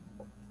 Hold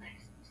up.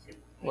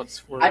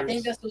 What's worse? I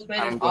think this was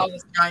made on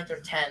August 9th or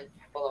 10th.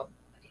 Hold up.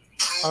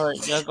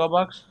 Alright, yeah, go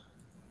Bucks.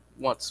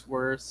 What's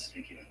worse?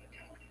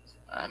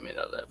 I'm in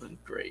 11th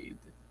grade.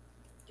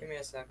 Give me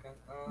a second.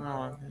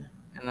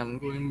 And I'm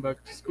going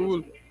back to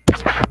school.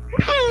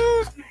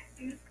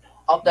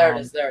 Oh, there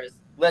it is. There it is.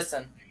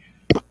 Listen.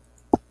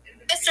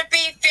 Mr. B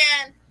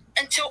fan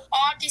until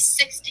August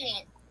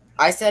 16th.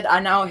 I said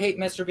I now hate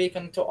Mr.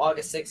 Beefan until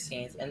August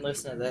 16th. And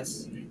listen to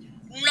this.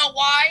 You know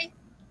why?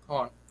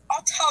 Hold on.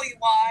 I'll tell you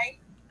why.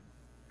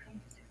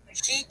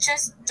 He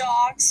just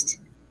doxed.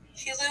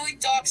 He literally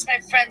doxed my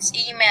friend's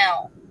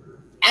email.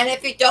 And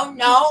if you don't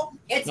know,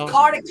 it's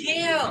Carter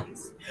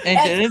Kills.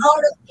 It's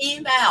Carter's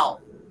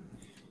email.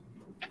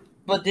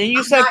 But then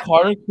you said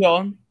Carter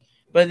Kiln.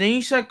 But then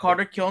you said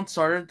Carter Kiln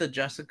started the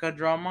Jessica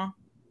drama.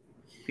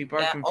 People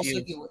are confused.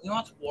 Also, you know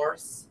what's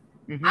worse?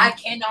 I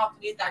cannot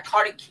believe that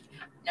Carter.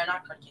 No,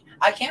 not Carter King.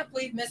 I can't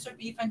believe Mr.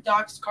 Beefan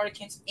doxed Carter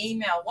King's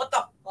email. What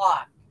the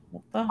fuck?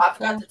 I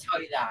forgot to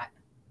tell you that.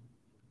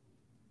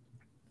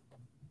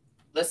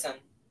 Listen.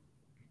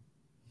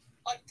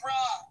 Like,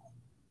 bruh.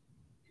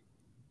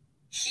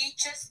 He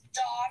just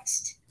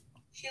doxed.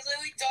 He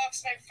literally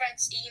doxed my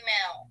friend's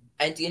email.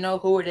 And do you know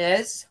who it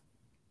is?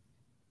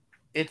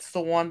 It's the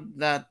one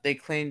that they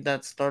claimed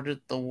that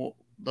started the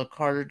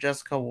Carter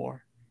Jessica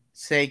war.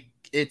 Say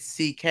it's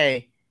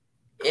CK.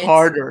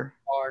 Carter.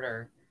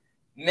 Carter.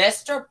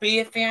 Mr.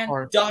 Beefan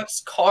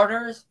doxed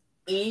Carter's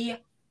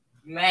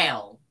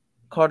email.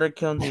 Carter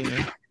killed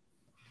email.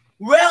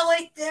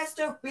 Really,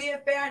 Mr.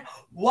 Beefan?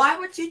 Why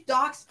would you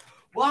dox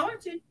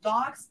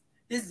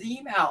his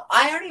email?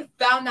 I already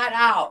found that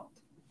out.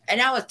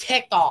 And I was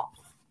ticked off.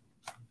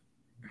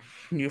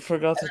 You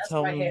forgot to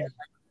tell me.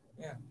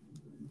 Yeah.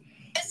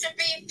 Mr.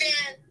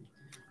 Beefan.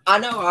 I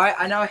know, right?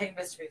 I know I hate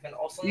Mr. Beefan.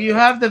 Also, You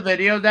have the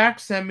video,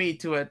 Dax? Send me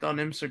to it on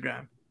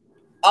Instagram.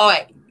 Oh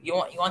wait, you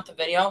want the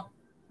video?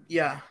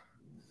 Yeah.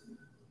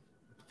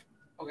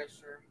 Okay,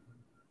 sure.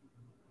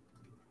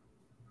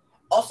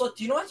 Also,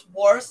 do you know what's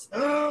worse?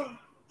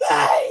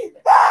 Hey!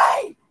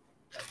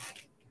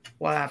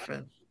 What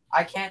happened?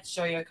 I can't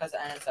show you because it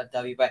ends at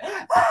W, but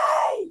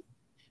hey!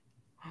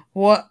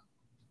 What?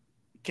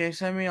 Can you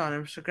send me on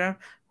Instagram?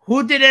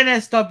 Who did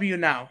NSW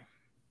now?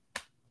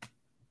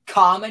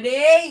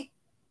 Comedy?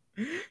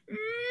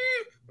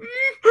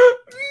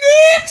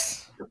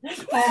 Mix!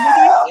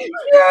 Comedy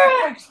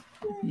Mix!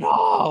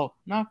 No,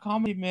 not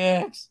Comedy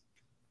Mix.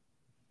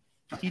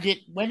 He did.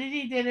 When did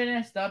he did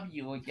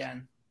NSW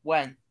again?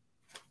 When?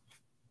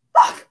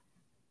 Look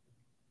at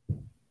this!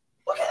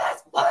 Look at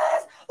this! Look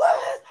at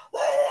this!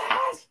 Look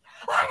at this!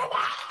 Look at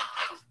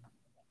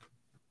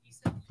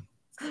this!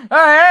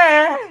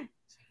 Hey!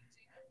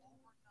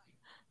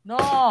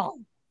 No!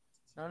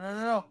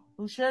 No.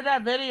 Who shared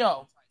that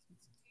video?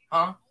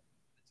 Huh?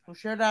 Who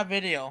shared that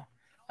video?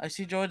 I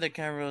see Joy the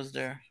camera was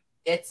there.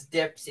 It's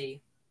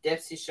Dipsy.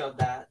 Dipsy showed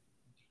that.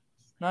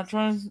 Not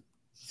trying to...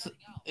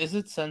 Is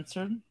it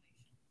censored?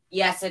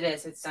 Yes, it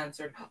is. It's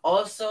censored.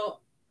 Also,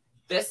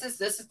 This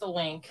is the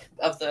link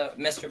of the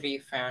Mr. B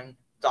fan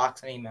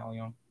docs and email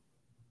you.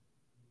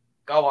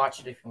 Go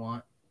watch it if you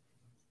want.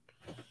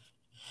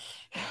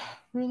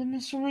 Really,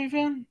 Mr.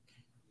 Raven?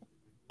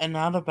 And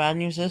now the bad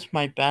news is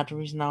my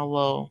battery's now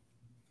low.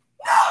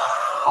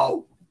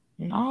 No!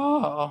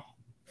 No.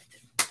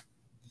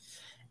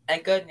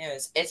 And good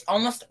news, it's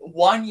almost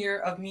 1 year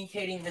of me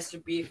hating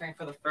Mr. B fan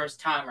for the first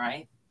time,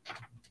 right?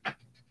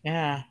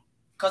 Yeah.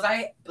 Because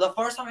the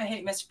first time I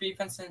hate Mr. B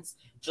fan since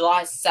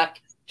July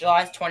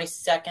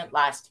 22nd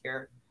last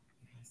year.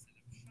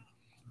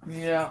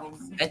 Yeah.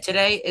 And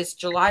today is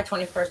July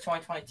 21st,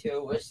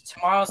 2022, which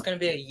tomorrow is going to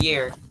be a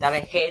year that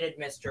I hated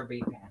Mr.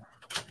 B fan.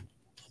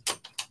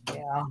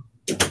 Yeah.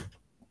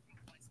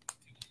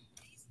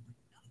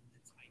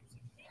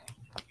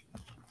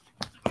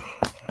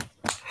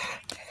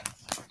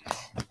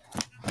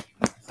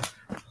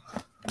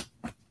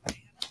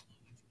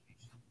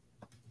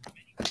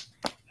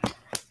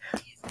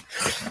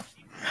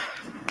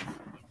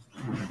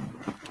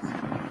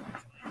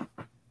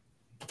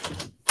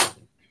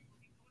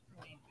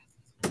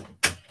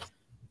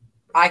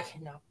 I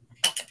cannot.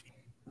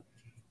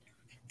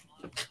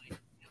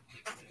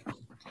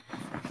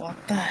 What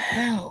the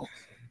hell?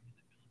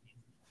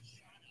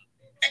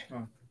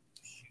 Mr.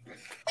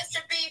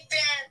 B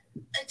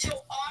fan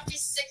until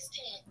August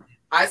 16th.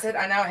 I said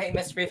I now hate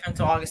Mr. B fan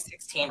until August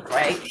 16th,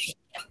 right?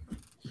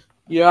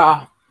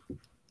 Yeah.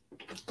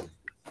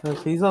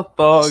 Because he's a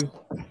thug.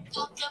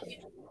 Shut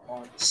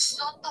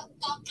the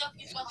fuck up,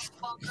 you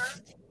motherfucker.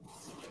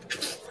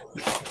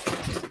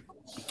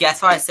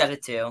 Guess what I said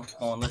it to?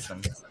 Hold on,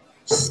 listen.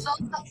 Shut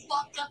the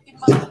fuck up, you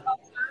motherfucker.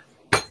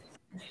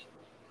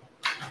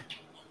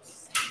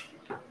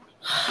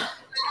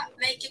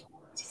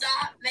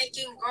 Stop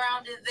making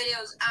grounded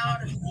videos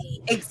out of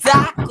me.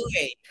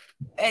 Exactly.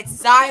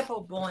 It's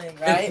cyberbullying,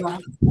 right?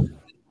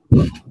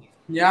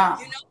 Yeah.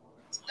 You know,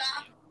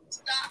 stop.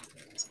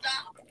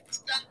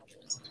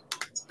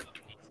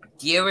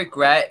 Do you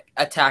regret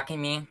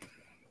attacking me?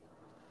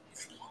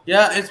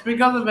 Yeah, it's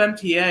because of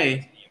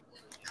MTA.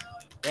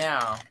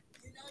 Yeah.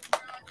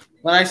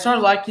 When I start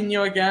liking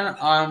you again,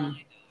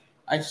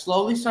 I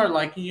slowly start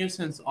liking you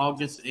since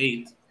August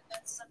 8th.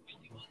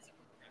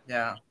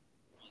 Yeah.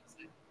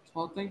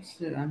 All thanks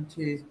to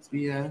MTA's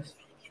BS.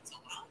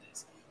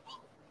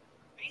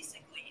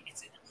 Basically,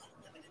 it's an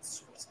unlimited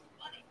source of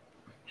money.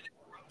 And the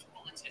corrupt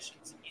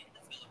politicians in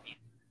the Philippines.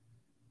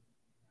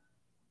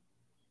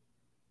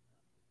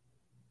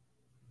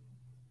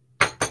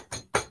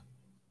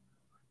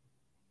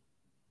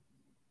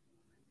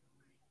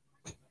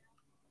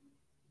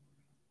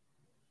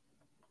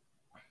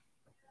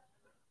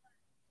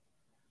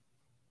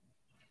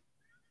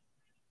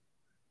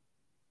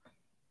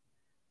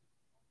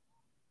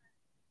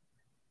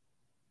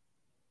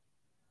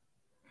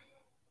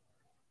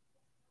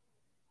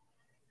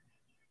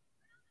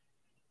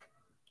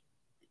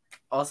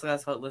 Also,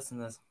 that's what listen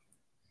to this.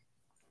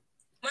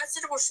 My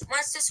sister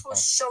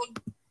was showing.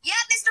 Yeah,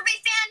 Mr. B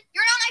fan,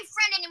 you're not my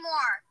friend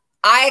anymore.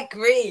 I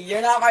agree.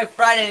 You're not my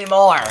friend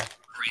anymore.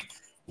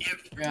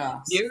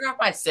 Yeah. You're not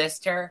my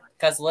sister.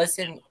 Cause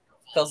listen to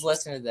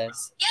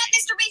this. Yeah,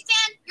 Mr. B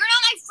fan, you're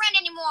not my friend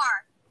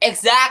anymore.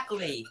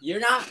 Exactly. You're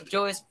not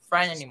Joey's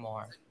friend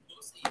anymore.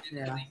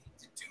 Yeah.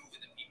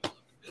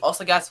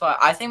 Also, guess what?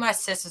 I think my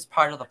sister's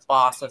part of the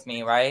boss with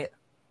me, right?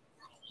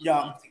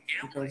 Yeah.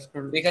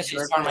 Because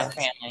she's part of my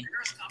family.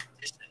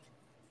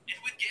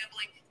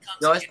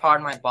 Joey's part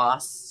of my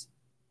boss.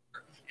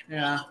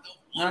 Yeah.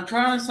 I'm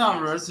trying to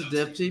sound rude to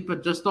Dipsy,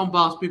 but just don't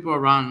boss people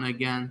around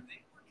again.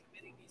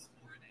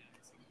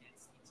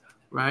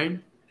 Right?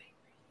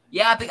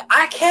 Yeah, because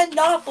I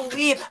cannot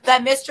believe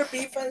that Mr.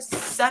 Beaver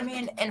sent me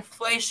an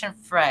inflation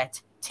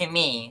threat to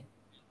me.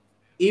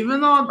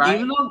 Even though,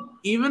 Right?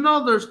 even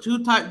though there's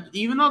two types,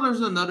 even though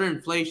there's another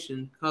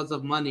inflation because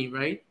of money,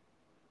 right?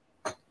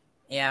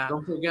 Yeah.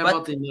 Don't forget But,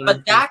 about the another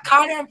but that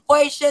kind of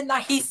inflation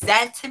that he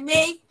sent to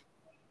me,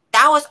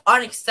 that was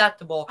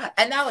unacceptable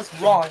and that was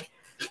wrong.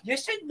 You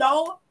should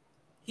know.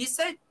 He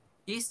said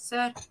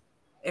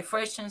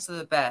inflation's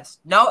the best.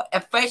 No,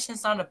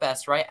 inflation's not the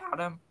best, right,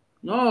 Adam?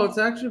 No, it's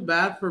actually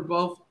bad for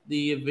both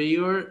the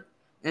viewer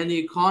and the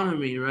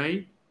economy,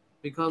 right?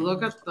 Because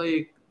look at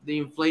the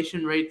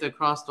inflation rate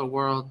across the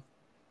world.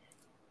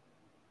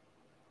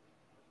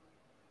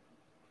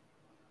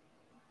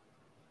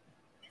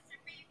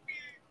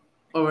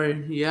 Or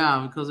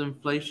yeah, because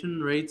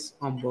inflation rates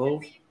on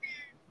both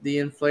the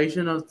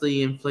inflation of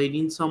the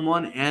inflating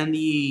someone and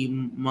the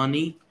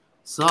money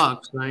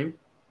sucks, right?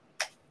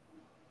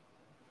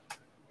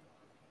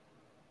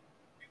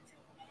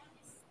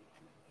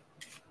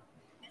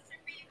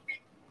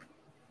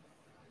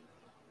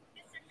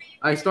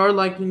 I started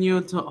liking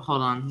you to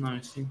hold on, let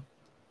me see.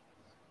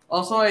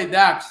 Also, hey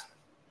Dax.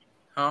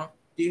 Huh?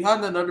 Do you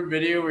have another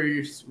video where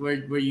you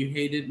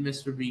hated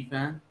Mr. B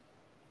fan?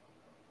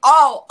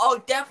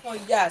 Oh,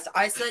 definitely, yes.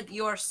 I said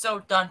you are so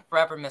done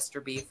forever,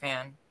 Mr. B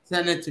fan.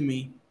 Send it to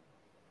me.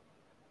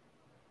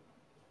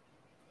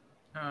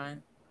 Alright.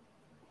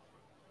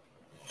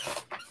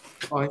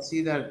 Oh, I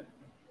see that.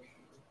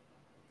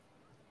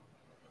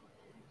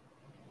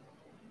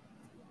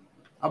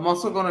 I'm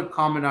also gonna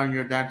comment on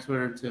your dad's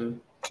Twitter too.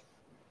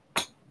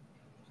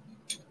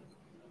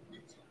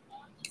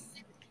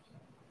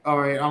 All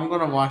right, I'm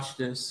gonna watch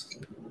this.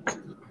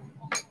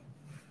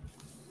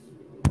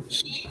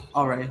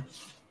 All right,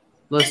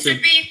 listen.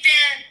 Mr. B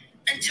fan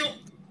until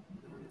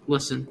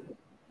Listen.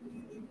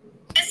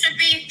 Mr.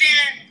 B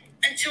fan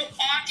until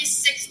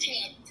August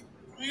 16th.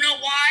 You know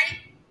why?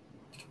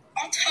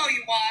 I'll tell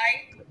you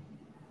why.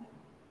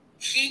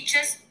 He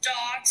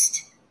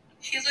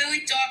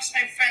literally doxed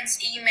my friend's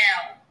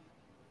email.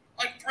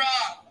 Like,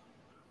 bruh.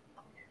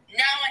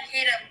 Now I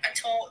hate him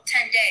until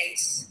 10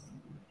 days.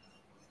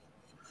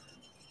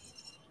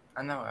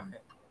 I know, right?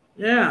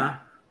 Yeah.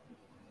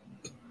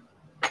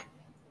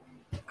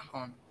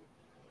 Hold on.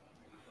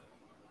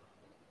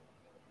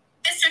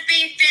 Mr.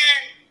 B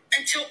fan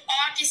until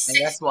August 16th. And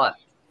guess what?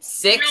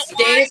 You know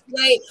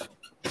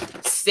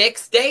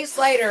 6 days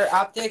later,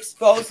 after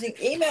exposing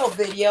email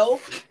video,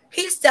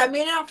 he sent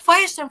me an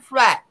inflation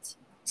threat.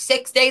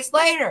 6 days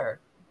later.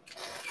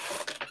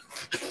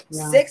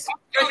 Yeah. 6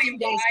 freaking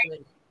days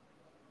later.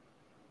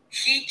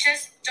 He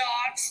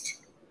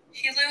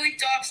literally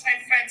doxed my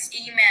friend's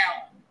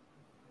email.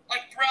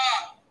 Like,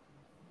 bruh.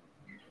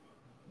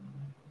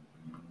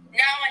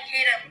 Now I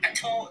hate him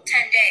until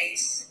 10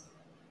 days.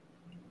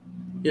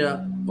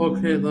 Yeah.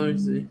 Okay. Let me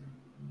see.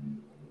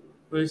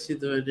 Let me see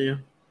the video.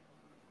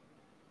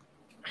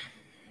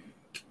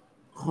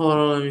 Hold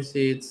on. Let me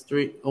see. It's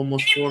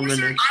almost 4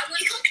 minutes. I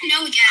was looking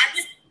no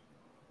again.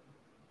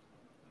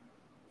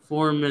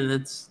 4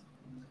 minutes.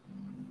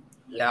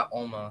 Yeah,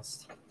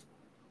 almost.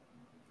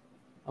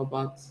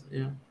 About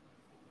yeah.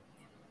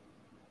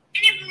 I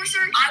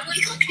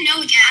was looking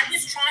no again. I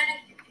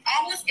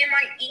was in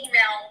my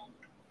email.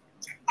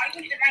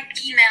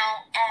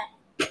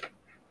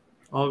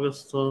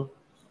 August 12th.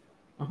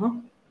 My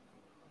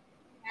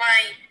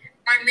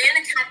man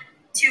account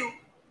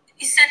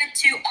he sent it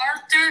to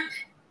Arthur,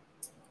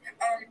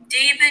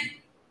 David,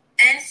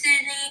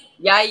 Anthony.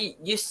 Yeah,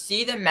 you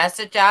see the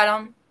message,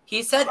 Adam?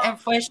 He said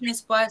inflation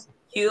is plus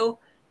you.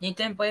 You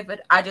didn't believe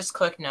it? I just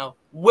clicked no.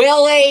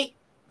 Willie!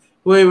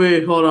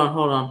 Wait, hold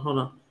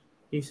on.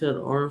 He said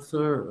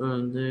Arthur,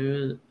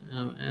 David,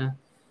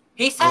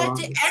 he said it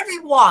to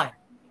everyone.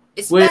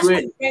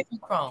 Especially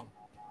Raymond Chrome.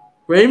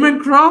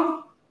 Raymond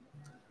Chrome?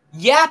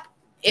 Yep.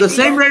 The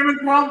same Raymond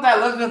Chrome that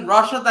lives in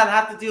Russia that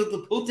had to deal with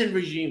the Putin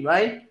regime,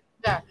 right?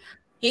 Yeah.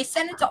 He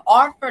sent it to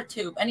Arthur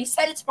too, and he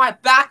said it's my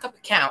backup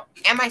account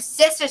and my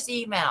sister's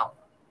email.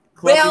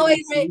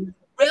 Really,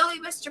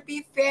 Mr.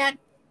 B fan?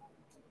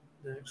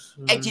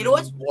 Hey, do you know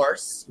what's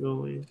worse?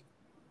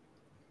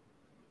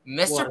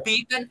 Mr.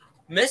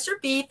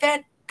 B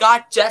fan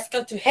got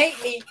Jessica to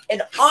hate me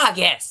in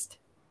August.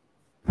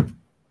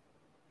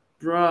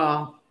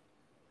 Bruh.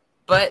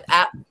 But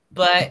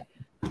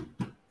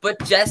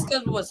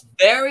Jessica was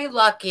very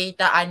lucky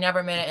that I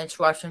never made an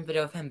introduction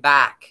video of him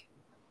back.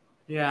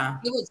 Yeah.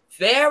 He was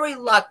very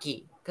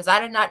lucky because I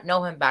did not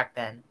know him back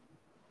then.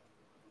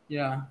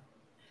 Yeah.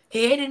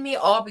 He hated me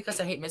all because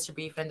I hate Mr.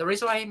 Beefin. The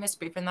reason why I hate Mr.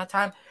 Beefin that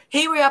time,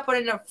 he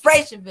re-uploaded an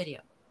inflation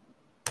video.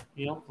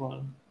 He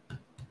uploaded.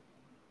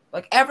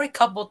 Like every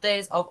couple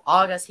days of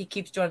August, he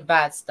keeps doing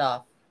bad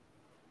stuff.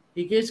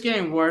 He keeps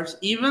getting worse.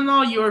 Even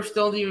though you're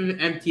still leaving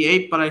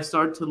MT8, but I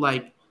start to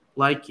like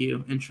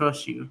you and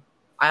trust you.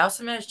 I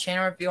also made a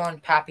channel review on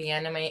Pappy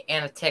Anime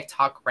and a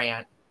TikTok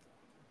rant.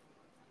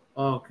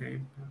 Oh,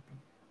 okay.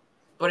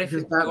 But if do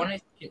you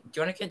want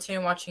to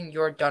continue watching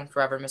You're Done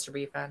Forever, Mr.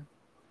 B fan?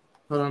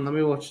 Hold on, let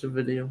me watch the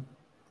video.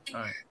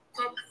 Alright.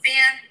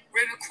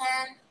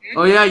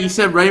 Oh yeah, you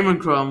said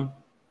Raymond Chrome.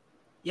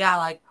 Yeah,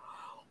 like,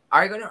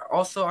 are you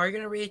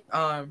gonna read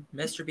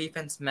Mr. B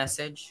fan's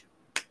message?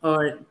 All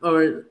right.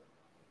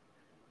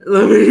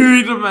 Let me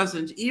read the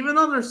message. Even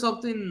though there's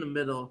something in the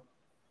middle,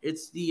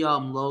 it's the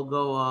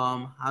logo.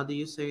 How do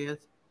you say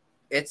it?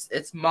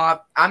 It's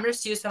mob. I'm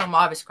just using a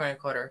mob screen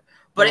recorder.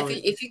 But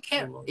if you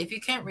can't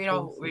read,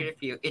 I'll read it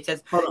for you. It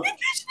says.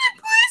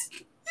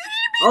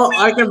 Oh,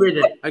 I can read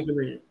it.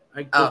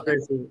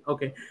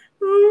 Okay.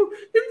 Oh,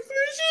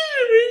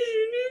 inflation.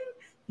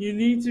 You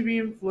need to be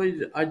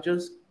inflated. I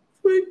just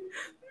clicked.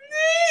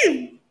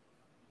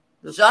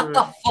 Shut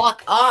the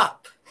fuck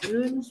up. My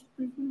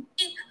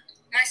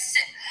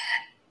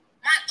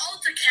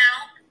old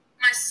account,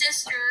 my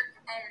sister,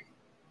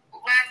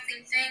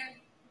 laughing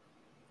thing.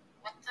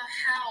 What the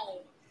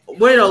hell?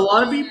 Wait, a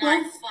lot of people? Oh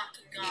my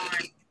fucking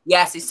god.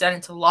 Yes, he sent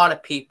it to a lot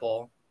of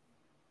people.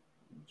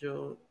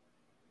 Joe,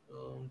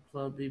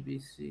 Club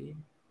BBC.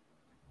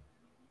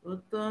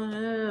 What the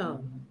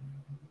hell?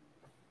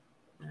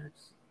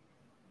 That's...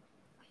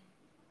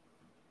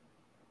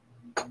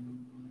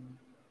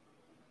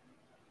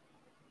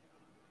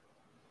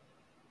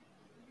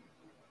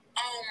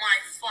 Oh my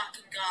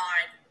fucking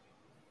god.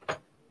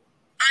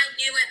 I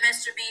knew it,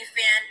 Mr. B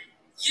fan.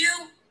 You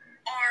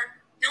are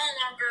no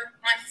longer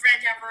my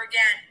friend ever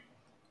again.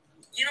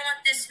 You know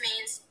what this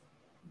means?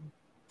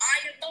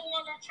 I am no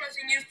longer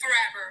trusting you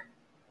forever.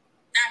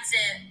 That's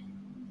it.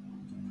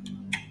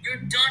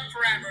 You're done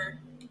forever.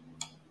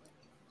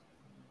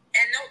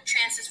 And no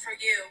chances for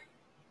you.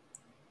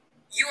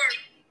 You are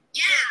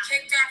Yeah. You were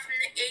kicked out from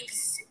the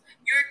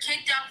You were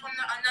kicked out from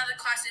another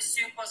class at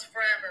Supos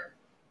forever.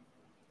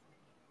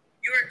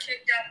 You were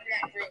kicked out from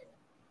that group.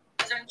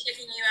 Because I'm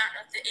kicking you out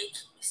of the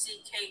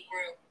ACK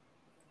group.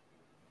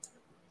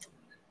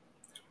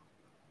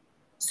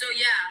 So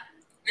yeah,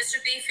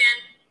 Mr. B fan,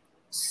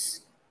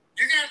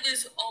 you're gonna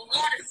lose a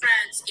lot of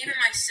friends, even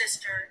my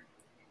sister.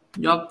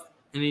 Yup,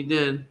 and he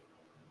did.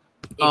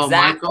 Exactly. Oh,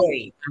 Michael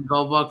and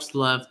Goldbucks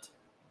left.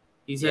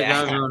 He said,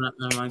 Yeah. "Gotta go."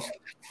 Never mind.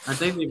 I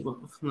think they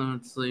both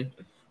went to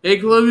sleep. Hey,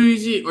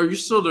 Columbia, are you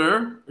still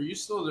there? Are you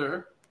still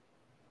there?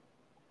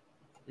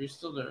 Are you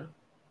still there?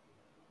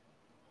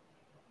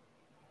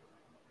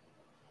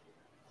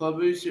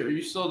 Columbia, are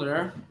you still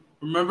there?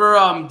 Remember,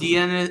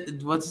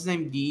 DN, what's his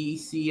name?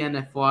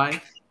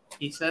 DCNFY.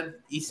 He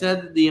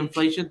said the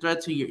inflation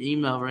threat to your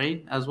email,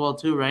 right? As well,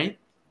 too, right?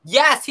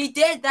 Yes, he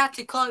did that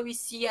to Chloe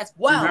C as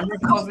well. Remember,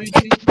 Chloe C?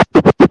 He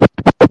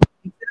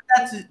said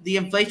that's the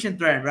inflation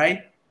threat,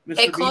 right? Mr.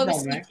 Hey, B Chloe fan,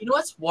 C, right? you know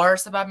what's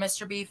worse about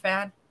Mr. B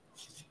fan?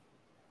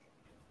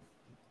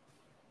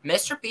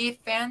 Mr. B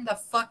fan, the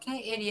fucking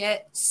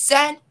idiot,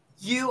 sent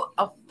you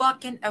a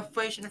fucking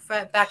inflation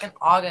threat back in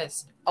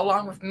August,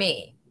 along with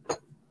me.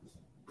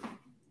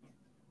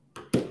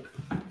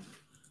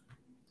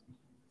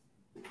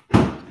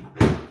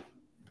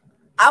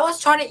 I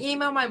was trying to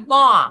email my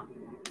mom,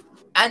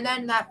 and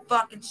then that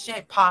fucking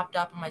shit popped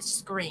up on my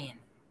screen.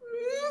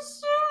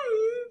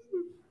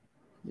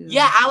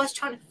 Yeah, I was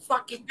trying to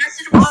fucking.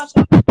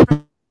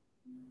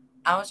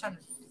 I was trying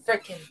to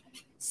freaking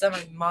send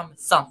my mom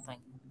something,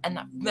 and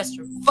that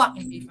Mr.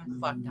 fucking Beefman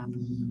fucked up.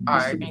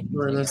 Alright,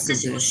 let's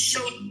continue.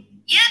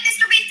 Yeah,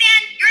 Mr. B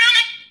fan, you're on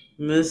it.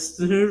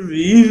 Mr.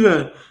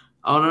 Viva.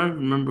 I don't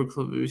remember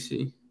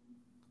Clavusi.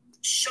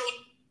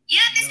 Yeah,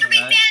 Mr. B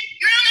fan,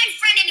 you're not my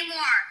friend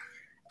anymore.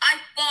 I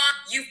thought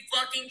you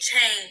fucking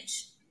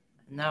changed.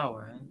 No,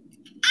 right?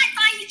 I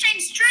thought you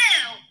changed too.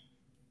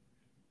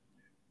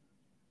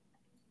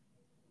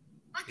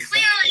 But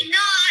clearly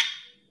not.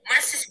 My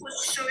sister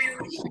will show you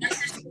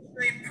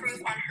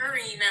proof on her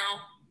email.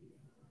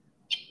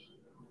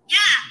 Yeah,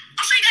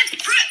 I'll show you guys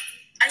proof.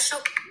 I show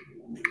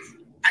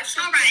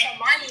proof on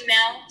my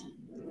email.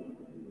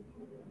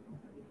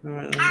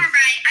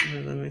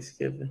 Alright, let me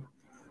skip it.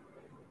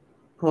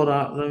 Hold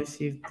on, let me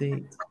see if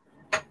they.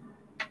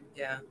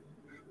 Yeah.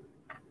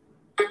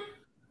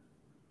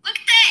 Look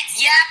at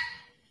this. Yeah.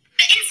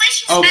 The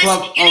inflation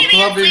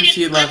Club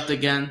MC left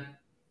again.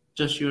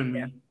 Just you and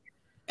me.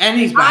 And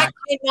he's back.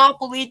 I cannot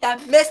believe that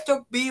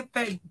Mr.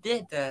 Beefman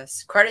did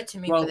this. Credit to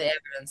me for the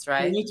evidence,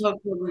 right? Can you tell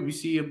Club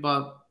BBC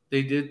about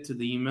they did to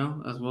the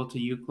email as well to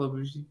you, Club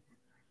BBC?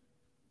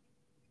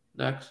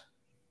 Dex?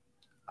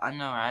 I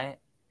know, right?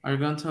 Are you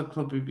going to tell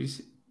Club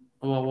BBC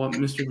about what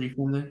Mr.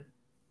 Beefman did?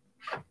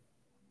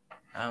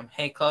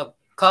 Hey,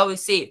 Chloe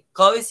C,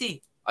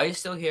 are you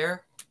still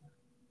here?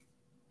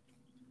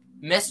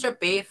 Mr.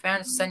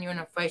 Beefman sent you an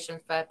inflation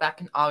threat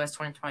back in August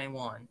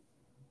 2021.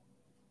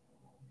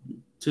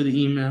 To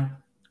the email.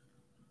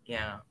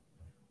 Yeah.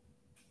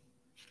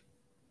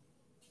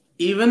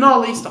 Even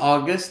though at least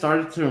August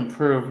started to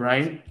improve,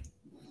 right?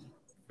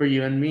 For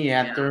you and me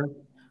after.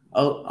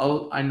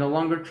 I no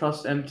longer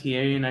trust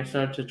MTA and I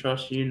started to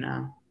trust you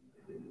now.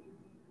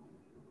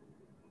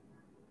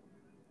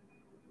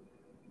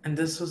 And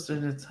this was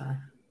during the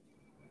time.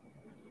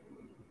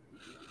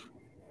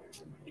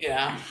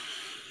 Yeah.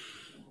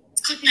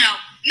 Click now.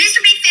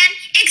 Mr. B fan,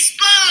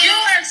 exposed! You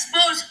are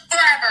exposed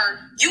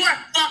forever. You are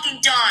fucking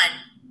done.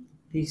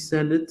 He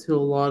sent it to a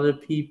lot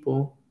of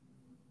people.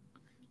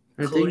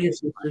 I think your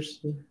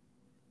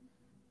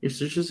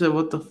sister said,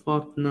 what the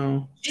fuck?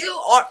 No. You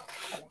are...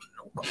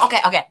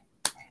 Okay.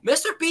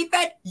 Mr.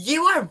 Beefhead,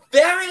 you are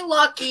very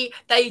lucky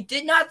that you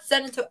did not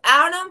send it to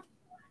Adam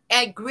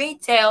and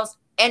Greentails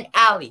and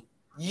Allie.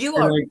 You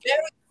are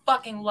very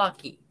fucking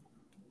lucky.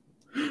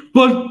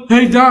 But,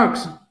 hey,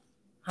 Docs.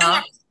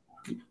 Huh?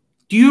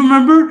 Do you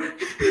remember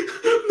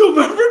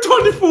November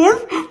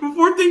 24th,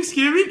 before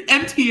Thanksgiving,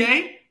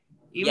 MTA?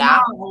 Even though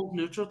I hold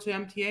neutral to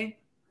MTA,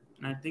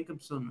 and I think I'm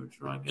still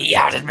neutral, I guess.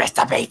 Yeah, it is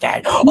Mr.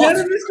 Beefhead.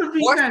 Mr.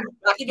 Beefhead.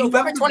 Back in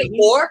November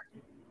 24th,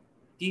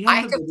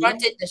 I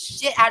confronted the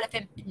shit out of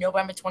him in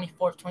November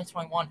 24th,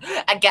 2021.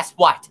 And guess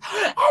what?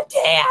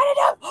 MTA added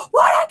him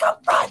when I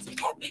confronted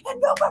him in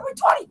November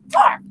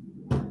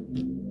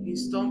 24th.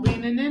 He's still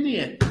being an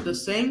idiot. The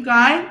same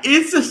guy,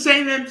 it's the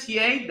same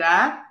MTA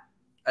that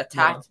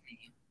attacked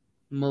me.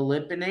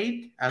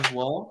 Molybdenate as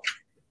well.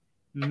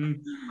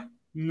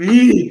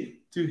 Me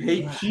to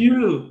hate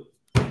you.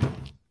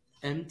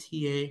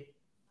 MTA.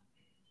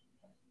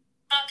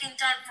 Fucking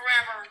done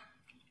forever.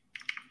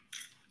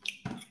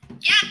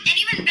 Yeah, and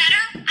even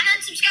better, I'm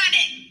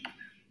unsubscribing.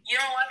 You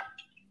know what?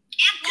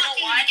 And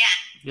blocking him again.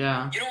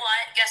 Yeah. You know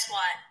what? Guess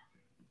what?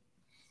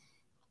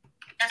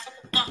 Guess what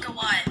the fuck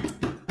what?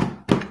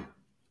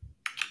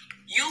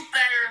 You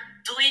better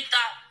delete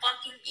that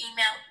fucking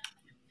email.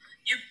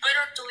 You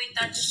better delete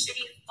that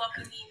shitty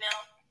fucking email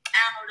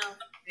out of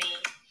me.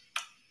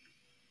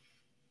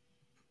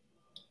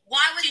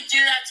 Why would you do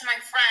that to my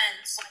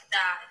friends like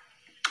that?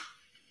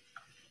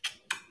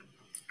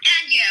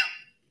 And you.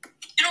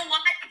 You know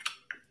what,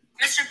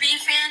 Mr. B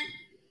fan?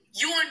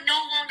 You are no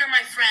longer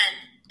my friend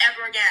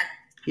ever again.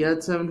 He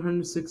had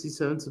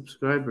 767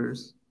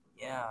 subscribers.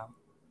 Yeah.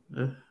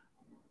 Ugh.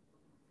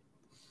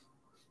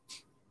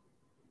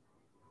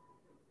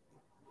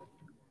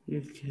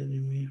 You're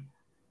kidding me.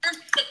 Don't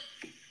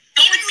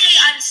say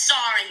I'm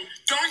sorry.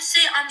 Don't say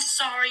I'm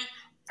sorry.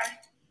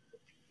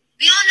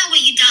 We all know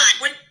what you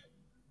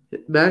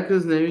done. Back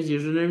his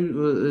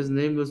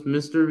username was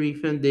Mr.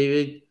 Refan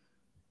David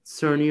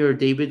Cerny or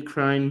David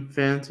Crine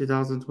Fan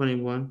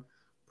 2021.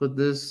 Put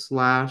this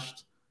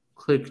 /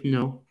 click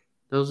no.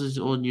 That was his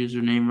old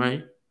username,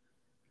 right?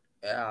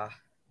 Yeah.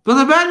 But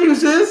the bad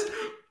news is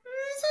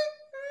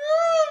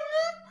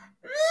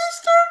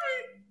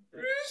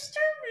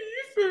Mr.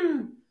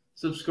 Refan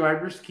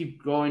subscribers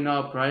keep going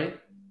up, right?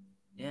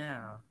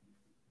 Yeah.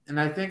 And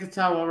I think it's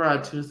now over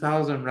at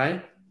 2,000,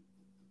 right?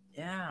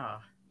 Yeah.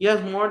 He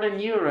has more than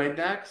you, right,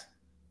 Dax?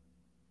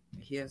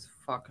 He is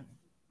fucking.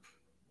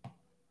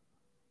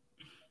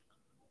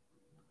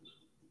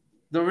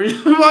 The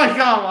reason why I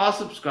got a lot of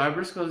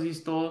subscribers because he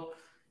stole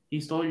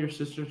your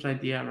sister's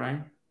idea,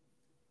 right?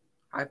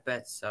 I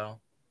bet so.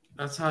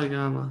 That's how he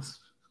got a lot.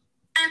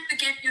 I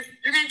forgive you.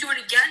 You're gonna do it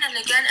again and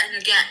again and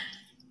again.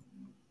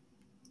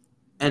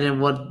 And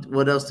then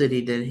what else did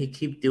he do? He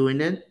keep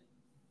doing it?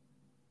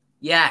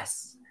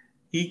 Yes.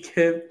 He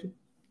kept.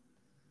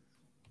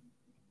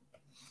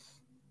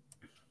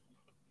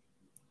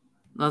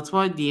 That's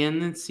why the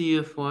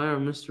NCFY or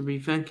Mr. B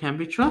fan can't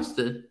be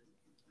trusted.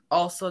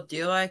 Also, do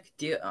you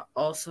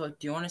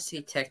want to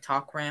see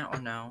TikTok rant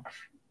or no?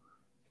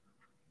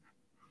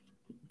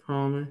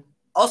 Probably.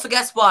 Also,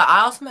 guess what? I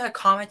also made a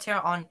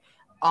commentary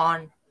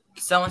on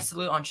someone's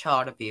salute on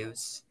child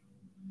abuse.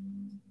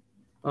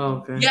 Oh,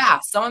 okay. Yeah,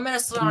 someone made a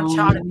salute on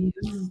child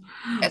abuse.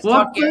 It's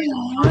What called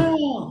the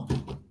hell?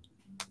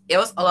 It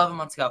was 11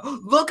 months ago.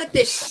 Look at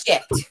this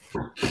shit.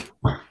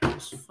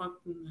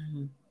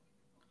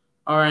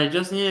 Alright,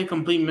 just need to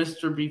complete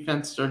Mr. B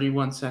fan's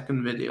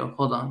 31-second video.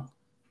 Hold on.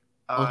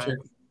 I'll check.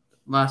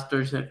 Last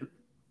 30 seconds.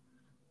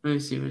 Let me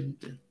see what you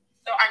did.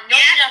 So I know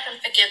you're not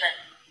forgiven.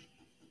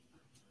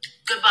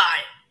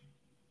 Goodbye.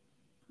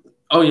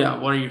 Oh, yeah.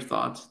 What are your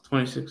thoughts?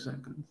 26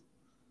 seconds.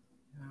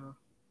 Yeah.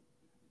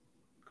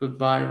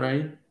 Goodbye,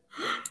 right?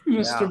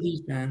 Mr.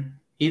 B fan.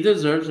 He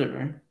deserves it,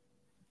 right?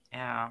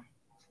 Yeah.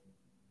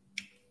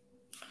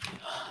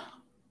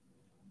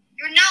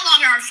 You're no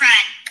longer a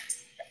friend.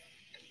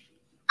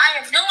 I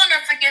am no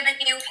longer forgiving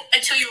you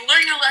until you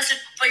learn your lesson,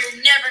 but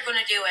you're never going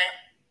to do it.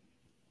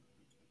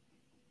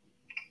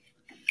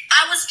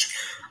 I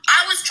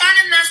was trying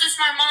to message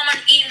my mom on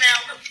email,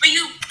 but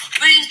you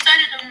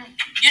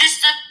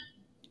just said.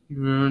 You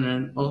ruined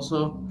it.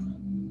 Also,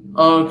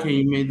 oh, okay,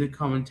 you made the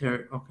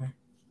commentary. Okay.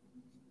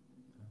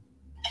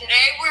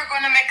 Today we're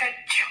going to make a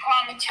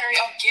commentary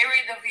of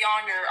Gary the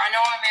Beyonder. I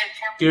know I made a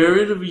terrible.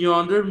 Gary the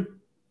Beyonder?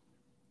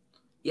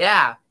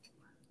 Yeah.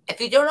 If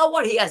you don't know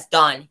what he has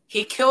done,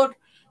 he's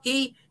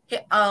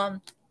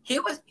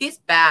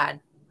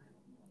bad.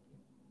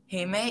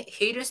 He made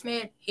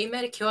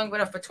a killing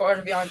video for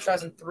Tour Beyond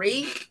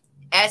 2003,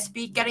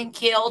 SB getting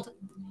killed,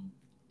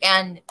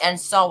 and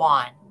so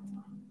on.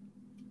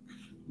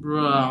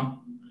 Bro.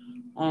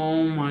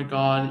 Oh my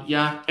god.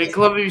 Yeah. Hey,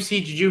 Club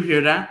BBC, did you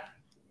hear that?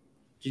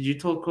 Did you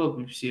tell Club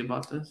BBC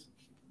about this?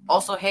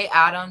 Also, hey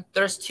Adam,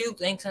 there's 2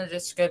 links in the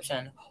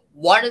description.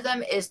 One of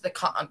them is the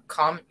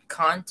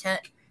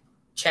content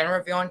channel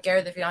review on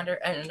Gary the Beyonder,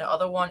 and the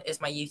other one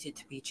is my YouTube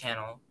TV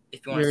channel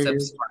if you want to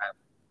subscribe.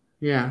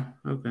 Yeah,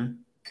 okay.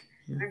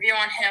 Yeah. Review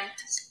on him,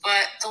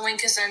 but the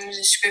link is in the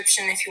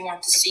description if you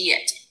want to see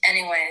it.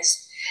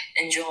 Anyways,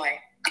 enjoy.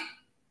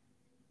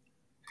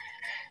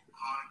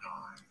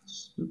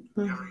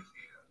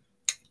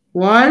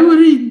 Why would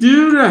he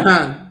do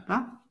that?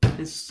 That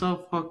is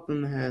so fucked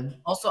in the head.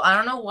 Also, I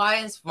don't know why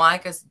his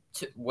mic is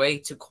way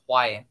too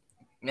quiet.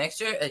 Next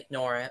year,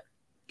 ignore it.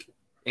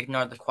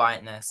 Ignore the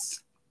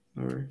quietness.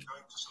 Alright.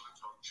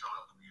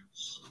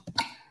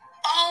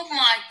 Oh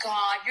my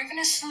god, you're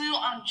gonna salute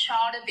on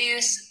child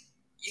abuse?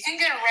 You can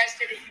get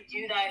arrested if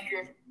you do that if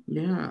you're.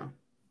 Yeah.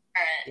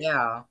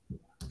 Yeah.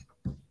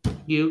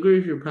 You agree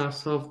with your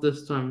past self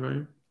this time,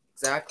 right?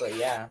 Exactly,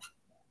 yeah.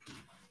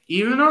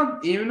 Even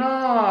though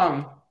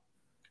I'm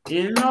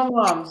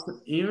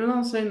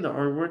saying the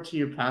R word to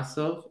your past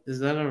self, is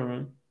that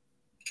alright?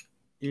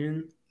 I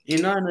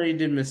know you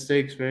did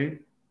mistakes, right?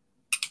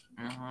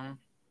 Mm-hmm.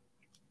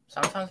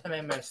 Sometimes I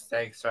make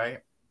mistakes,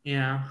 right?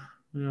 Yeah,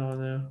 we all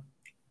do.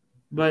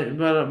 But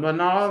not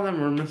all of them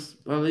were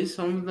at least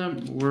some of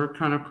them were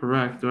kind of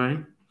correct,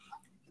 right?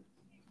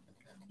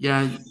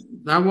 Yeah,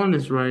 that one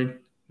is right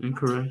and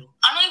correct.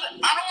 I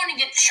don't want to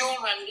get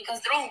children because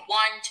they don't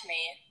want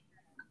me.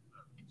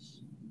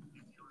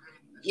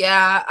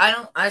 Yeah,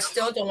 I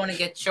still don't want to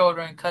get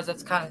children because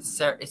it's kind of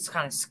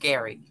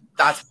scary.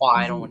 That's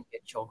why I don't want to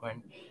get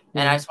children.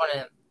 And I just want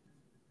to.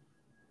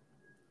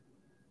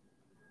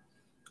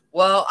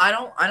 Well, I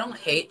don't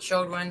hate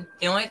children.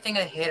 The only thing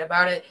I hate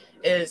about it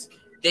is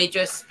they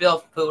just spill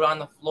food on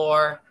the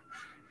floor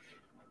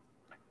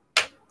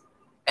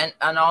and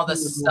all the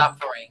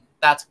suffering.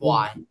 That's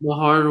why. The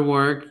hard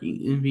work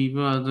in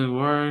people have to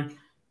work.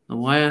 The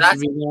wife has to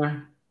be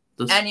there.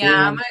 And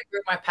yeah, I'm gonna agree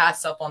with my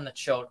past self on the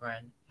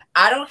children.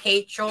 I don't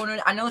hate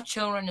children. I know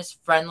children is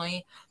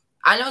friendly.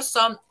 I know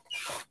some.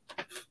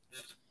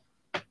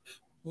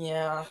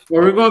 Yeah.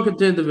 Are we going to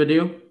continue the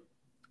video?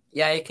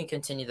 Yeah, you can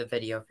continue the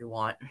video if you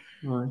want.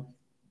 All right.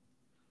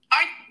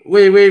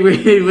 Wait.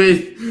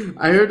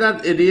 I heard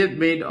that idiot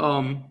made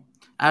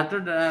after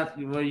that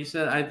what you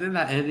said. I think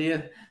that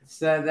idiot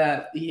said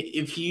that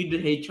if he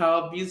hate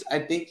child abuse, I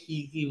think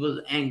he was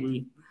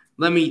angry.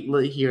 Let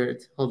hear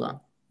it. Hold on.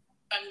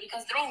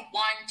 Because they don't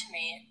want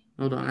me.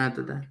 Hold on.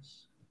 After that,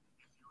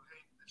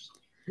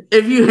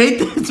 if you hate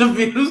this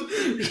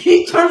abuse,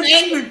 he turned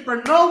angry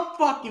for no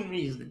fucking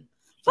reason.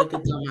 Like a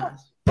dumbass.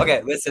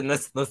 Okay, listen.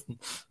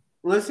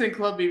 Listen,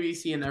 Club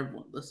BBC and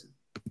everyone. Listen.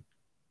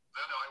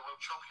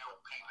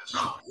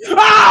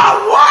 Ah,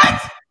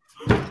 what?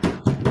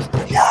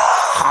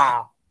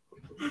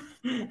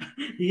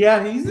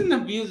 Yeah, he's an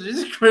abuser.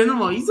 He's a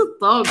criminal. He's a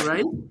thug,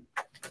 right?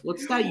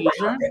 What's that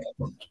user?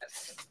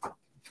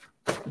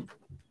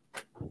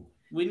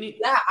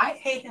 Yeah, I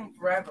hate him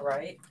forever,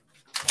 right?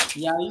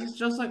 Yeah, he's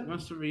just like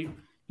Mr. Reed.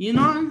 You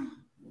know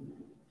him?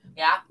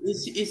 Yeah.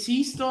 Is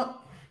he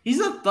still? He's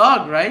a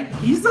thug, right?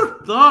 He's a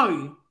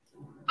thug.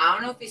 I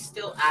don't know if he's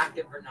still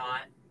active or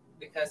not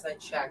because I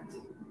checked.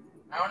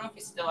 I don't know if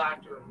he's still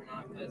active or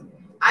not because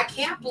I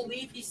can't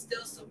believe he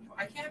supports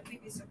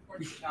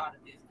child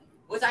abuse.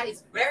 Was that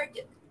he's very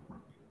good.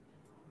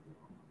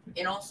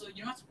 And also,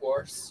 you know what's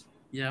worse?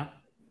 Yeah.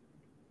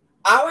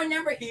 I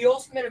remember he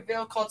also made a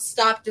video called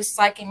 "Stop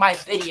Disliking My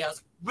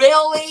Videos."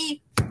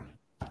 Really?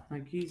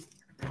 Like he's.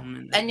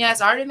 And yes,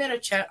 I already made a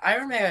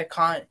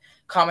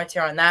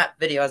commentary on that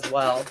video as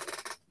well.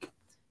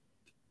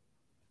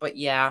 But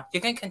yeah,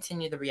 you can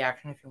continue the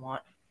reaction if you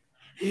want.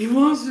 He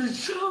wants to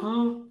show.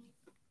 Are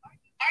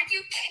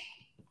you kidding?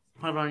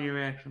 Hold on, your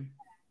reaction.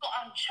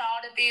 On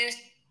child abuse?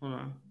 Hold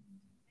on.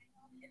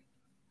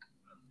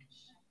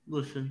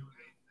 Listen.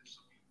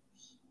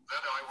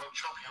 Then I will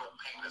chop your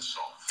penis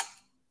off.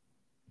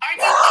 Are you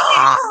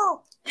kidding?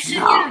 You should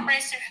get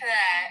arrested for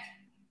that.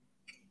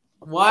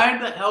 Why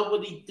the hell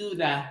would he do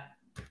that?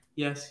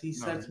 Yes, he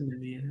said to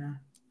me.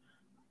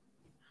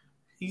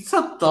 He's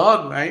a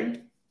thug,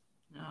 right?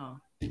 No.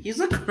 He's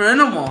a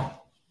criminal.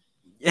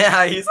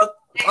 Yeah, he's a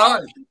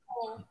thug.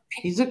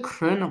 He's a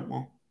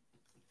criminal.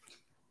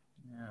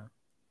 Yeah.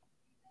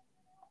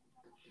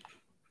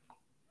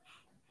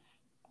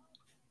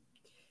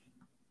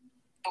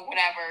 But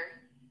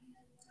whatever.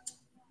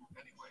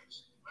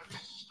 Anyways, let's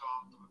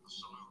start with the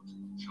salute.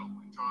 Shall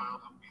we?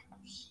 Child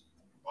abuse.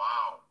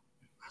 Wow,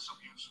 this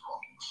abuse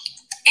rocks.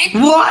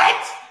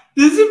 What?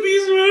 This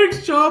abuse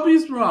rocks? Child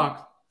abuse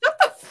rocks. Shut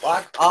the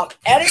fuck up.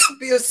 Any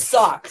abuse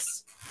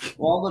sucks.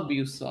 All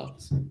abuse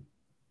sucks.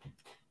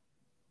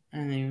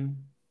 Anyway.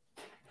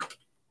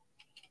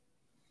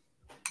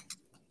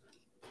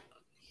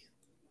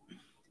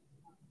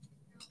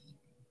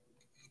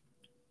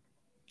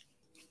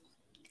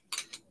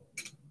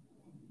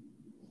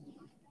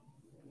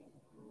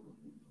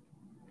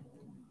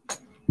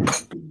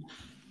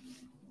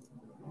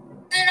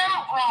 They're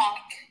not wrong.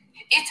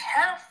 It's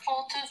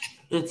hurtful to.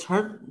 It's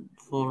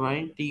hurtful,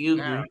 right? Do you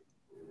agree? Yeah.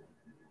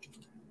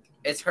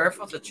 It's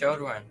hurtful to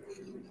children.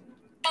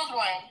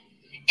 Children.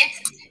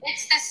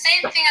 It's the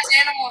same thing as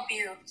animal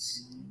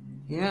abuse.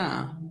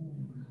 Yeah.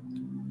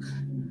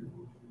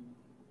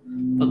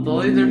 But the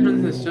only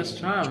difference is just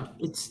child.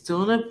 It's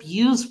still an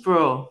abuse,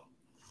 bro.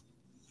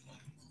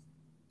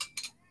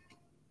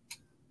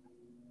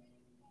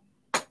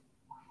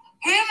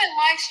 Who even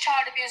likes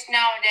child abuse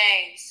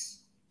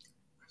nowadays?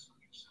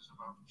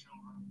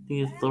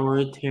 The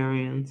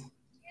authoritarians.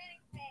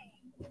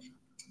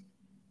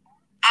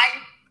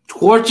 I'm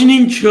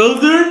Torturing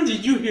children?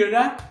 Did you hear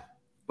that?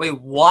 Wait,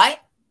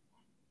 what?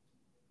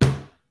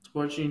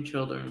 Torturing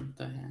children with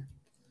the hand.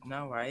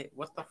 No, right?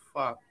 What the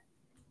fuck?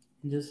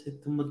 Just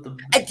hit them with the.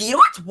 Hey, do you know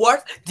what's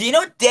worse? Do you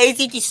know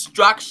Daisy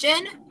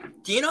Destruction?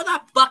 Do you know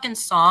that fucking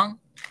song?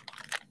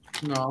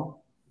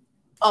 No.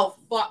 Oh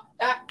fuck!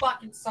 That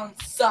fucking song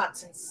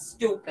sucks and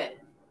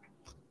stupid.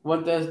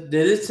 What does?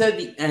 Did it say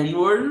the N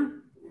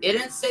word? It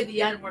didn't say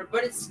the N word,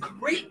 but it's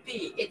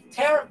creepy. It's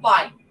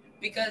terrifying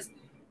because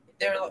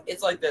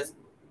it's like this.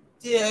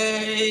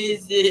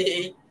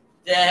 Daisy,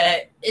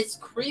 it's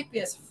creepy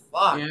as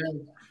fuck. Yeah,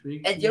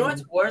 and you know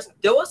what's worse?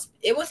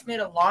 It was made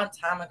a long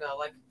time ago,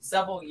 like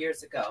several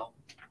years ago.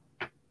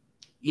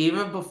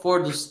 Even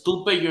before the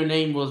Stupid Your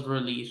Name was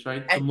released,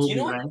 right? The And movie, you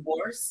know right? what's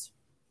worse?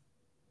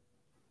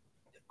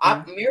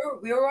 Yeah.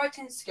 We were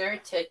watching scary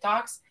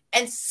TikToks,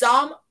 and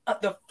some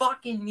of the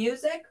fucking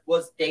music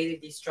was Daisy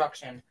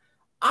Destruction.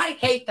 I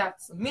hate that.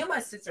 Me and my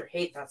sister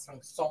hate that song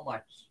so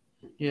much.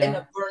 Yeah. And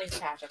the Burning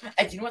Passion.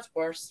 And do you know what's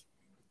worse?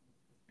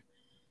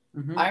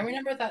 Mhm. I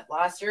remember that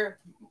last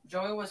year,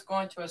 Joey was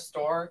going to a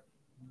store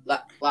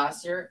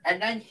last year,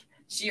 and then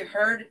she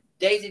heard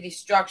Daisy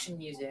Destruction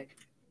music.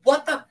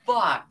 What the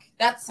fuck?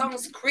 That song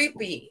is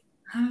creepy.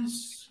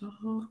 That's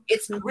so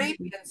It's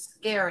creepy and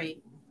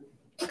scary.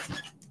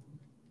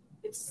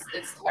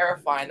 It's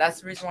terrifying.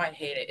 That's the reason why I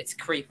hate it. It's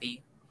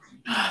creepy.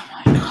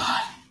 Oh my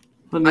god.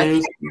 I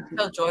think I can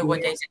tell Joy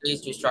what Daisy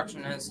D's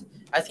destruction is.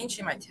 I think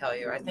she might tell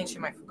you. I think she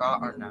might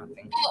forgot or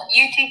nothing.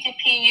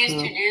 UTTP used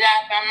to do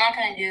that, but I'm not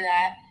gonna do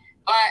that.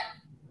 But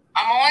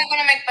I'm only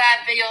gonna make bad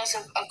videos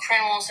of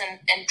criminals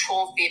and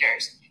troll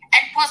feeders.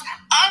 And plus,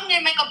 I'm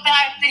gonna make a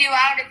bad video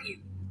out of you.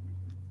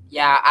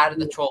 Yeah, out of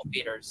the troll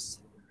feeders.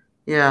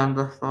 Yeah,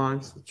 the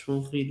thugs, the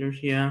troll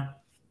feeders, yeah.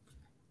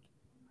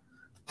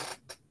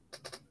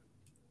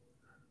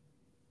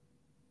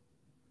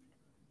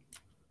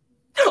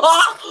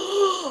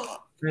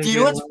 Do you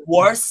know what's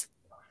worse?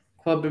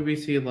 Club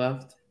BBC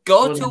left.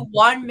 Go to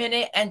 1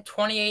 minute and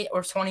 28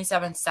 or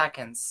 27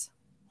 seconds.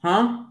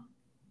 Huh?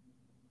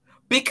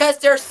 Because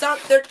there's some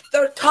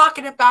they're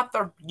talking about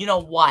the you know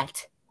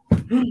what.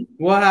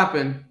 What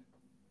happened?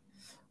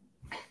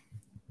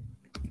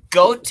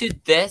 Go to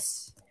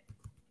this.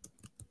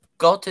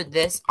 Go to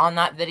this on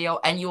that video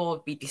and you will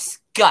be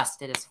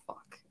disgusted as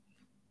fuck.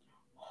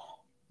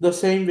 The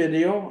same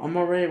video? I'm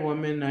already at 1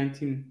 minute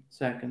 19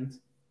 seconds.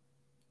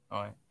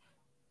 Alright.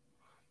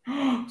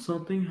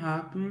 Something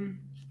happened?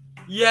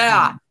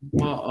 Yeah.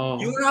 Uh-oh.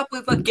 You would not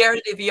believe what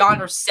Gary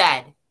DeViander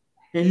said.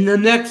 In the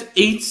next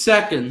 8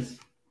 seconds.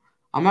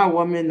 I'm at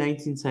 1 minute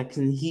 19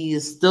 seconds. He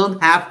is still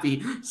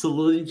happy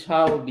saluting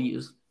child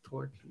abuse.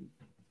 Torture.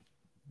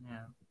 Yeah.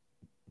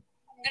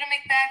 I'm gonna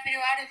make bad video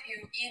out of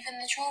you, even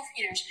the troll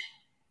feeders,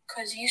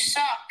 because you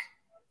suck.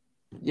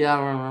 Yeah, I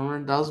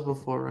remember. That was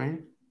before,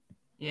 right?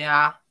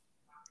 Yeah.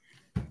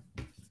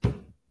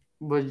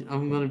 But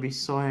I'm gonna be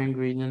so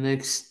angry in the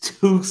next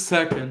 2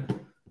 seconds.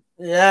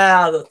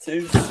 Yeah, the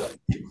 2 seconds.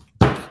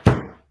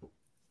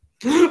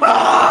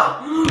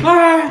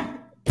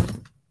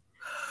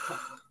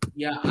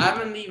 Yeah, I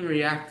haven't even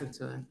reacted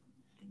to it.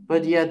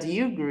 But yeah, do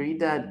you agree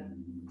that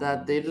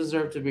they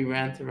deserve to be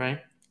ranted,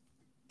 right?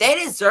 They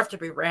deserve to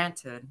be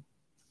ranted.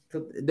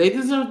 They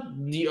deserve.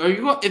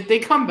 If they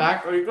come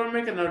back, are you gonna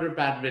make another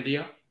bad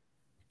video?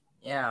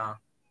 Yeah.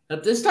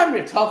 But this time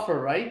you're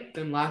tougher, right,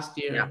 than last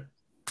year. Yeah.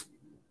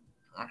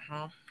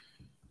 Uh-huh.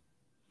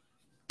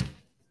 Do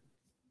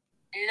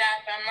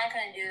that, but I'm not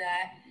gonna do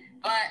that.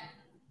 But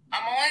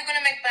I'm only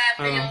gonna make bad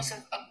videos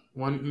of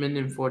 1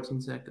 minute and 14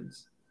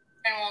 seconds.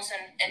 criminals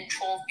and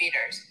troll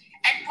feeders.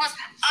 And plus,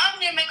 I'm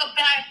gonna make a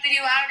bad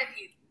video out of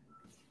you.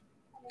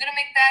 I'm gonna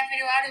make bad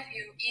video out of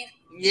you.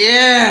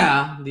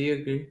 Yeah. Do you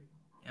agree?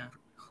 Yeah.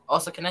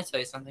 Also, can I tell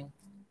you something?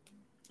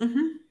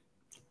 Mm-hmm.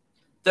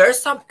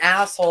 There's some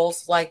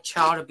assholes like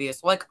child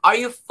abuse. Like, are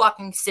you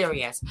fucking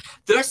serious?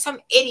 There's some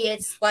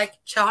idiots like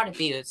child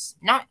abuse.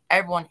 Not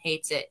everyone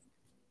hates it.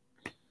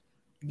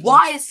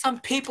 Why is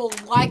some people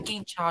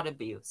liking child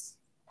abuse?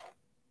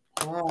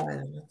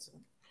 Why?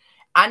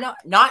 I know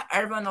not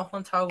everyone in the whole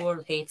entire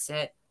world hates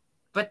it,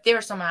 but there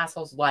are some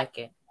assholes like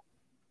it.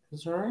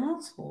 Because they're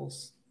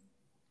assholes.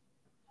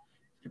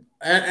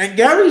 And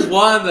Gary's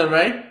one of them,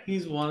 right?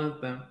 He's one of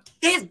them.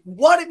 He's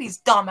one of these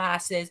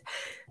dumbasses.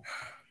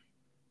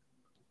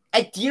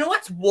 And do you know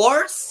what's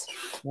worse?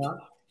 What?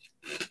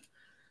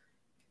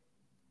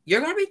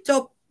 You're gonna be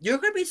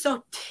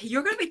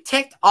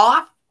ticked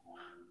off.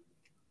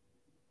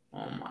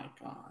 Oh my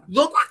god.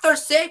 Look what they're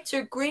saying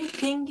to Green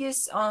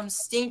Pingus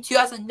Steam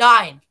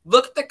 2009.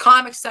 Look at the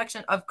comic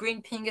section of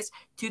Green Pingus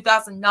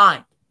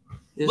 2009.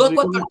 Look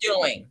what they're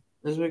doing.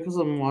 It's because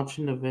I'm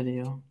watching the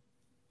video.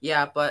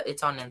 Yeah, but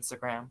it's on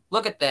Instagram.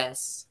 Look at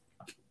this.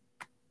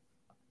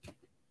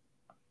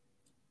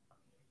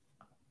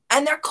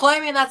 And they're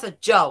claiming that's a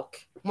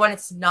joke when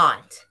it's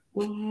not.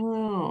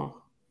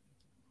 Wow.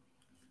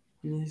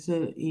 And they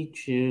said eat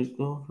cheers,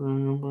 go for a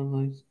number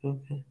likes,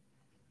 okay.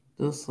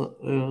 This what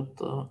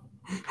the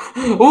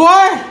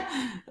what?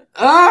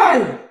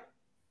 Hey!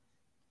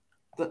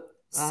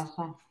 That's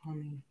not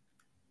funny.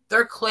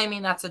 They're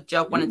claiming that's a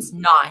joke when it's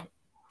not.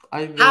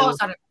 How is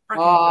that a freaking joke?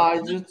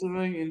 I just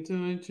make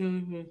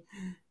into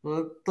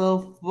what the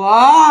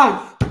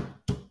fuck?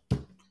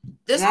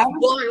 This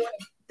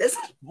is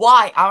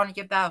why I want to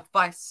give that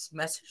advice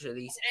message to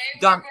these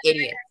dumb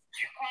idiots.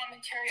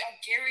 Commentary of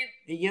Gary.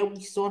 Yeah,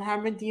 we still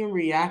haven't even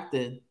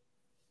reacted.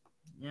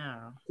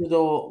 Yeah. To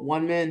the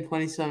 1 minute and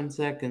 27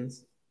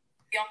 seconds.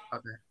 Yeah.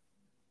 Okay.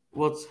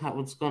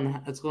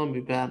 It's gonna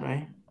be bad,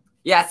 right?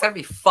 Yeah, it's gonna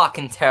be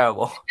fucking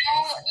terrible.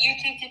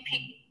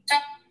 UTTP.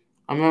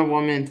 I'm at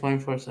 1 minute and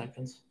 24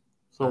 seconds.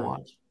 So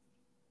watch.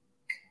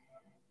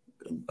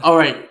 All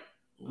right.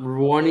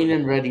 Warning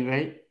and ready,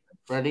 right?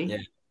 Ready? Yeah.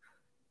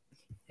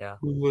 Yeah.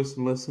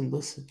 Listen.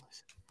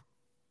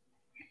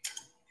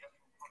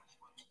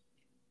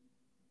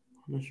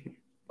 Punishment.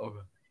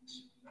 Okay.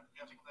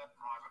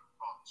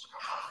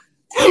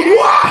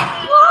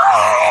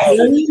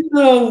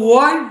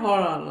 What? Hold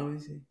on, let me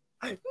see.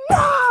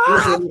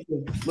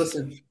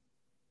 Listen.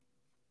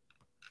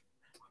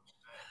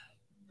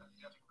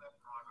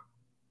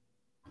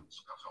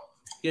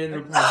 Get in the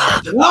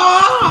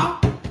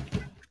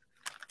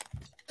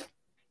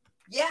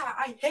Yeah,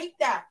 I hate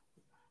that.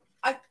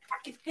 I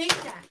fucking hate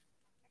that.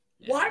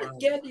 Why did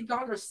Gary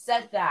Gardner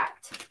said that?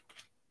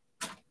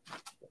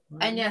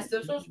 And yes,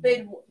 this was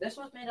made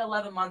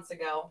 11 months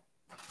ago.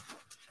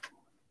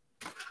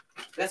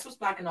 This was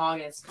back in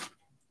August.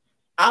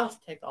 I was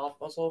take off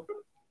also.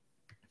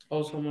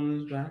 Oh,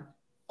 someone is back.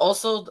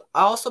 Also,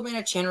 I also made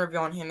a channel review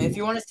on him. If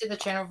you want to see the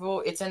channel review,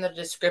 it's in the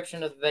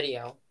description of the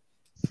video.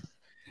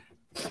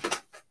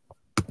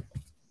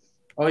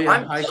 Oh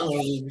yeah, I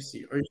totally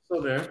see. Are you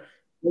still there?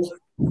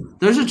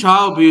 There's a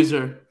child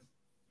abuser.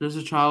 There's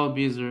a child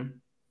abuser.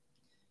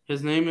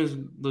 His name is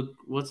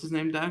what's his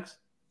name, Dax?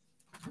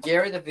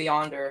 Gary the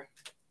Beyonder.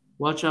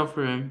 Watch out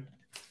for him.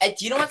 And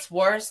do you know what's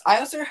worse? I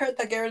also heard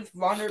that Gary the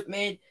Beyonder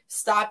made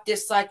stop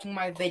disliking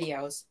my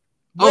videos.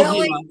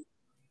 Really? Oh,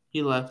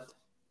 he left.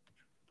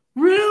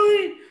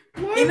 Really?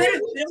 Why he made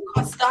a video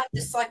called Stop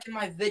Disliking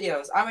My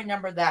Videos. I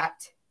remember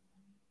that.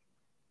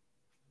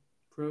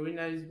 Proving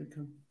that he's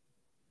become.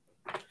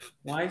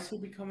 Why is he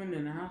becoming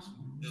an asshole?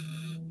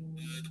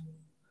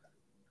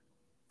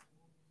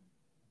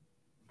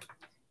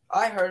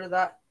 I heard of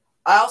that.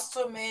 I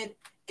also made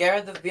Gary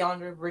the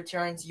Beyonder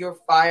Returns, You're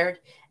Fired.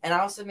 And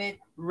I also made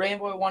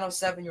Rainbow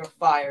 107, You're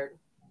Fired.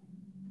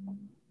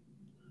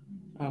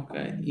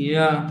 Okay.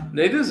 Yeah.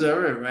 They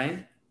deserve it,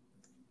 right?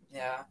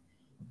 Yeah.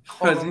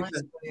 Hold on, what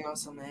I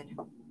also made.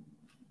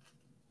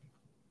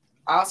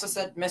 I also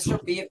said,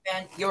 Mr. B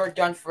fan, you're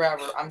done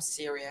forever. I'm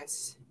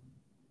serious.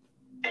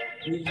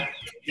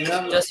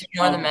 Just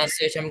ignore the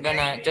message.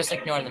 Just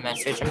ignore the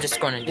message. I'm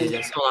just gonna do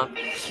this. Hold on.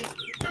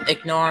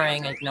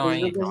 Ignoring. I'm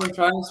trying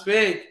to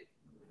speak.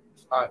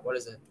 Alright, what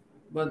is it?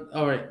 But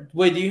alright.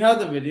 Wait, do you have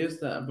the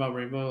videos about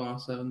Rainbow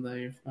 107 that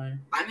you're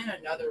fine? I'm in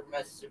another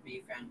Mr.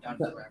 B fan done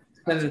forever.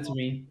 Send it to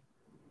me.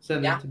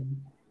 Send it to me.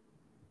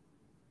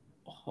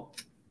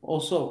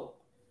 Also,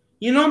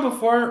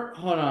 before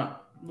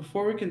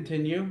we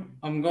continue,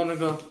 I'm gonna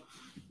go.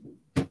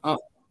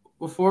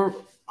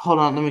 Hold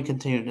on, let me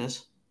continue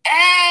this.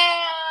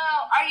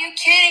 Oh, are you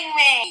kidding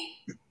me?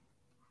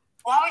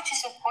 Why would you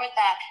support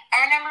that?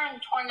 I remember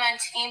in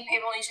 2019,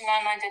 people using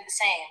 99 did the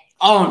same.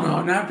 Oh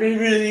no, not being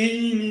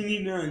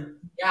really done.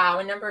 Yeah, I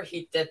remember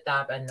he did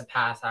that in the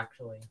past,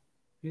 actually.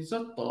 He's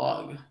a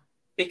dog.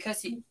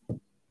 Because he.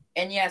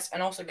 And yes,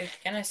 and also,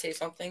 can I say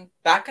something?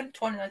 Back in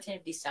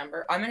 2019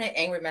 December, I'm in an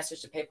angry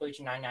message to Paper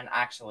Legion 99,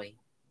 actually.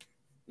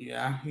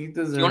 Yeah, he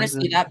deserves it. You want to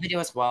see that video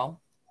as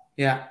well?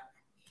 Yeah.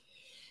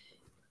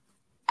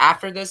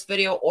 After this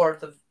video, or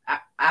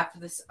after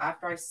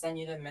I send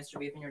you the Mr.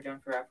 Beef and you're done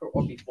forever,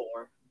 or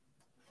before?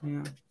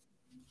 Yeah.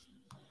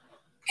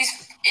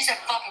 He's a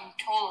fucking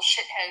total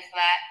shithead for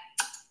that.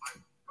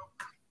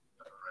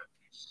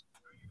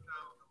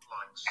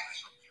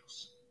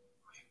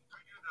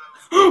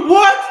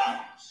 What?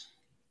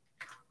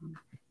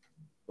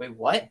 Wait,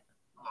 what?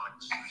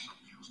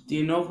 Do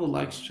you know who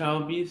likes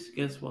child abuse?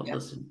 Guess what? Yep.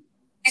 Listen.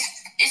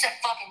 He's a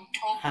fucking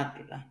total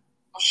After that.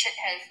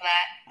 Shithead for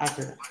that.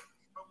 After that.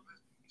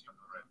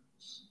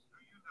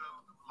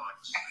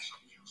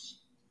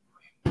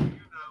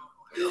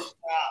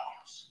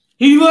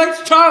 He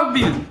likes child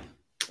abuse.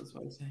 That's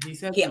what I said. He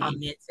said he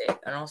admits it.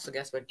 And also,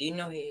 guess what? Do you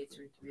know he hates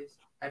abuse?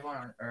 Everyone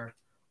on Earth.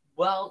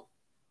 Well,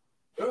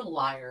 you're a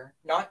liar.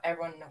 Not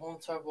everyone in the whole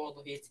entire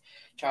world hates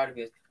child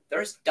abuse.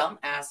 There's dumb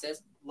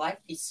asses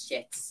like these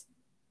shits.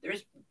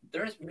 There's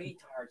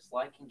retards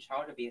liking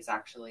child abuse,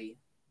 actually.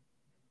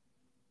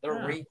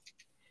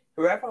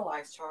 Whoever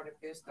likes child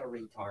abuse, they're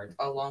retards.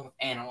 Along with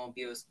animal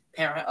abuse,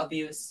 parent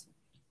abuse,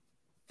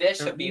 fish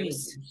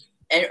abuse,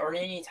 or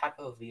any type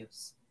of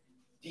abuse.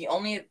 The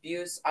only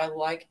abuse I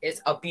like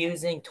is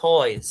abusing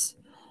toys.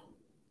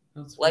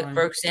 That's like, fine.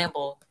 For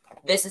example,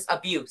 this is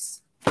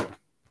abuse.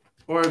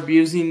 Or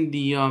abusing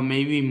the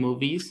maybe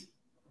movies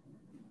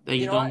that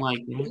you don't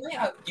like.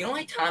 The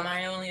only time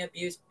I only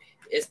abuse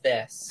is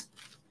this.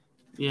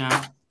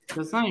 Yeah,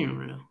 that's not even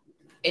real.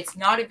 It's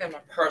not even a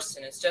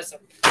person. It's just a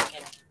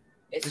freaking.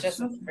 It's just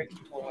a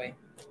freaking toy.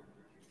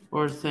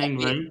 Or a thing,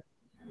 right?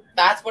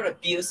 That's what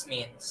abuse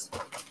means.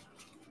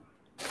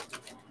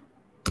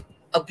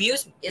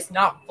 Abuse is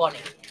not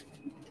funny.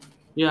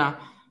 Yeah.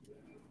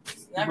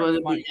 It's never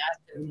funny to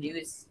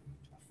abuse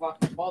a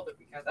fucking father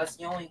because that's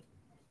the only.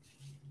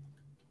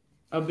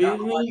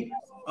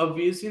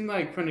 Abusing,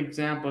 like, for an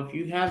example, if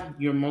you have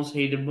your most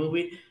hated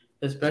movie,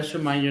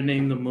 especially Mind Your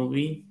Name, the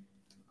movie,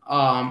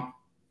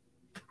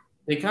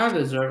 they kind of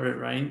deserve it,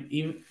 right?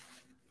 Even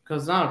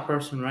because it's not a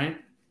person, right?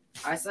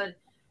 I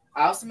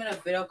also made a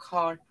video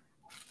called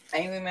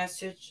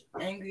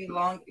Angry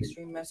Long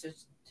Extreme Message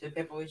to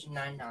Paper Legion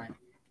 99.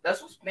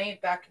 This was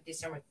made back in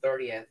December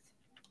 30th.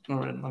 All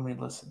right, let me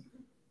listen.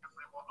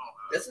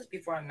 This is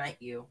before I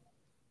met you.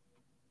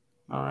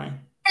 All right.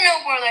 I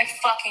know where they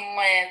fucking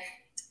live.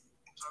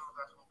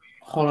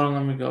 Hold on,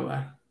 let me go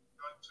back.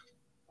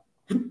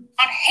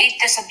 I hate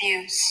this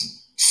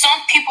abuse.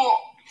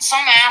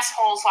 Some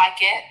assholes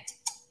like it.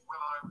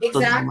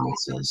 Exactly.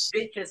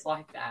 Bitches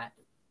like that.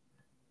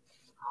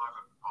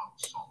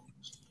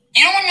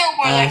 You don't know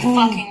where they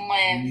fucking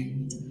live.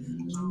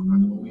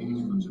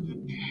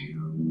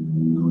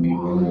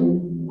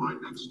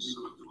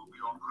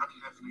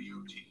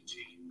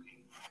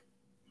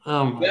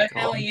 Oh my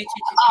god.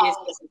 UTTP is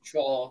the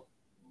control.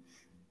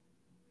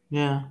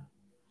 Yeah.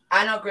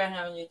 I know Grant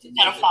having you to do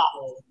Gotta it.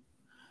 fall.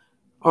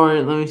 All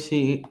right, let me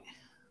see.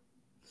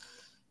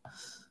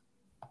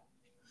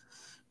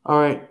 All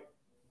right.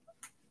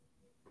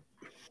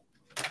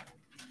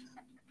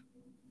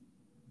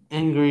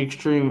 Angry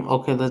Extreme.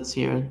 Okay, let's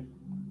hear it.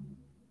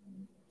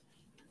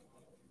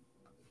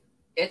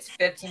 It's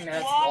 15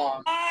 minutes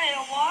long.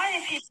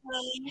 Why,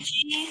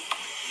 Luigi?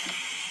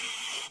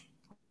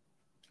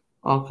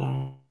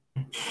 Okay.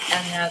 And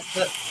has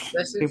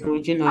this is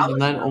Luigi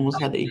 99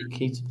 almost had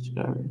 8K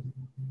subscribers.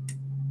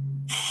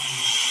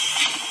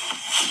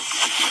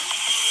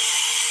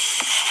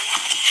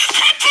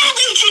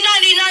 Luigi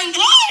 99,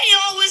 why do you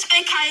always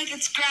make Kaya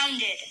gets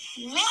grounded?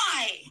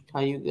 Why?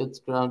 Caillou gets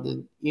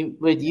grounded.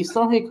 Wait, you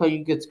still hate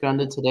Caillou gets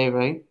grounded today,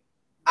 right?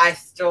 I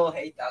still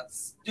hate that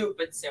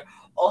stupid series.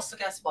 Also,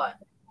 guess what?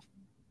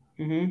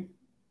 Mm-hmm.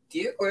 Do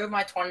you agree with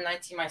my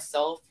 2019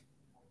 myself?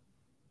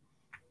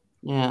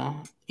 Yeah.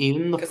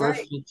 Even the 'Cause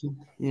first I- feature.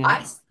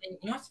 Yeah. You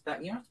know what's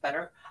better? You know what's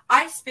better?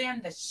 I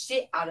spam the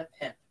shit out of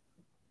him.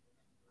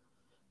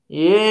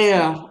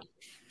 Yeah.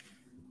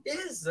 He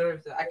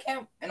deserves it. I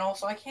can't, and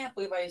also I can't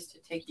believe I used to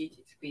take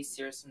YouTube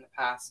serious in the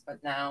past,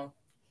 but now.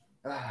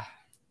 Alright,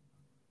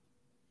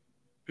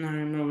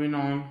 moving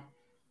on.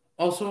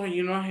 Also,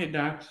 you know, hey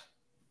Dax.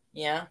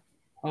 Yeah.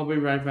 I'll be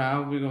right back.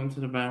 I'll be going to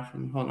the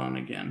bathroom. Hold on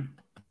again.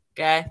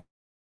 Okay.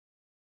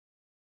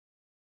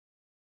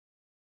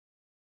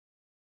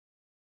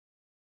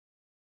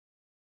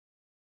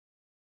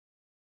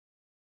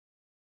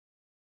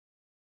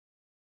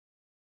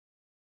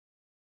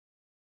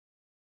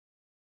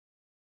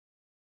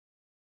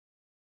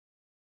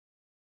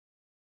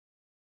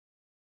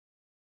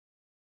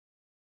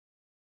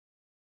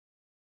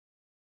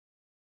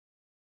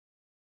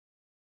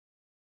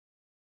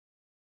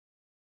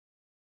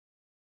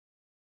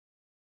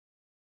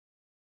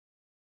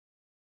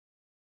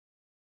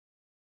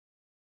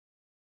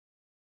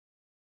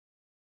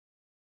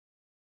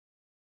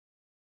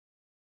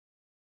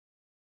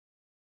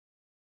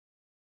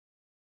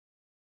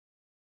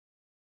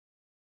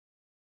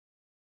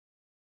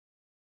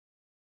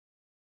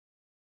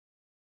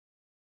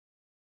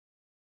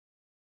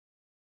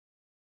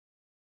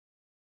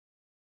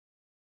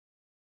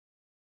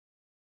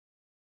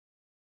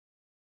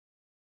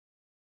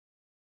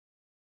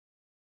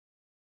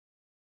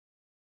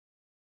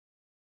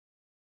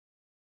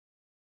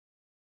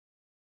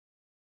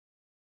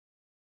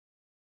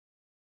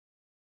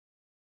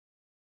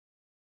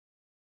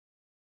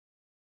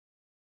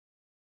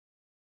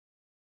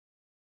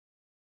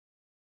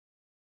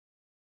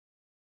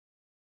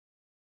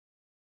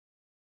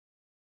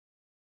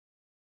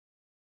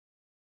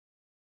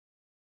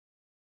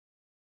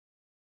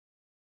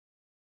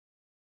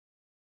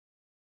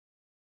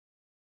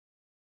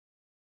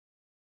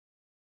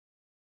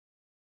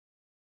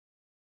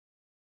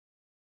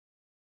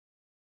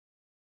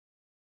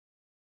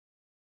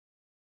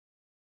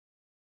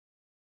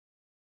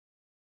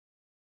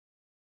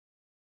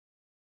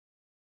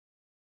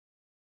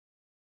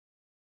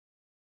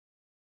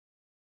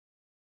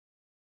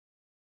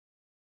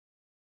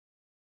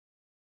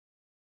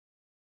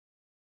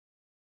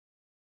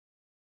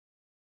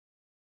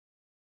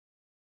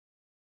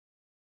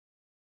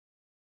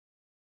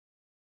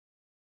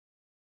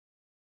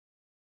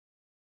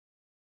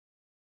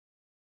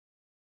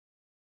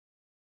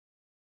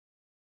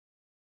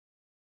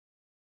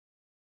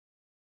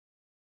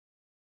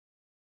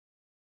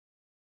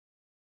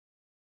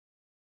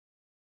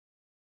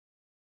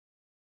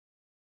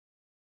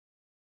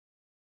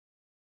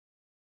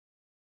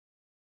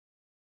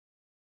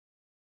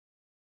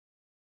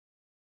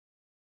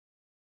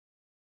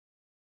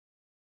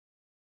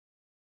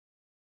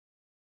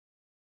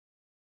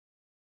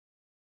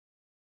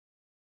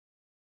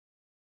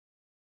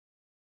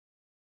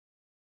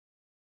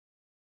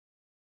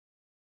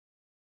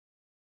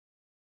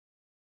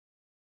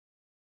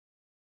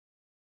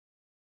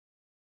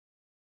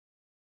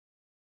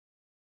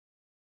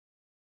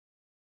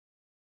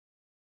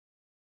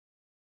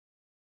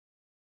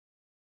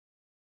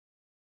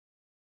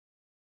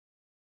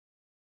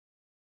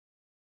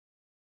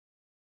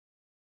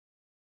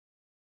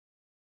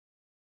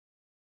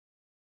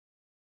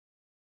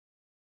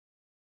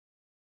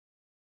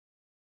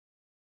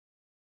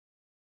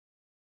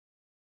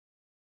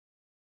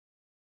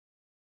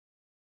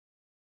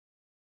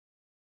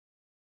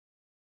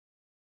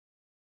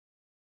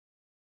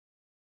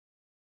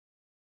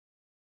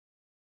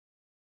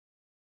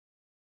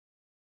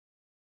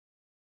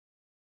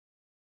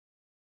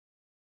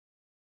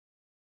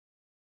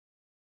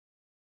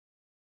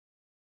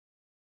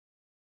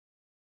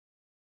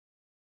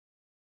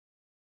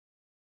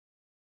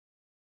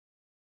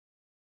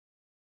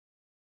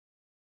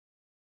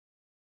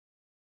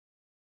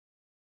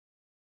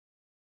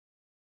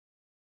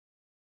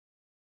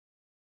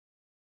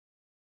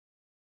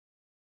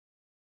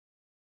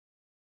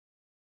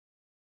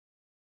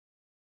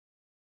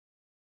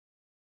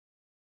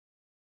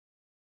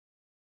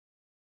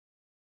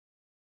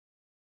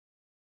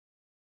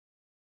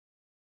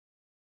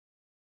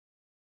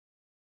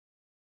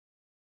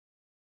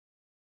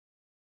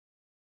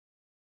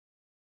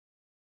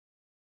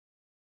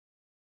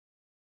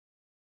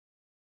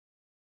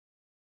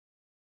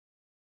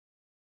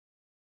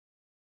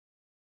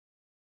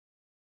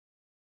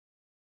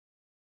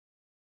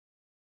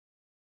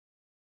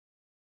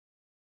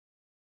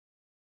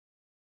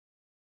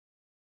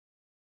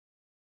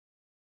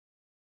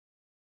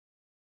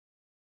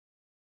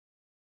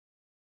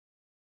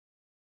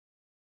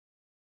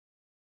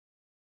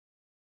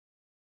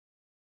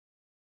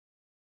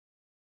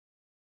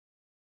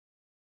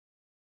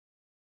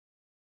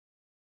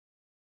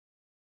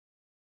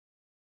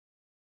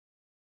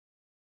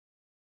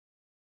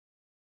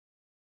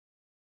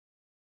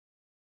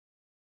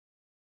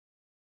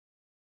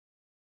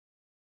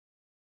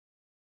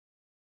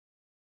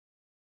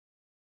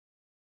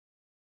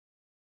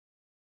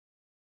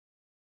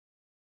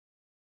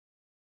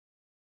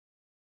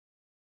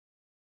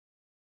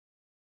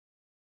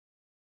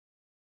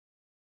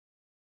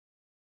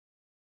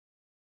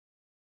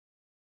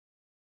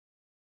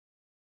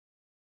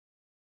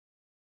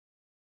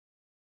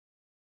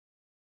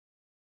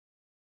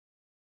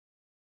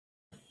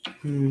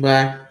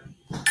 Bye.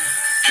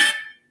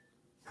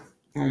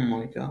 Oh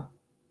my god.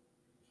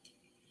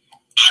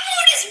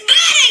 Everyone is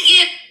mad at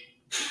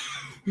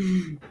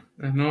you!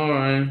 I know,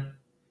 right?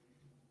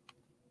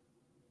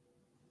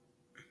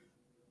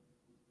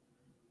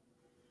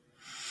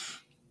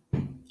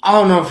 I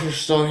don't know if you're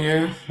still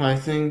here. I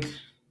think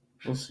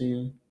we'll see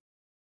you.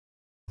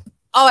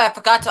 Oh, I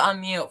forgot to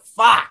unmute.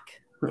 Fuck!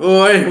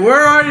 Oi,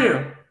 where are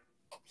you?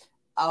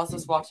 I was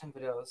just watching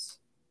videos.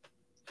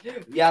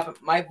 Yeah,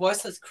 but my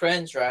voice is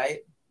cringe,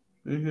 right?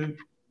 Mm-hmm.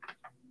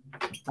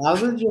 How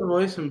did your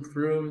voice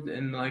improved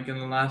in the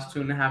last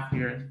 2.5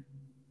 years?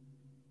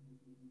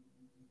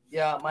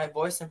 Yeah, my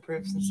voice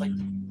improved since like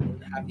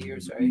 2.5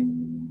 years, right?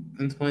 In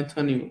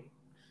 2020.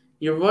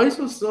 Your voice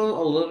was still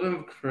a little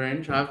bit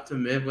cringe, I have to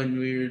admit, when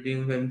we were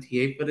doing the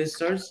MTA, but it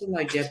starts to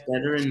get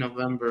better in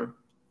November.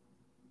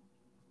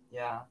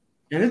 Yeah.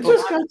 And it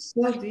just got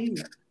so deep.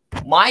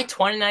 My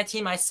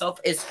 2019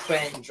 myself is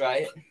cringe,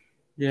 right?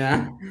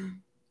 Yeah.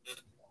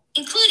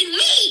 Including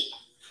me!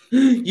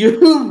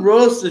 You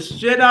roast the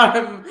shit out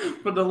of him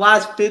for the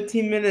last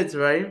 15 minutes,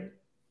 right?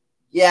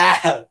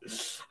 Yeah.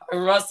 I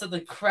roasted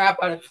the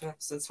crap out of him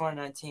since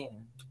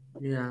 2019.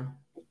 Yeah.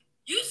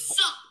 You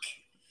suck!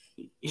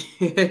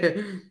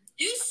 Yeah.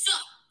 You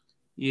suck!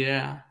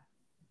 Yeah.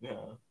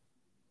 Diamond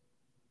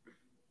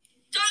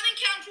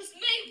Counter's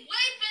made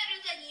way better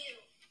than you!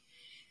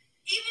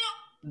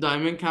 Even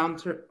Diamond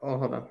Counter. Oh,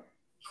 hold on.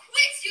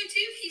 quits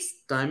YouTube, he's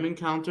Diamond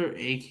Counter,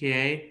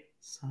 aka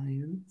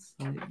Science.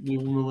 We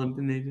were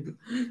eliminated.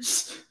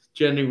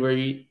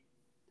 January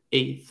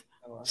 8th.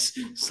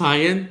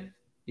 Science.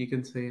 You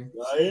can say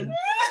it.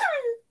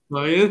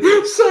 Ryan?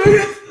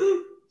 Science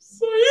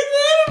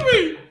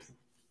Anime!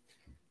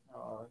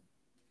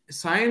 Is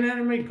Science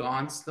Anime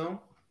gone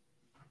still?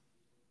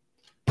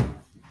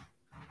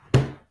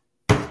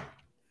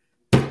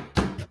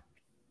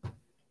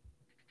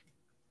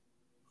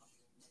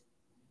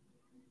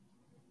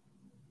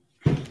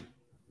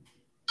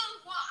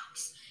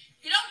 rocks.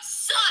 You don't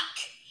suck!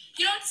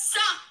 You don't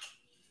suck!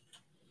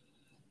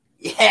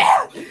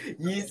 Yeah!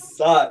 You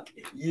suck.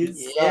 You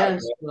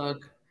Yes, suck.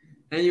 look.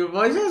 And your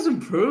voice has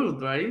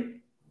improved, right?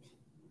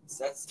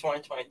 Since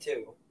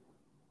 2022.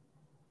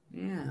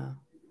 Yeah.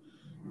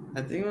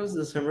 I think it was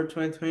December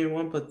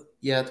 2021, but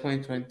yeah,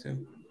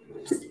 2022.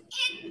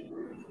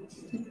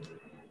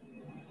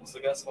 So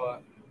guess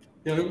what?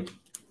 Yeah. Do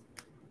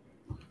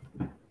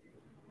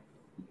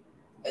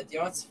you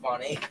know what's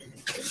funny?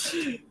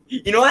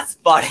 You know what's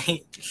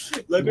funny?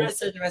 Look what I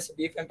said to Mr.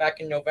 Beefman back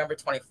in November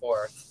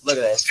 24th. Look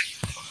at this.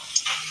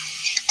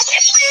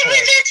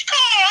 It's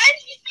gone!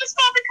 It's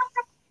probably come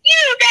from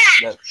you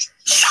back!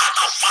 Shut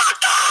the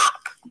fuck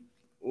up!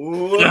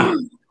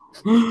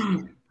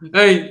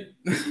 Hey.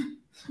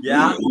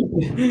 Yeah?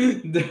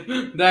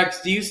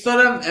 Dax, do you still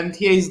have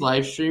MTA's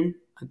live stream?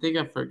 I think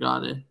I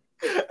forgot it.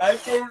 I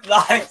can't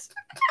lie.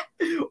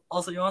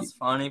 Also, you know what's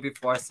funny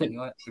before I sing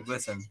it?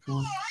 Listen.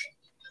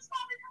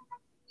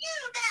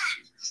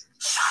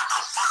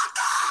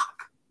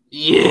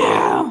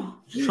 Yeah.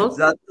 Is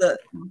that the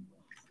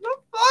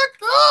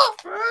fuck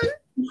up, right?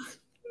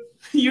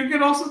 You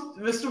can also,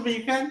 Mr.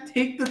 Beefan,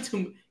 take the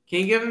two.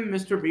 Can you give him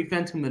Mr.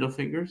 Beefan 2 middle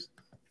fingers?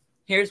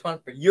 Here's one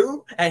for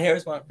you, and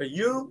here's one for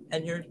you,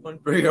 and here's one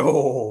for you.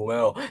 Oh,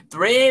 well,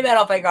 3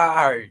 middle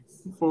fingers.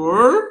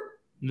 For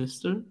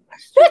Mr.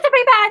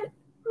 Beefan.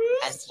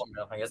 And 4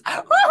 middle fingers.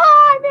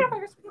 Middle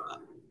fingers.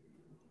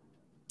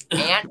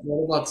 And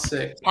what about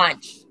 6?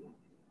 Punch.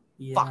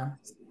 Yeah. Fuck.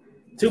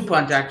 2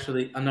 punch,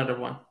 actually. Another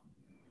one.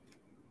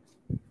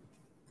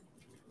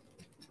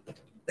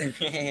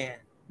 Yeah.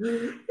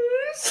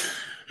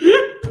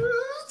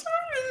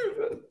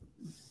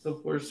 The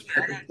worst.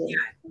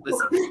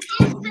 Listen.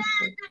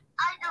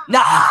 No!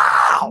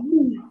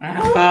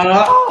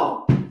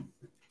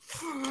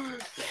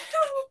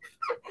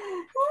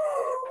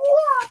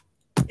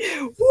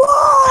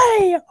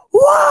 Why?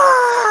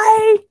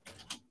 Why?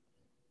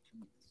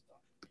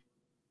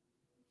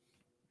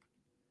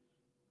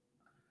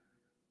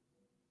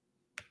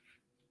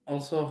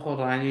 Also, hold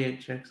on. I need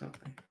to check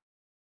something.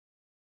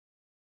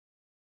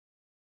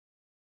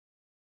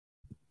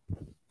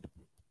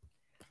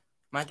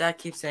 My dad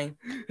keeps saying,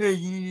 hey,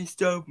 you need to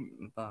stop.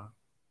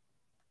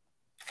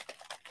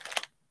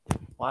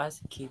 Why does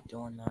he keep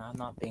doing that? I'm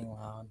not being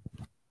loud.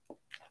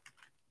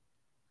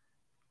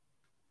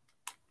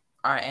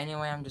 Alright,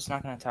 anyway, I'm just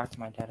not going to talk to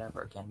my dad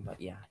ever again,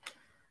 but yeah.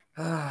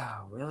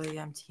 Really,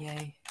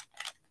 MTA?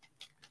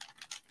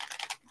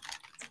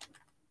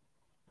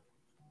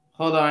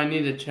 Hold on. I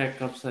need to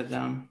check upside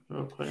down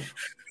real quick.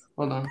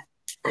 Hold on.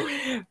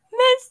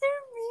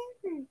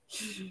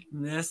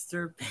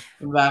 Mr.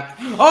 I'm back.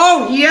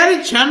 Oh, he had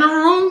a channel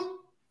room?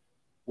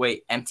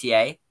 Wait,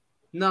 MTA?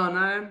 No,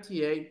 not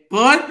MTA.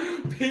 But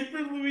Paper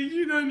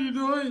Luigi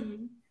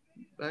 99.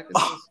 Back in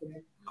the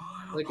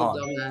like a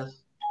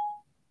dumbass.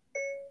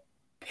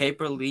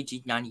 Paper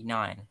Luigi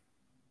 99.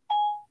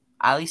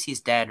 At least he's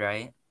dead,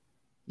 right?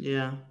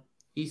 Yeah.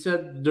 He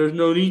said there's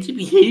no need to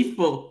be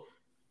hateful.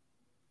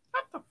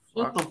 What the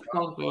Shut the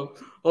fuck up.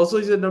 Also,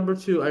 he said number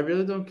 2. I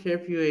really don't care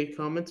if you hate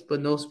comments, but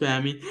no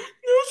spamming.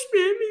 No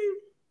spamming.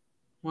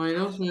 Why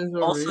no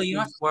spamming? Also, you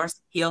know what's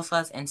worse? He also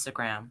has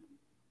Instagram.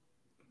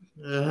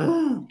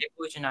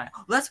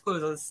 Let's go to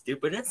the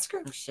stupid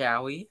Instagram,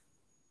 shall we?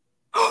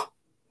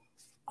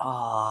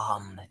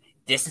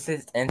 This is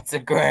his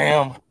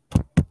Instagram.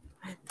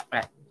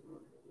 Right.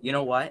 You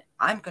know what?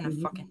 I'm gonna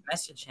fucking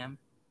message him.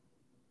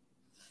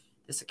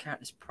 This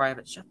account is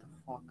private. Shut the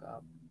fuck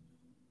up.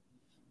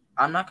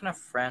 I'm not gonna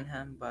friend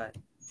him, but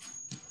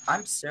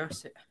I'm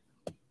seriously.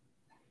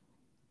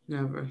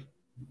 Never.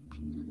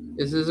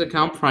 Is his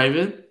account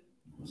private?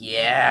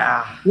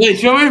 Yeah. Wait,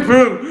 show me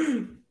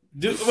proof.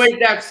 Wait,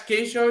 Dax, can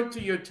you show it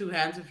to your 2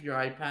 hands of your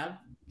iPad?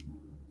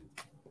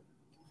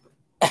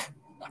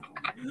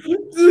 You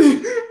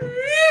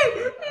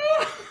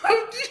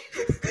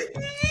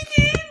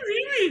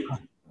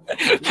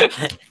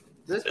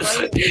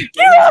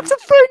have to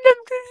friend them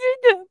to see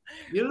them.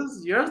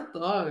 Use your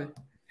thought.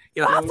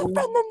 You have to friend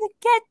them to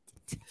get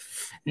it.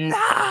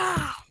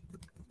 No.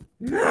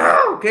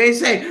 No. Okay,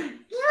 say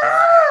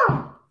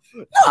no.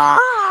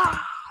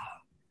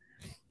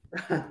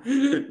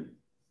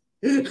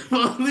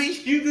 At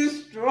least you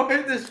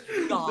destroyed the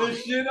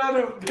shit out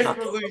of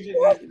Paper Luigi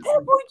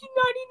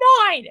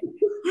 99.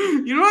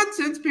 You know what?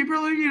 Since Paper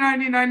Luigi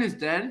 99 is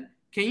dead,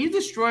 can you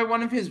destroy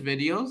one of his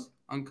videos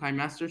on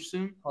KaiMaster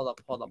soon? Hold up.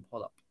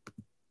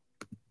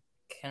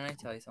 Can I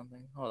tell you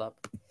something? Hold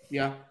up.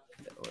 Yeah.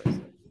 Where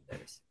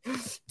is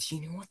it? Do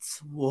you know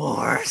what's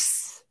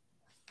worse?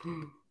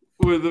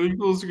 Wait, let me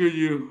close look at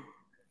you.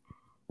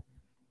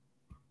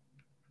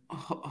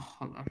 Hold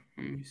on.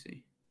 Let me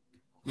see.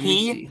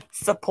 He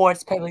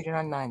supports Paper Luigi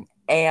 99.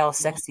 AL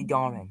Sexy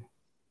Darwin.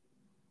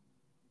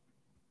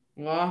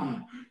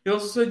 Wow. He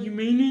also said you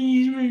may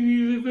need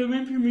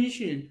my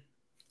permission.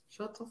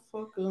 Shut the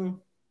fuck up.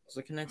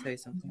 So can I tell you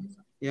something?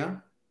 Yeah?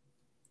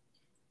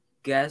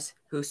 Guess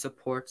who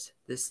supports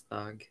this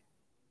thug?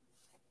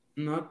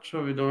 Not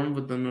Chubby Darwin,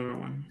 but another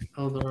one.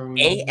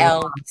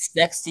 AL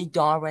Sexy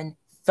Darwin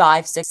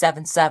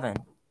 5677.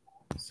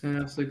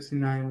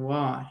 69.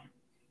 Why?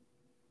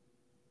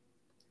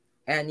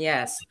 And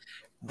yes,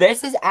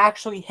 this is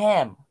actually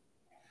him.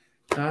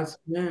 That's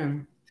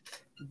him.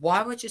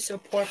 Why would you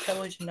support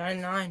Pillage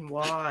 99?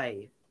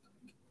 Why?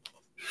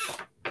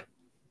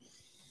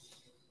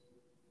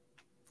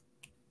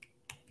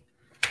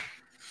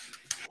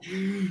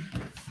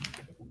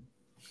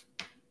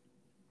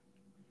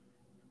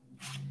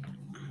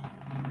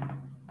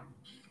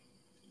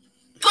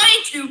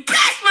 Going to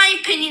press my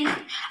opinion,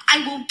 I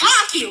will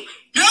block you.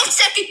 No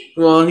second.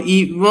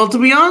 Well, to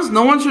be honest,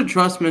 no one should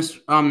trust not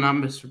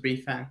Mr. B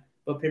fan,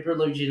 but Paper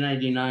Luigi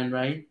 99,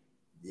 right?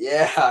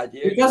 Yeah,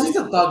 dude. Because he's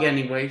a thug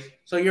anyways,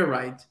 so you're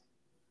right.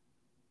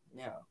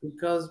 Yeah.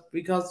 Because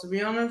to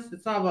be honest,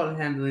 it's not about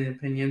handling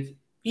opinions.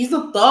 He's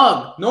a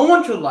thug. No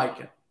one should like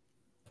him.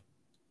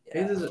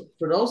 Yeah.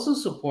 For those who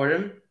support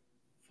him,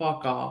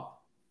 fuck off.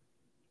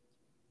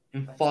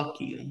 And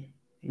fuck you.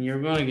 And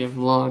you're gonna get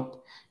blocked.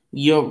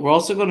 We're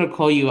also gonna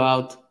call you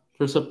out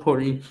for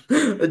supporting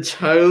a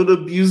child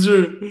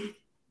abuser. And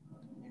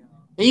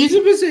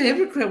YouTube is a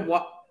hypocrite.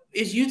 What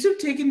is YouTube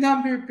taking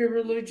down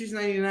Paper Luigi's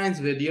 99's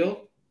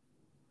video?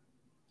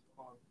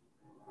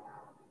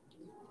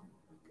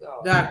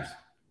 Dax.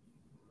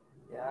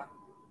 Yeah.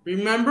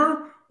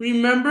 Remember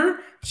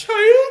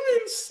child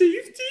and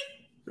safety?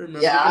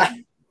 Remember yeah. That?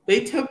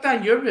 They took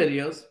down your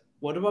videos.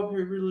 What about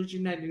Paper Luigi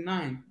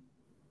 99?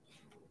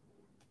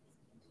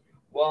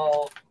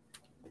 Well,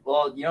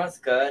 you know what's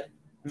good?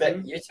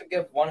 That YouTube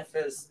gave one of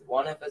his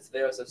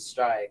videos a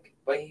strike,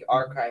 but he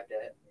archived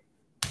it.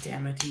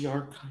 Damn it, he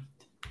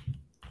archived.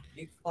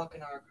 He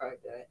fucking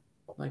archived it.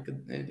 Like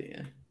an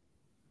idiot.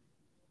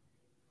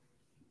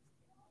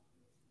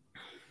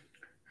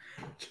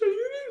 So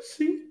you didn't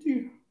see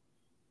you.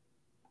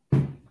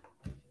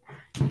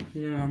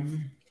 Yeah.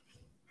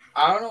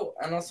 I don't know.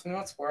 And also, you know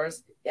what's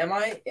worse? Am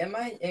I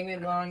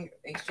England long,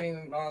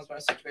 extreme long my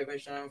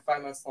situation? I'm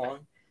 5 months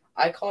long.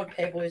 I called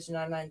Paper Luigi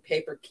 99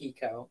 Paper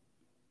Kiko.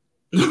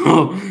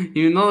 No,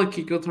 you know the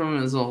Kiko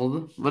tournament is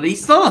old, but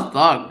he's still a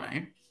thug,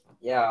 right?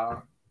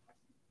 Yeah.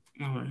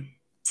 Okay.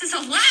 This is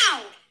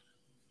allowed.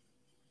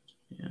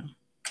 Yeah.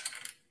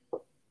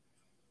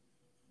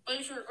 But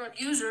if you're a good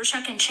user,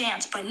 second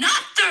chance, but not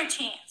third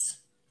chance.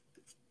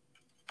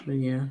 But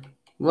yeah.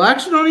 Well,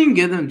 actually, don't even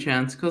give them a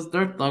chance because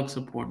they're thug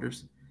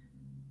supporters.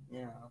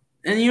 Yeah.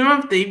 And you know,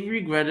 if they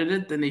regretted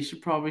it, then they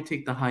should probably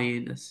take the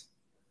hiatus.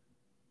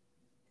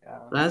 Yeah.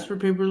 But as for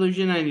Paper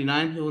Luigi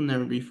 99, he will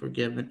never be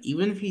forgiven.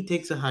 Even if he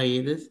takes a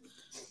hiatus,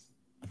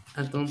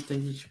 I don't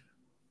think he should.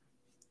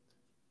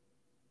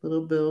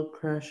 Little Bill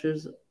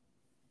crashes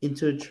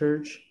into a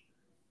church.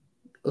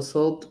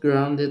 Assault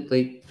grounded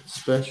like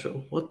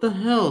special. What the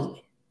hell?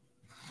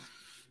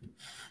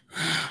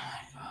 Oh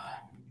my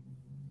god.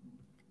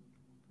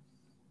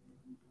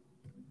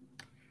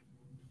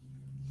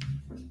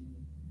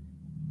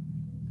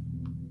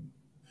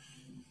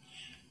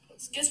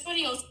 Guess what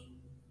else?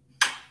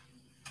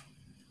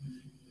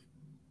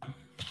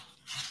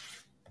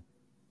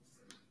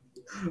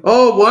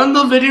 Oh, one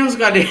of the videos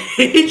got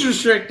age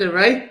restricted,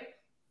 right?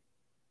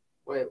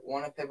 Wait,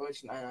 one of Pebble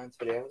 99's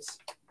videos?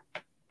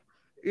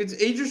 It's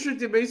age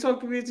restricted based on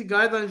community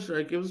guidelines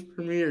strike. It was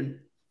premiered.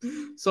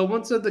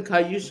 Someone said the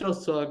Caillou show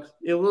sucks.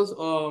 It was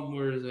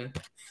where is it?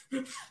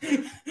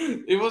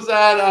 It was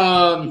at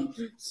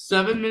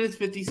 7 minutes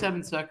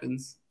 57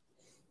 seconds.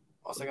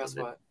 Also, guess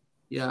what?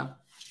 Yeah.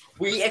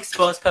 We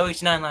exposed Pebble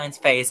 99's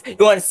face. You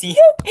want to see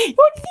him? You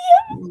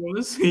want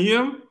to see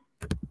him?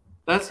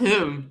 That's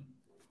him.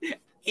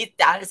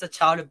 That is a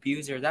child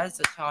abuser. That is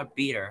a child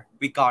beater.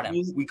 We got him.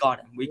 We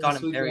got him. We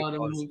got him very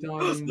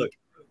close.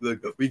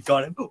 Look, we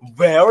got him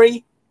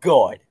very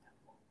good.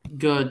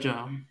 Good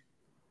job.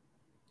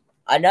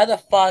 Another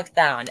flag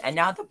found, and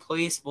now the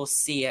police will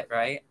see it,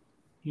 right?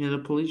 Yeah, the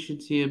police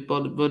should see it,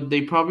 but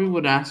they probably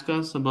would ask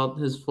us about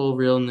his full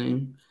real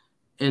name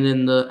and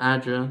then the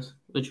address,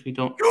 which we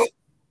don't.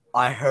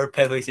 I heard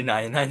Pebble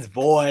 99's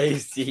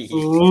voice.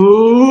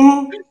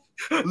 Ooh.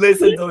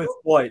 Listen to his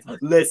voice.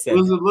 Listen.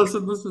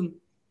 Listen.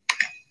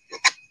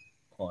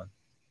 Hold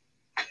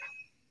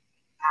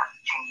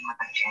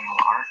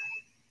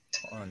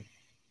on.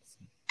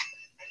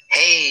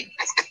 Hey,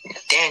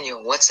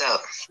 Daniel, what's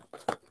up?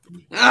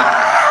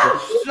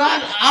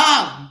 Shut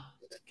up!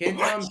 Can't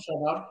tell him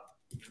shut up.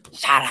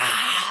 Shut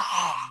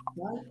up!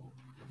 What?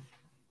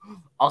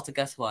 Also,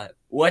 guess what?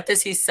 What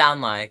does he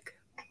sound like?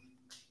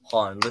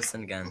 Hold on,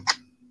 listen again.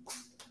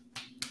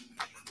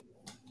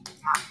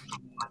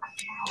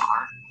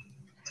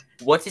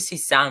 What does he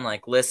sound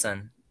like?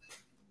 Listen.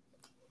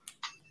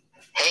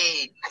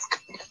 Hey,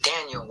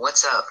 Daniel,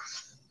 what's up?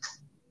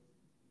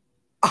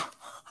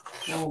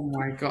 Oh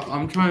my god,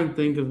 I'm trying to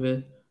think of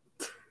it.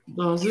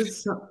 Does it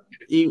sound...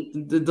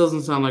 It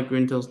doesn't sound like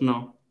Green Tails,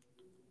 no.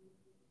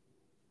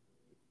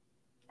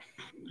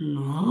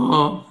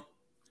 No.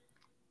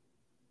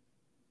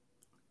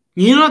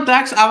 You know what,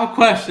 Dax? I have a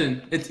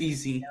question. It's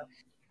easy. Yeah.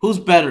 Who's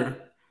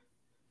better?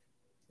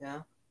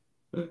 Yeah.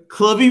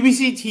 Club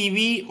BBC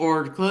TV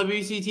or Club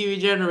BBC TV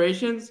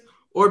Generations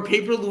or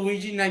Paper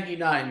Luigi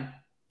 99?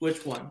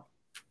 Which one?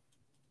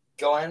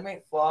 Go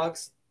Animate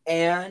Vlogs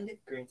and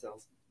Green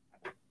Tails.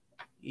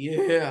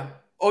 Yeah.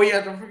 Oh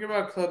yeah, don't forget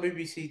about Club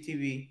BBC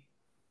TV.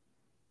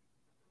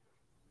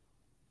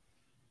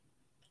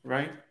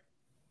 Right?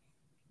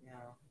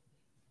 Yeah.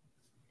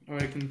 Or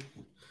I can.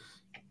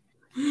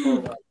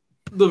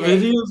 The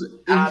videos.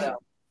 Adam.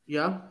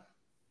 Yeah.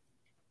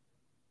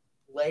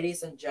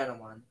 Ladies and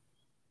gentlemen,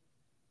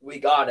 we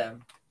got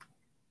him.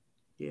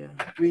 Yeah.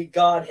 We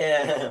got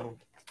him.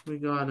 We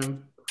got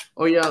him.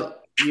 Oh yeah,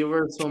 you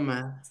were so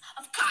mad.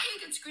 Of Caillou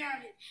gets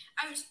grounded.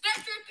 I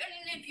respect your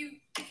opinion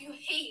if you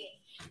hate it,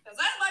 because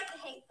I like to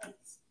hate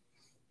things.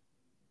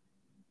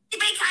 You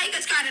make Caillou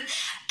gets grounded,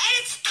 and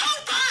it's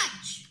too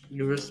much.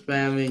 You were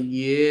spamming,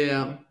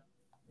 yeah.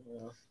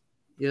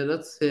 Yeah,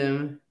 that's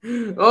him.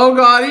 Oh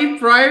god, he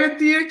private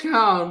the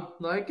account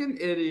like an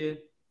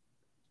idiot.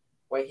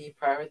 Wait, he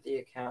private the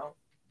account?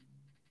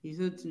 He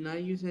said to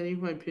not use any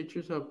of my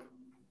pictures up.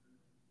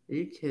 Are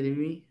you kidding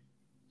me?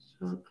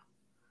 Shut up.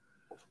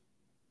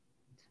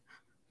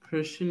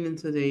 Christian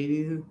into the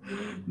 80s.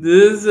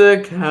 This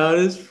account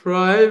is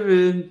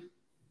private.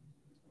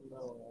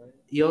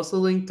 He also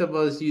linked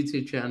about his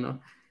YouTube channel.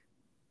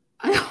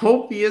 I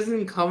hope he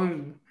isn't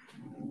coming.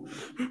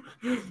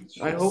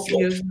 I hope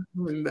he isn't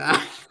coming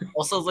back.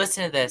 Also,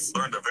 listen to this.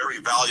 Learned a very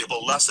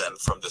valuable lesson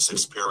from this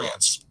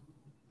experience.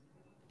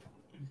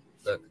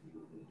 Look.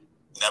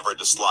 Never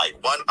dislike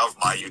one of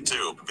my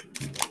YouTube.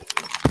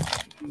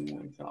 Oh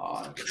my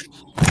god.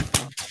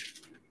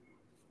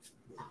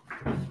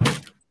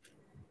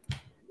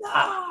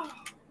 No.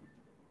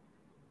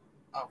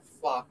 Oh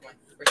fuck, my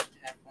freaking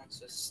headphones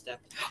just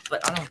stepped.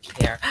 But I don't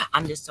care.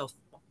 I'm so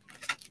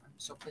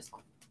pissed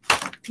off.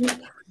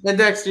 And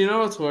Dex, do you know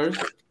what's worse?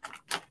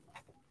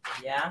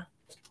 Yeah?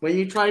 When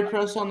you try to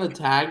press on the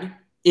tag,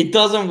 it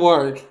doesn't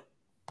work.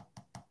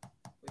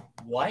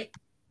 What?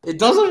 It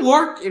doesn't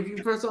work if you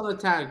press on the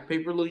tag,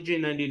 Paper Luigi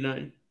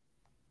 99.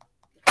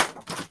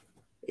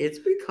 It's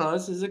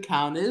because his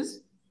account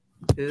is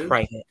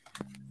private.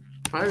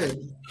 Private.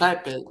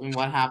 Type it and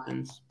what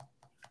happens.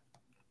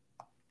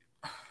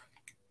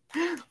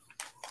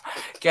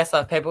 Guess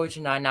what, Paper Luigi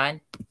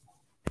 99?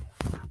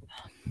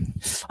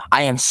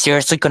 I am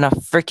seriously gonna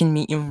freaking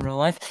meet you in real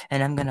life,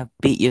 and I'm gonna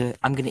beat you.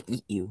 I'm gonna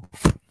eat you.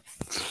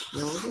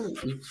 No, we're gonna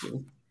eat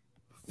you.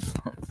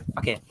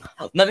 Okay,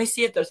 let me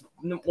see if there's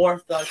more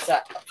thugs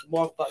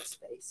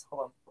space.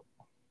 Hold on.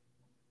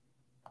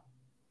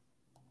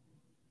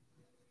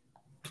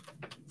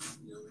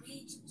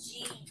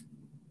 Luigi.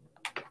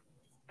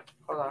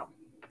 Hold on.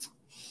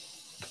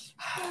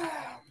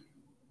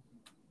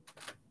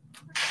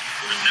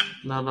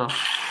 No.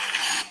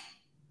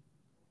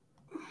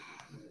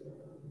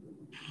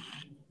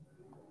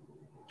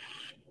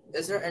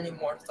 Is there any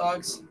more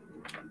thugs?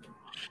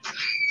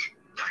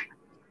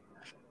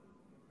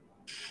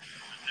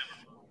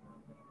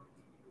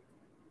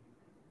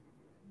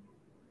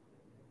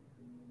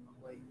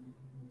 Wait.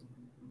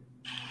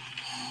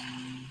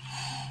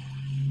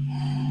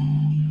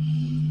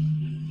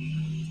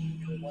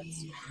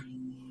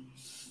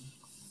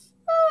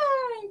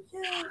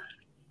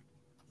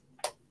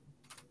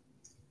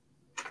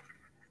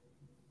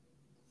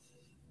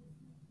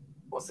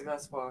 What's the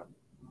best part?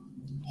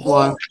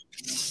 What?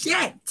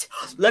 Shit!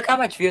 Look how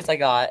much views I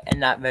got in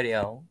that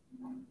video.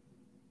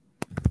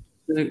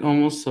 Like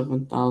almost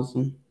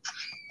 7,000.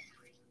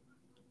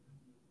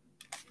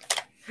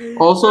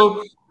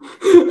 Also,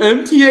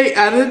 MTA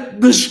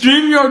added the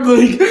StreamYard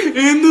link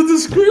in the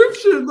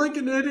description like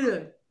an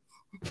idiot.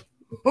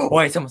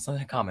 Wait, someone's in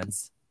the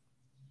comments.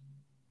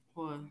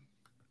 What?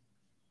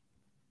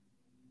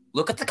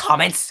 Look at the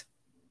comments.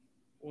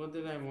 What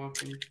did I want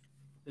from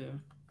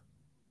you?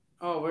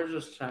 Oh, we're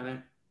just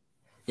chatting.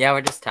 Yeah,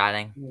 we're just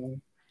chatting. Yeah.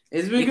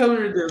 It's because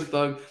we're doing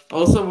Thug.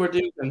 Also, we're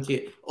doing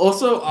MTA.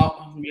 Also,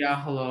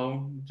 yeah,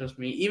 hello, just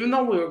me. Even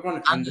though we were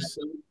going to end this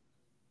soon.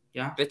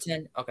 Yeah.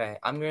 Bitten. Okay,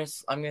 I'm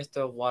gonna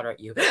throw water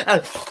at you.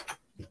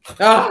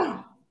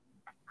 Ah!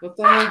 What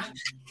the heck?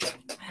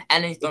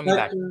 And then he's throwing me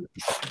back.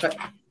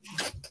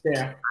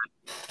 Yeah.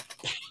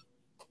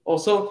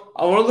 Also,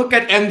 I want to look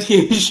at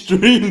MTA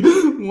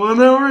stream.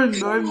 1 hour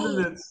and 9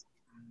 minutes.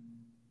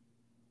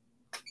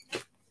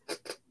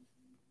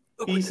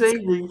 He's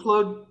saying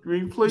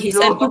replay. He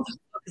said, "What the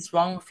fuck is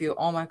wrong with you?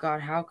 Oh my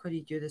god, how could he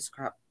do this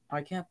crap?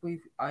 I can't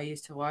believe I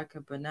used to like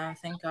him, but now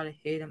thank God I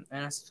hate him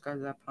and I subscribe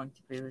to that punk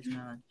playlist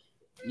now."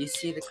 You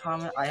see the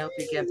comment? I hope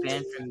you get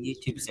banned from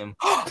YouTube soon.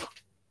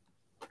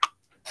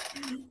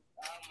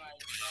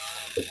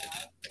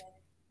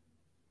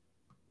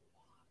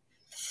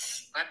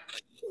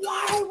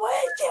 Why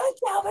would you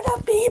tell me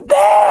to be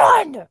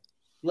banned?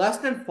 Less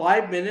than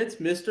 5 minutes,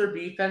 Mr.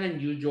 BFan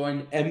and you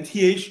joined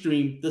MTA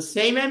stream. The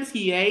same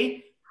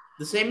MTA,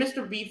 the same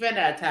Mr. BFan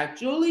that attacked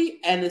Julie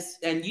and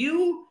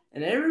you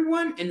and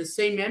everyone in the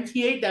same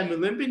MTA that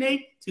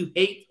manipulate to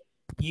hate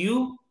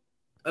you,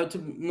 to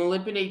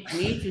manipulate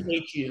me to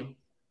hate you.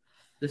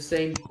 The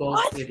same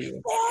both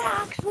idiots.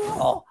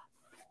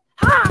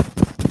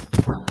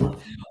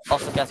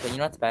 Also, guess what? You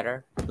know what's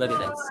better? Look at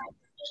this.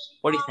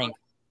 What do you think?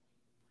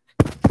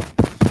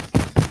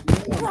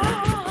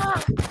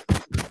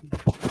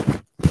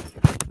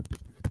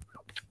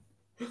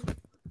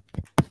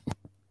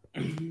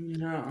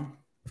 No.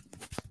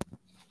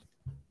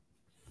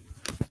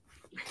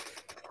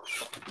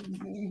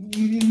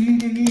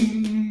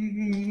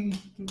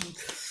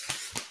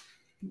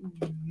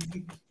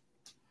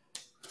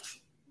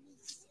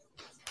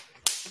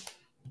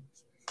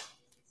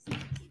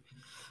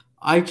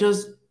 I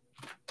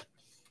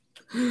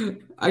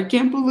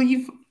can't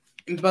believe,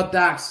 but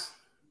Dax.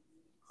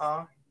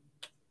 Huh?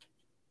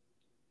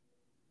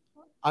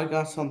 I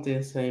got something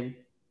to say.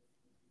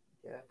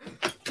 Yeah.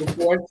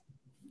 Before,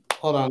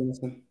 hold on,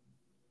 listen.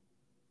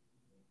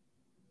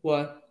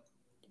 What?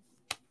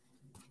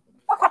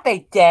 Look what they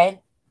did.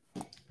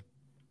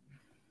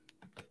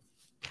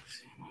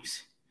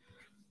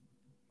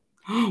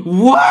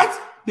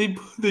 What? They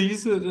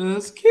used it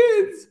as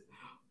kids.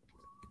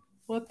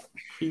 What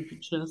creepy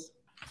chest?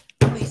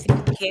 You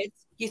think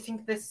kids? You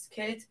think this is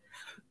kids?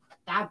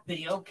 That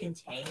video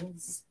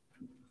contains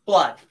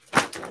blood.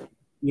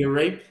 Ear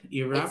rape?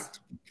 Ear rap?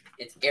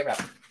 It's ear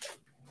rap.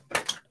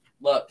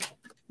 Look.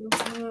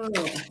 Oh.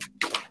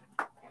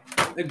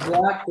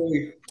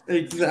 Exactly.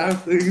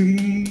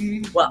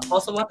 Well,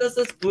 also, what does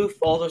this blue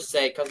folder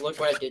say? Because look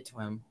what I did to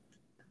him.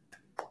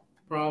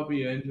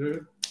 Probably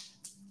Andrew.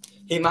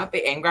 He might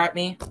be angry at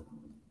me.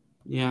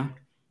 Yeah.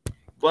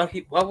 What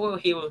is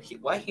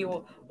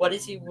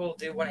he will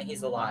do when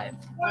he's alive?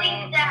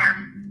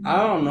 I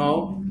don't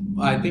know.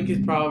 I think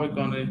he's probably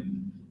gonna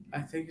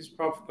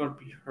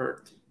be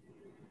hurt.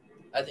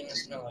 I think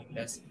it's gonna like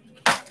this.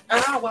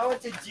 Oh, why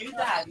would you do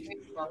that?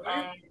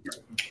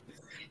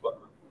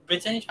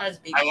 Pretend he tries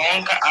to be. I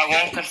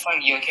won't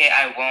confront you, okay?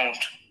 I won't.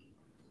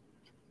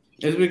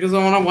 It's because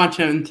I want to watch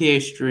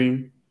MTA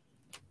stream.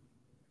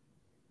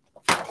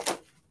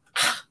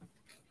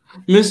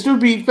 Mr.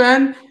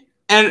 BFan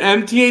and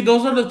MTA,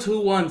 those are the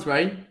two ones,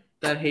 right?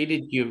 That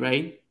hated you,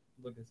 right?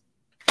 Look at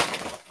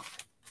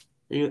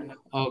this.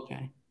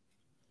 Okay.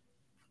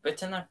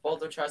 Pretend that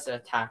folder tries to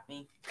attack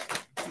me.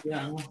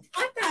 Yeah. What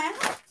the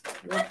hell?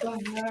 What the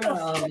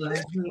hell?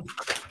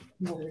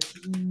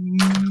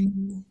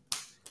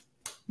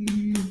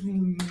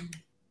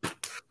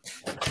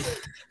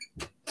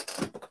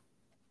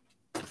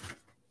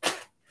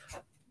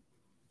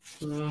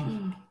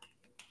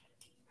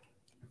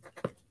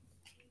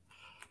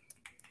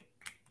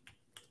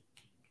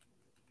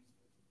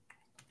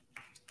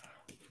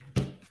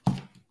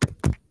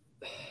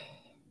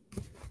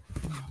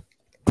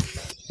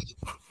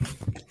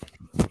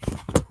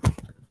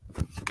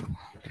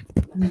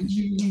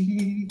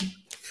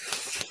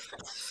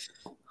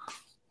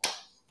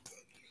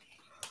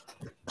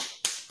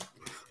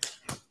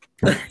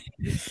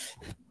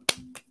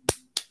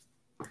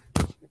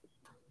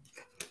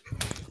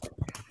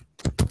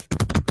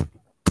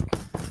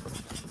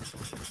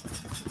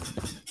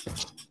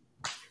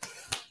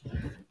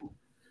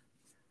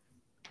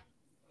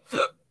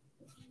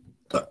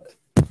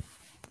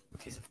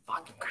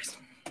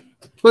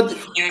 But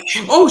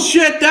oh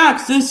shit,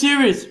 Dax, this is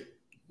serious.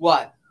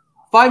 What?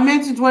 5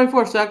 minutes and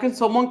 24 seconds.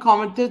 Someone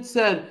commented,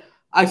 said,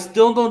 "I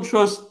still don't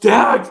trust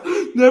Dax.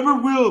 Never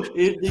will."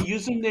 The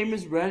username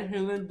is Red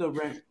Hillen the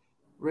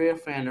Rhea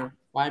Fanner,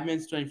 5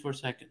 minutes 24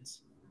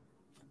 seconds.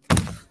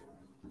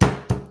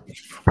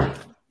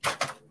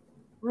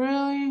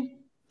 Really?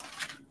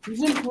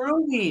 He's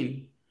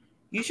improving.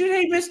 You should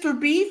hate Mr.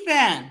 B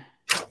fan.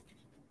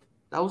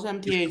 That was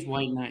MTA's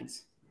White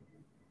Knights.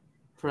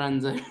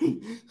 Friends,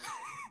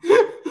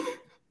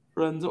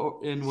 friends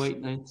in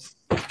White Knights.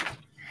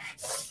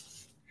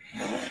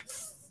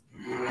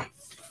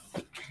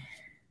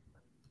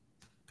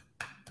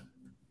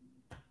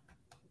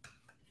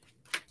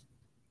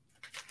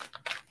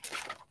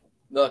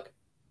 Look.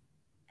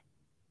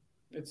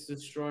 It's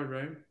destroyed,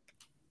 right?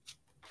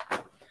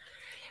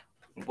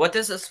 What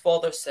does his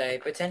father say?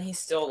 Pretend he's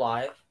still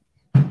alive.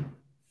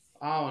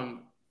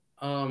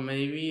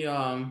 Maybe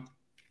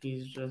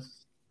he's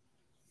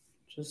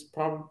just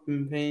probably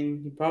in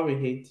pain. He probably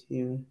hates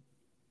you.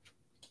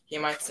 He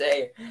might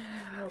say,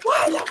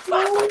 "Why the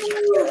fuck would you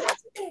do that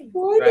to me?"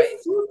 Why Right?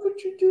 the fuck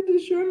would you do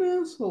this? You're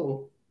an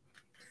asshole.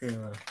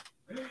 Yeah.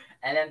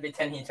 And then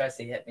pretend he tries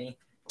to hit me.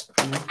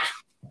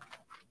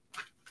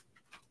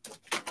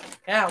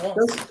 Yeah,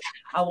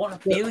 I won't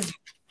abuse you.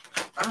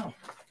 Oh.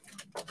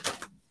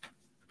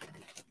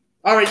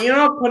 All right, you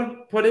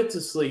know, put it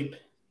to sleep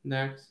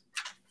next.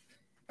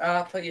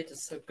 I'll put you to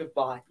sleep.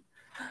 Goodbye.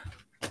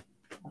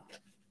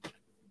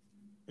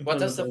 What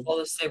does the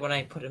father say when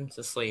I put him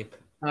to sleep?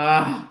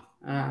 You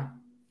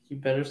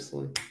better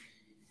sleep.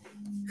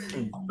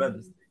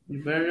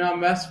 You better not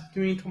mess with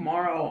me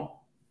tomorrow.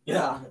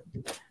 Yeah.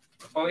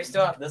 Well, we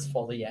still have this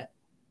folder yet.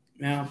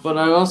 Yeah, but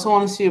I also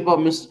want to see about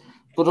Mr.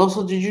 But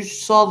also, did you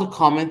saw the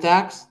comment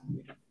acts?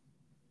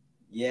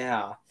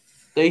 Yeah.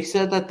 They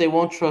said that they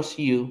won't trust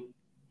you.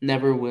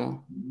 Never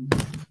will.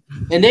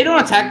 And they don't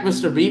attack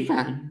Mr. B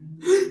fan.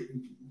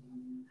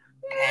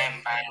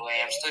 And by the way,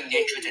 I'm still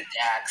new to the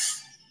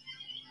Dax.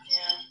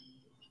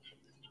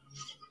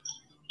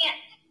 Yeah.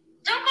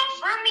 Don't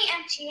confirm me,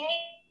 MTA.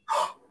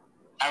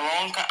 I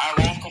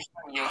won't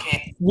confirm you,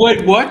 okay?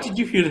 Wait, what? Did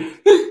you hear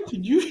that?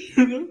 Did you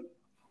hear that?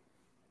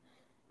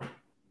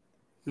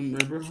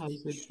 Remember how I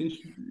said fish?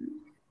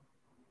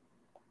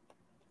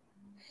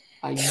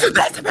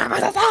 That's a member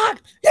of the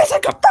dog! Yes, I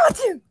confirmed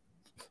you!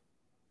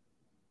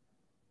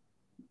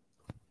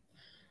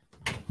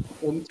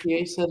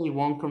 MTA said he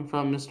won't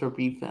confront Mr.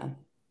 B fan.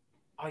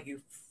 Are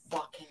you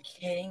fucking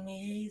kidding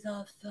me? He's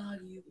a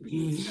thug, you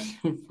He piece.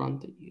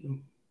 confronted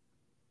you.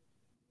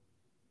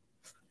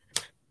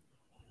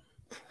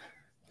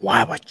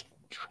 Why would you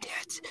do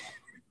that?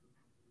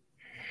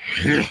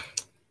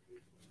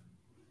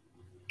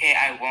 Okay,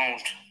 I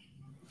won't.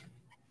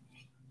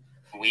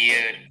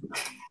 Weird.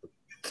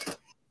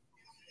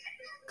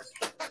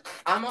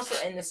 I'm also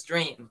in the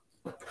stream.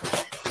 Yep.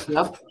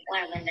 Well,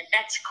 Linda,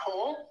 that's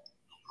cool.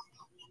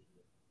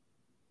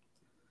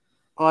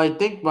 Oh, I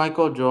think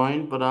Michael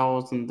joined, but I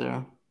wasn't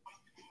there.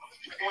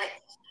 Wait.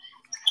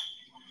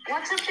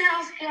 What's up,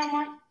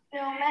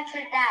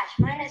 Geometry Dash?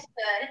 Mine is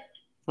good.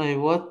 Wait,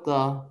 what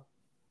the?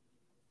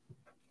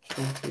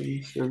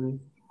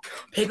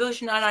 People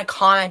should not have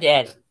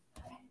commented.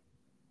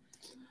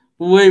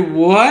 Wait,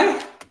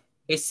 what?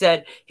 He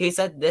said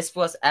this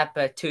was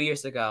epic 2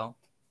 years ago.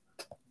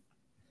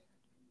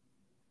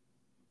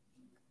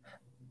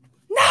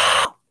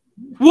 No!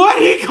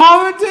 What? He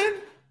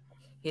commented?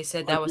 He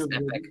said that was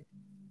epic.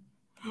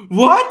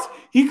 What?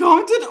 He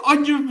commented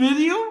on your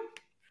video?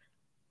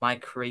 My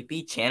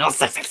creepy channel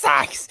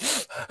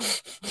 666.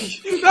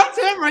 That's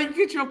him, right? You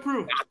can show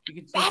proof.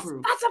 You can show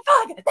proof. That's a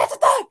bug. That's a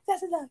dog.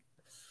 That's a dog.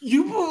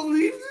 You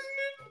believe in it?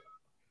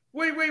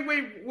 Wait.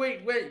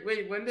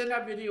 When did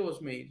that video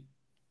was made?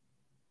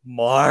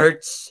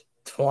 March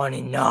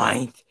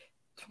 29th,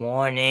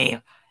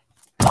 2020.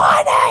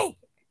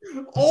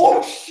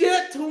 Oh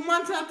shit! 2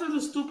 months after the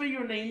Stupid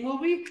Your Name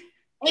movie?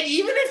 And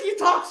even if you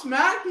talk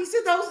smack, he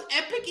said that was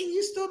epic and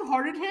you still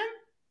hearted him?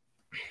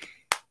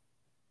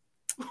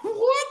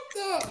 What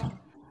the?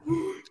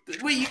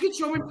 Wait, you can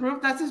show me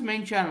proof? That's his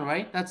main channel,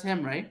 right? That's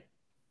him, right?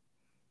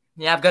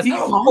 Yeah, because He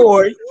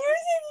for using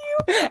you,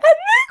 and look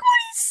what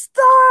he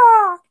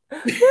stopped.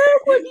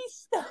 Look what he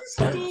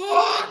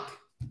stopped.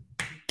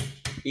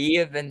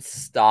 Even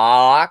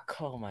stock.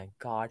 Oh my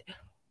god.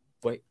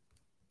 Wait.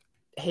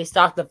 He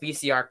stocked the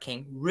VCR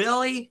King.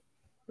 Really?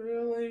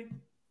 Really?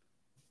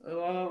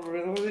 Oh,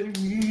 really?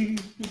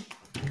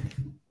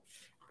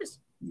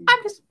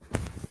 I'm just.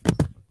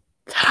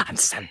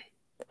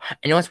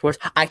 You know what's worse?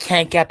 I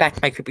can't get back to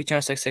my Creepy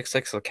Channel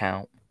 666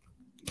 account.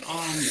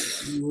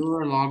 You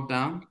were logged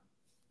down?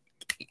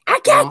 I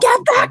can't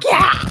get back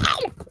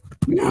yet!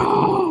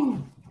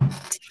 No!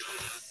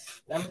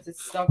 That means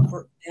it's stuck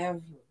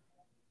forever.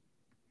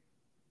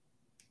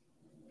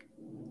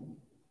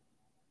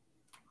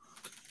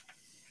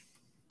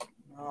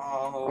 No.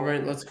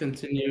 Alright, let's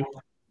continue.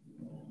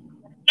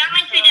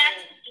 Geometry Dash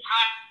is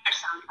hard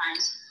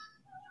sometimes.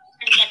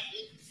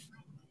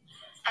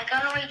 I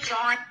gotta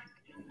rejoin.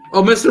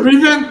 Oh, Mr.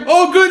 Beefan!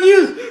 Oh, good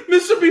news!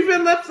 Mr.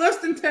 Beefan left less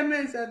than 10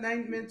 minutes at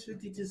 9 minutes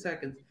 52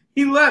 seconds.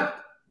 He left.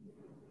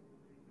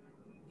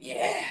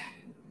 Yeah.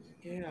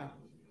 Yeah.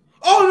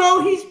 Oh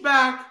no, he's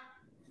back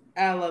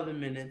at 11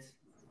 minutes.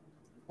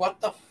 What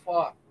the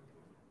fuck?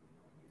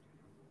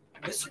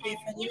 Mr. B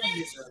fan, you're a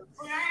user.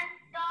 When I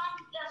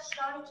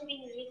started to be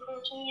music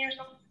 14 years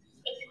old,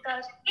 it's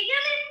because if you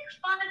make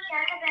fun of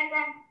Jacob and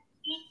then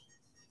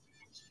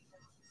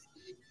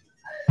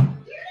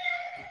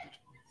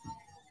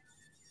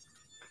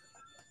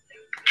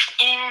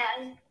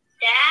and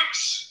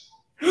Dax.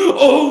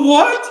 Oh,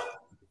 what?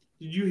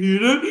 Did you hear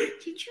that?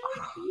 Did you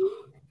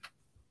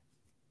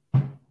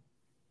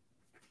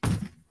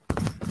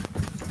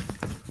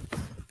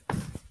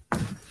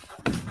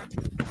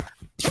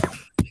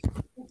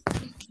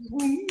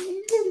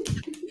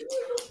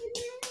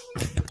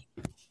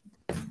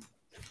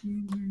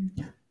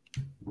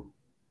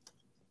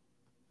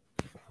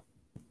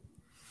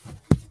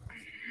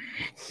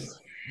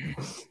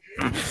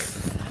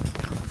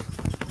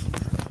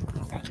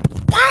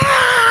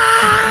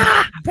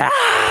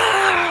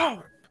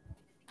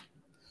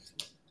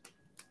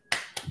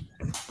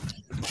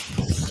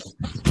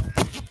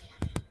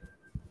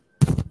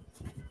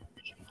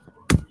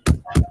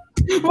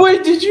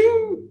Wait, did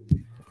you?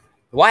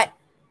 What?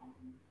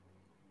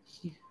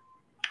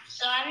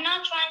 So I'm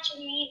not trying to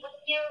meet with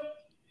you.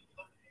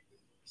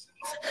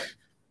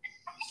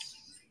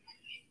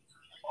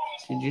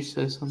 Did you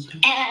say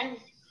something? And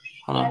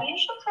Hold on. you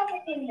should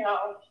probably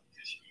know.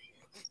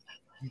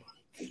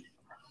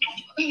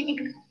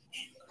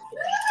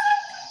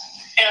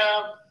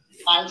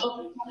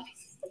 Michael.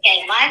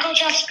 Okay, Michael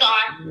just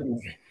gone.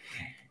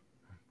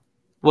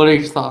 What are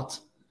your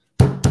thoughts?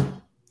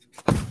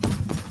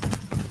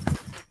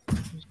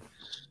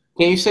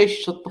 Can you say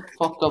shut the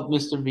fuck up,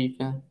 Mr. B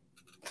fan?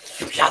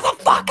 Shut the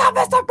fuck up,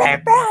 Mr. B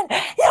fan!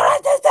 You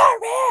don't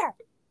deserve here!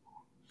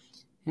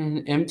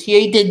 And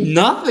MTA did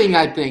nothing,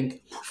 I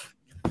think.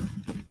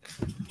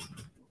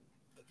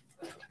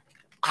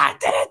 I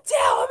didn't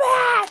tell him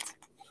that!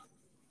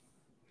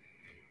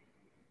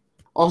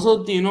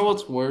 Also, do you know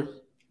what's worse?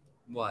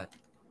 What?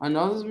 I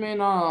know this may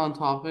not on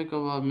topic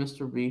about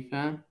Mr. B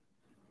fan.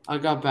 I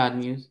got bad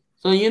news.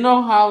 So you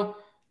know how,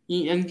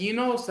 and you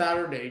know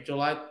Saturday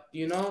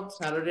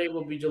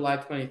will be July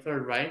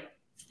 23rd, right?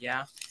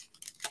 Yeah.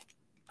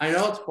 I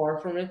know it's far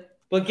from it,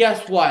 but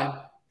guess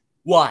what?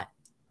 What?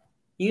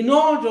 You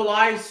know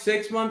July is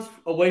 6 months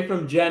away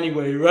from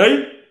January,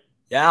 right?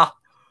 Yeah.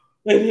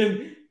 And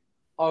then,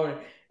 all right,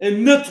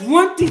 and the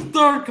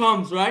 23rd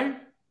comes, right?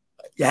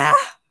 Yeah.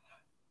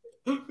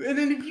 And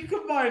then if you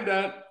combine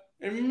that,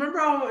 and remember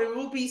how it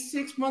will be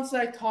 6 months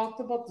that I talked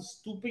about the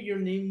stupid Your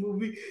Name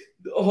movie?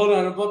 Hold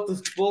on, about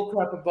this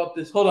bullcrap about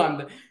this. Hold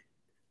on.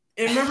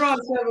 And remember how I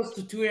said it was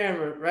the 2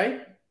 a.m.,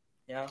 right?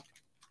 Yeah.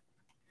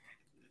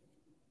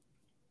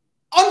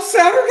 On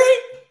Saturday,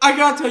 I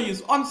gotta tell you,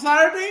 on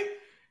Saturday,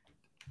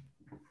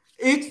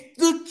 it's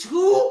the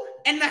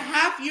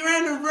 2.5 year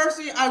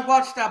anniversary I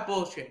watched that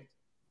bullshit.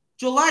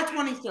 July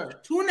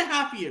 23rd,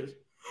 2.5 years.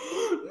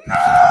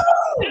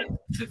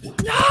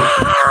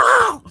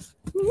 No!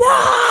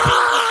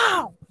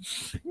 No!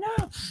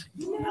 No!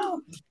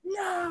 No!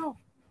 No! No!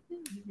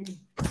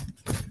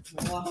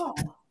 Wow.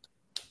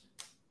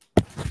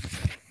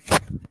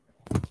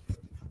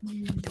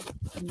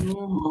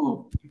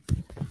 No.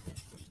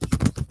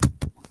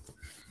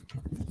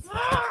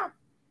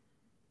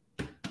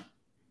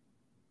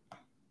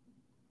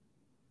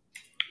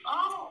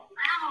 Oh,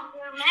 wow,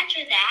 you're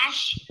Metro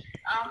Dash.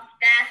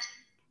 That's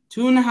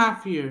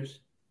 2.5 years.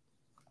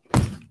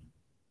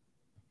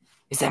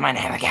 You said my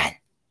name again.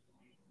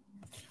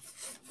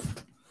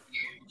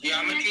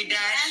 Geometry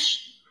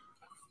Dash?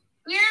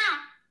 Yeah.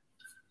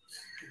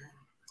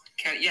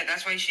 Yeah,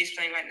 that's why she's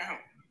playing right now.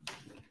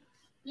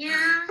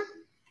 Yeah.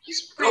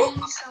 He's playing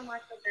so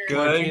much of it.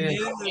 Good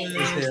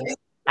news.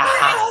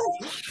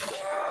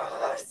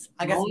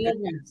 I got some good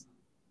news.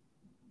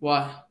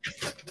 What?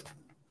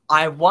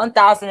 I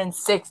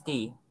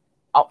 1,060.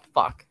 Oh,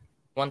 fuck.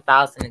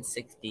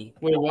 1,060.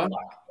 Wait, what?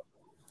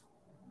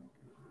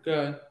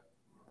 Good.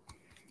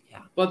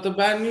 Yeah. But the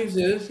bad news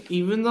is,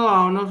 even though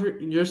I don't know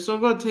if you're still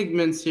going to take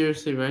Min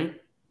seriously, right?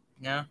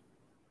 Yeah.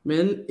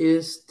 Min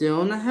is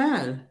still in the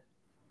head.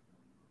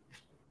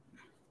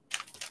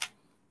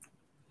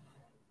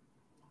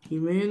 He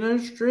made another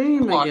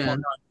stream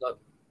again. Look.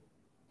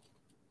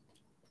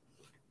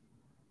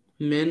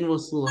 Min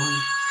was live.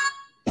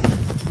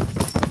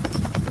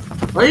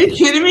 Are you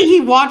kidding me? He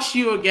watched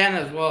you again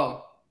as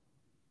well.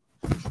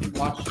 He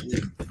watched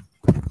you.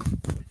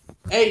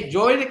 Hey,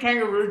 Joy the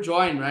Kangaroo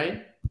joined,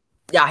 right?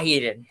 Yeah, he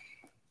did.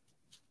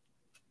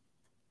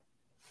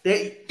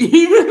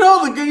 Even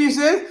though the good news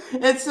is,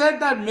 it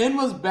said that Min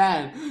was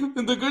banned.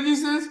 And the good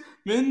news is,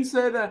 Min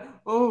said that,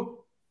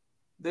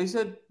 they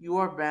said you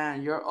are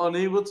banned. You're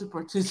unable to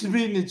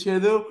participate in the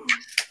channel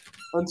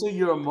until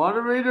you're a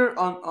moderator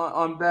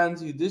on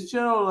bans you. This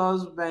channel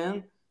allows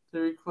ban to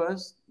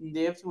request, and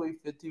they have to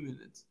wait 50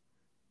 minutes.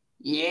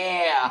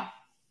 Yeah.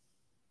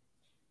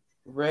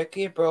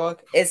 Ricky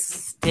Brook is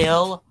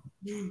still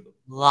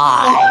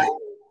live.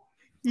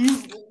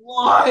 He's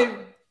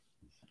live.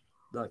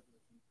 Look.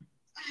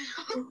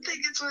 I don't think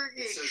it's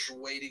working. It says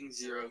waiting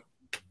 0.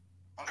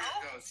 Oh, here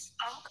it goes.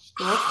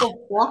 What the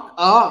fuck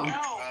up? No.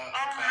 Oh,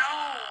 no.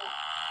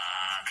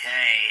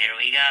 Okay, here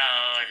we go.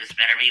 This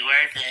better be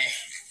worth it.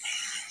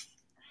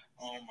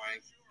 Oh my.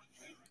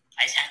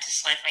 I just have to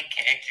select my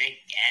character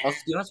again. Also,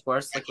 you know what's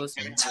worse? Like,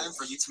 listen. Time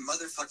for you to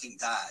motherfucking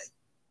die.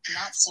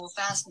 Not so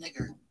fast,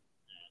 nigger.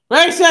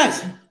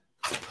 Racist!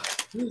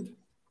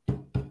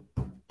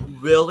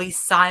 Really,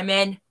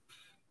 Simon?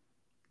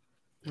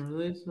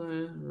 Really,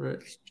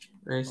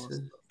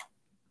 racist.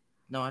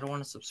 No, I don't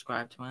want to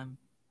subscribe to him.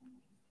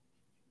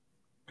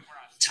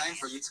 Time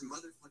for you to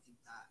motherfucking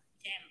die.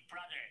 Damn,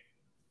 brother.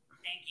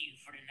 Thank you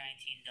for the $19.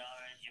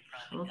 You're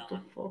probably Shut the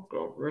gone. fuck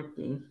up,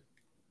 Ricky.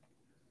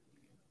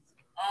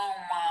 Oh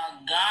my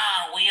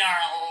god, we are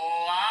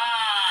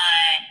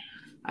live.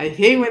 I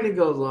hate when it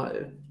goes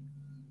live.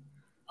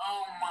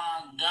 Oh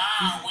my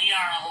god, we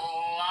are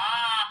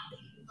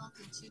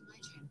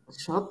live.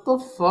 Shut the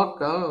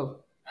fuck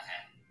up.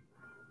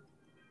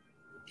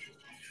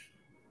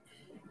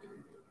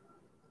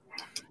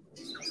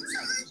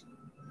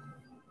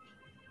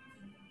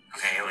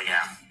 Okay, here we go.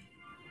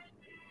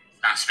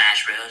 On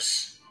Smash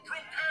Bros.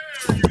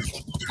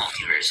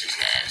 Multiverses,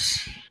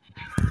 guys.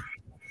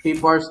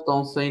 People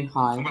don't say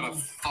hi. I'm gonna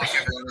fuck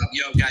everyone up.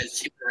 Yo, guys,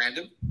 team the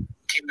random.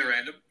 Team the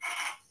random.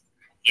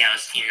 Yeah,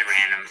 let's team the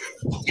random.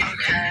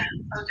 Okay.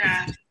 Okay.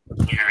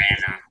 Team the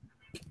random.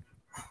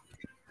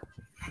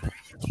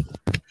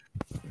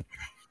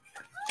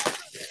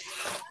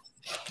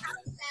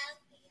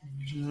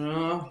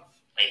 No.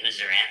 Wait, who's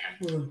the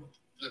random?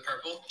 The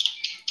purple.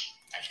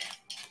 Gotcha.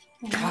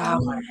 Ah,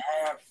 my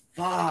hair.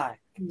 Fuck.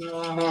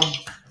 No.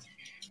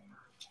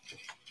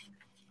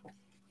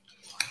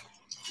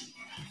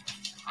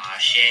 Oh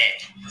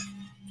shit.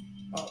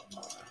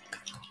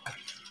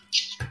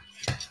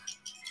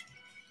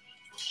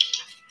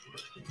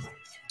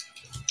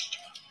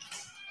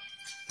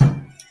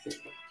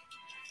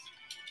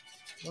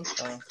 What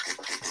the?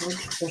 What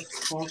the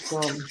fuck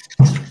up?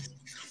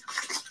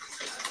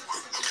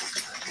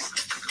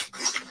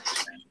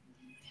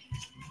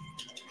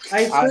 I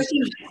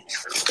freaking.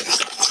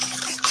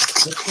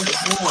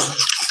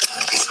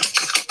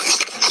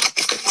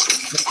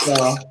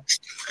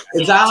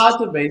 Is that how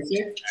to basic? No,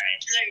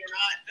 you're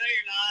not. No,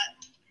 you're not.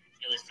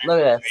 It was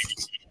Look at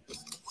this.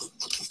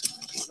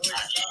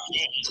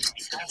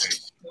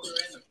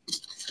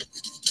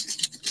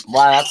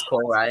 Wow, that's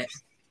cool, right?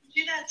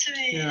 Do that to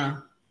me. Yeah.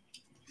 What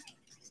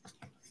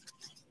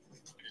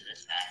is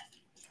this guy?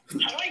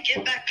 How do I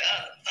get back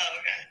up? Oh,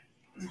 okay.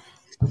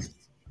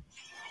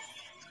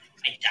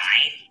 I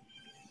died?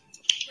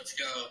 Let's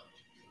go.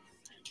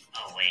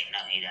 Oh wait, no,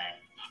 he died.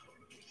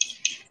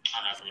 I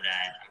don't know who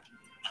died.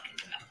 I'm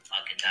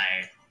fucking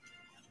tired.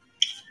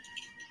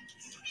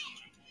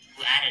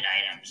 Who added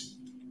items?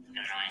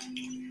 Annoying.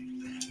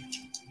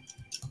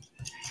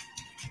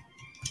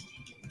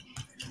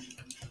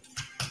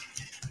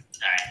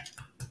 Alright.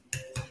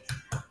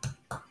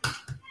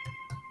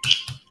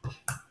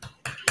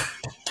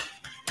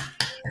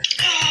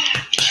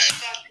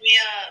 Fuck me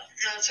up.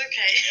 No, it's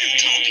okay.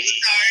 Don't be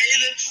sorry.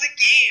 That's the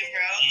game,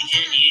 bro.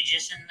 You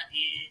just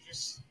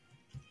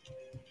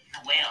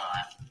way a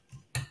lot.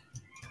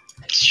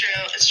 It's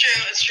true. It's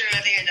true. It's true.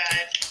 I think I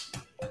died.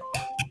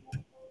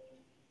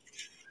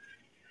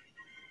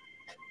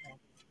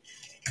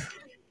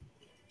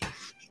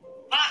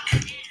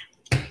 Fuck!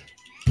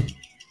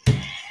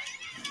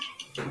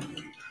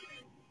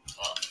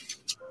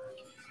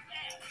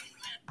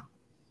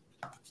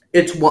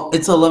 It's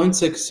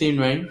 11:16,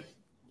 right?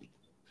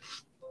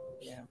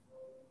 Yeah.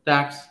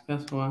 Dax,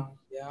 guess what?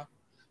 Yeah.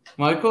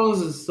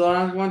 Michael's still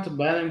not going to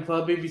bed and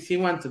Club BBC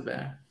went to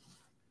bed.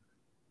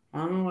 I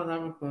don't know what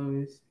that club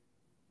is.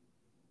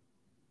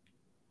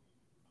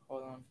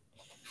 Hold on.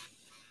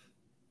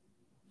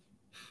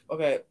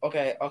 Okay.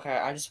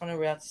 I just want to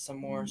react to some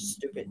more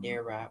stupid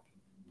near rap.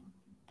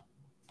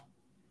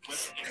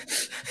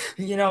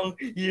 You know,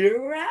 year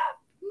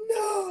rap?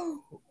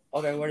 No.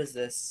 Okay, what is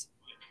this?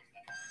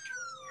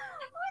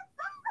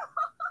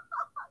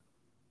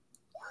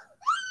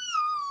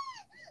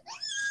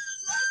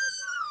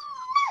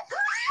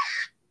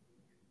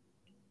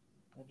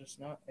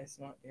 It's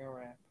not ear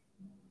rap.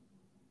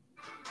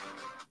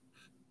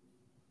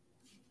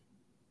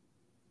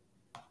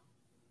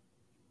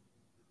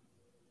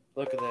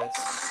 Look at this.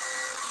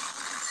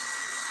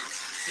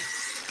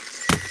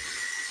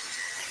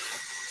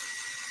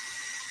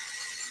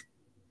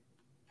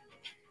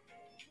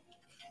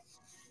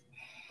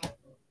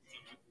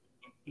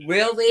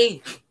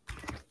 Really?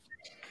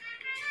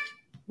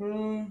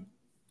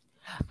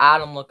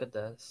 Adam, look at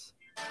this.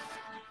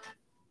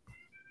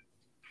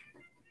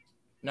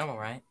 Normal,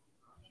 right?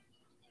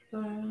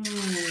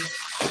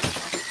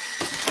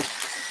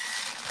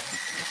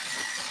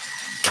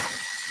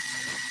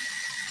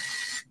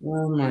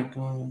 Oh my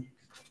god.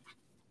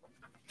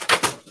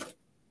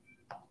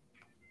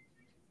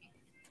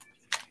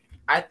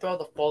 I throw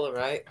the folder,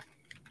 right?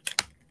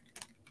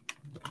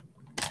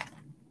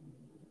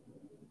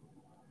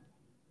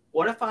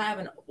 What if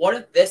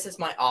this is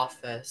my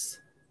office?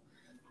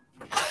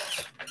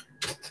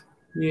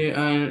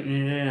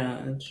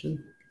 Yeah, it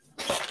should.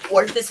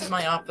 What if this is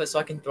my office so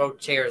I can throw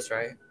chairs,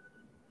 right?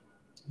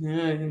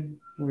 Yeah, I can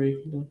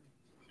break them.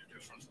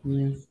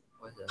 Yeah.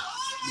 What's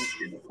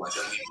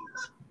that?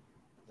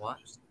 What?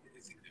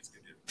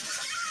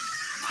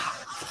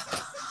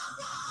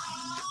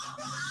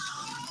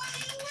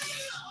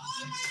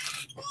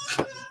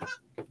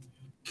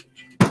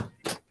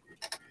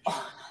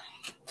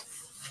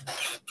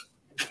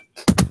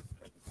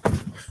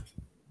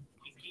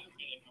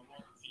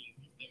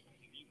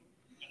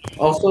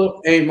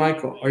 Also, hey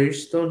Michael, are you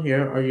still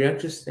here? Are you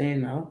actually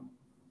staying out?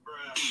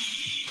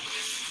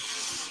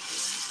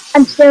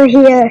 I'm still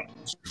here.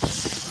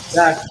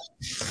 Zach.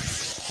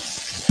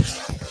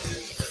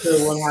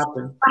 So what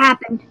happened? What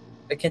happened?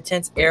 It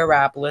contains air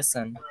rap.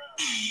 Listen.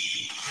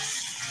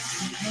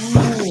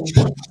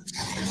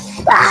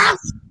 Ah!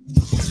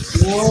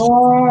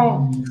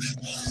 Whoa.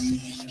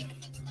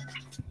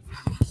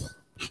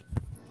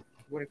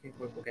 What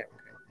okay.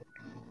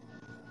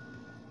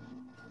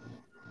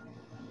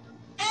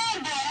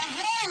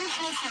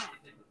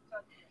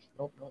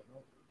 Nope.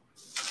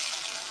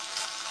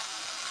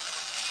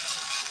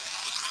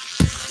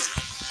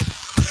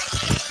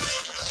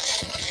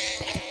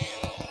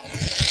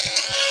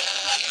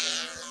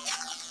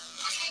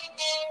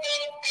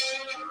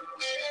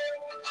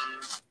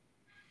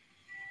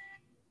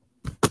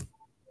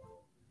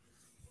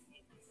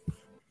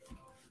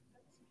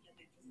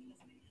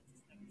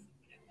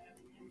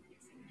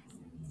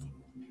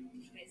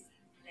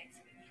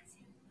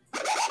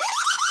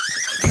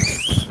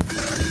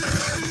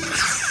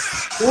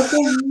 What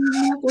the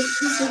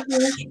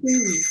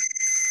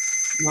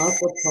not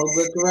the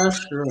public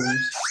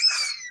restrooms.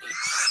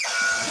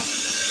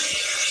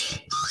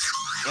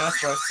 Yes,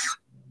 first.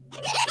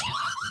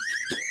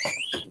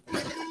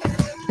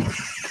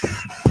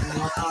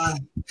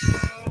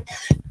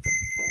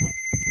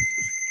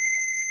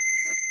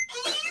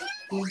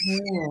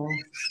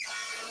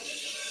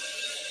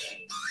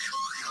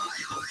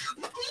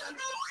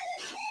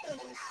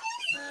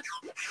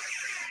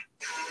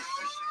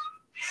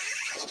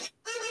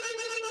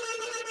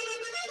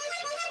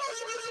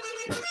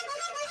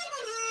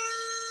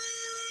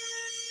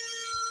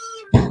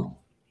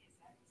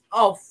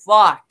 Oh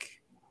fuck!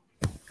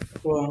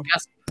 Well,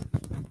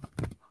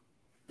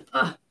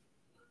 I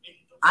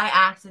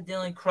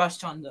accidentally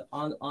crushed on the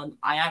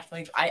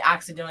I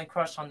accidentally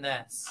crushed on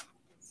this.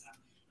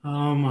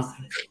 oh my.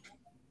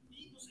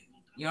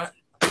 You know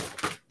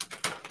what?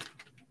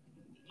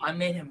 I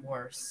made him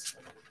worse.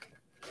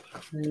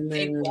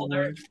 Hey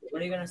Boulder,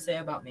 what are you gonna say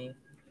about me?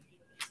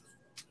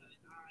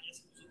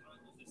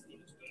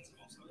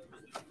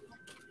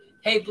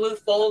 Hey Blue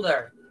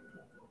Folder.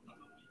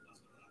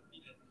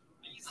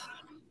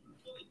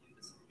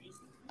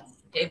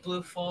 Hey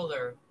Blue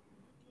Folder.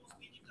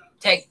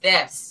 Take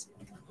this.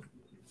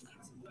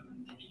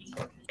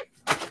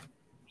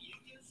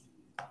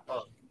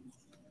 Oh.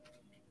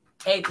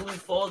 Hey Blue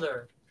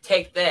Folder.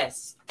 Take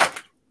this.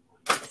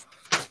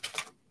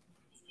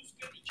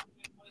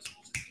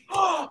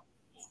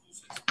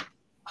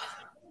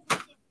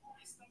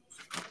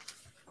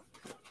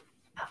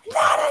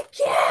 Not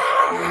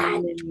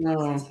again!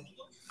 No.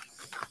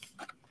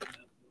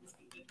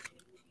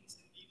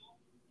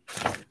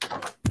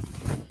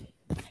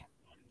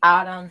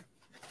 Adam.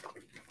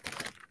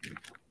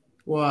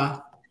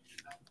 What?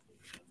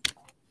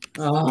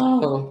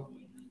 Oh.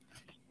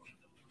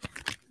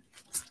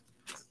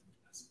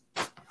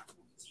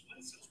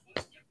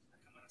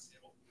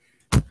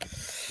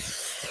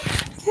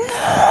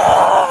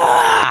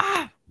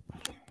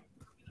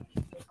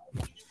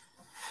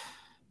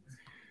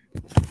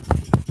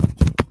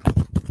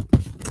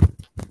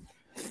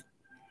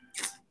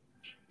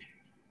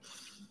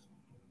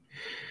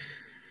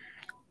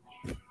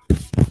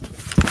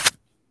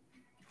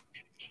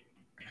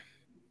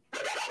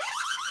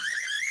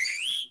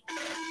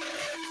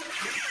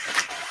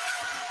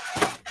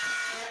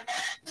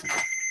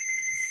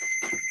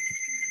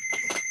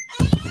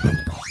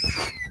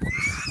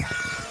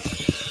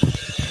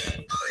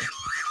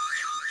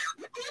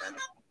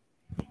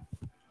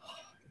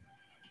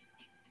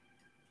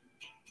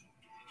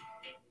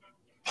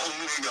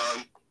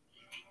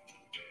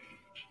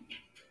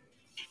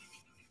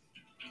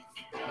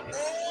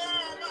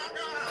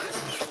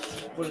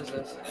 What is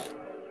this?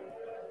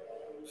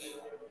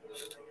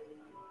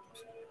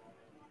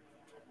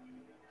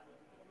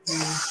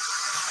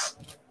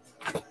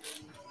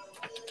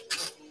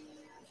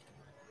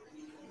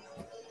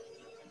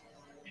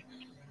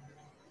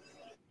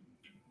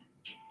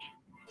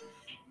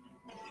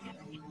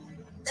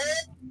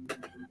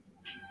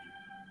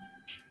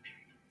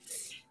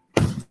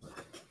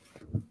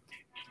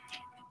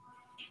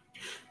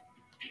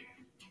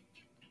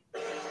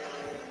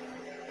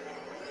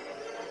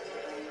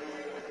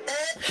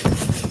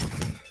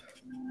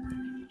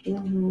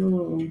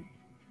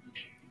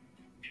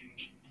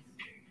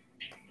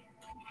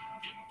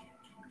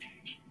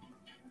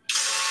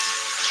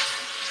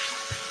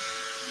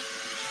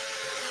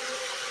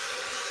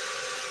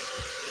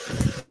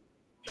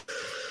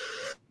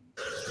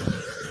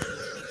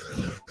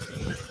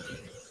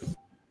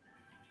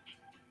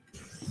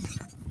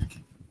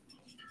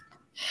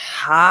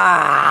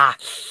 Ah.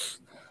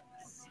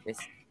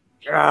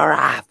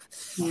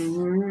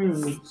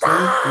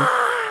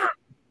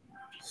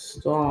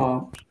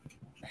 Stop.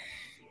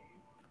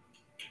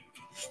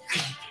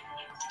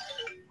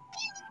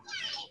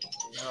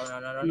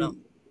 No.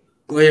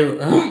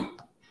 Wait.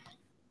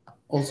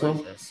 Also.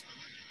 What is this?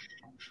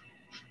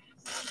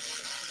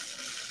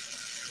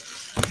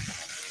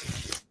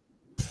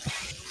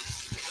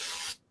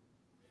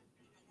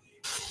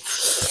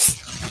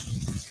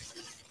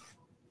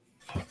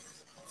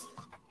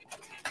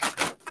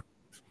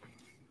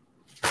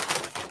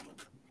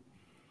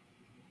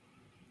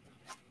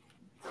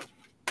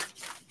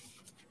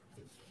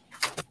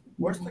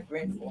 Where's the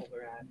green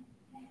folder at?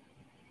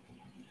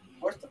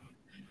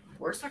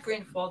 Where's the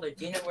green folder?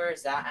 Do you know where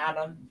is that,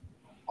 Adam?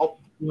 Oh,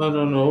 I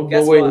don't know.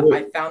 Guess but wait, what?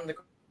 wait. I found the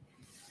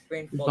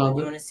green You folder. found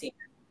Do you it? want to see?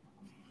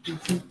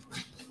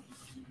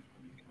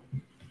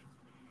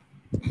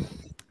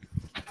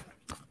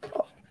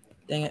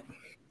 Dang it.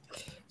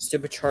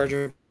 Stupid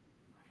charger.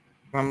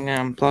 I'm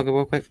gonna unplug it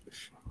real quick.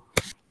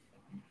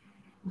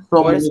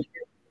 So, What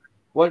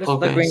is the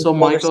okay, green so folder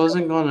Michael say?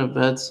 isn't going to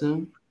bed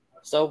soon.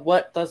 So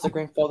what does the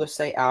green folder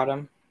say,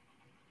 Adam?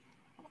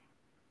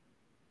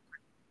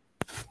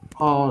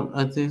 Oh,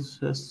 I think it's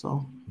just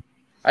so.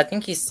 I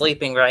think he's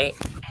sleeping, right?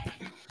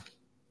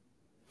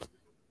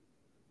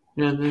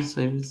 Yeah, this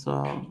is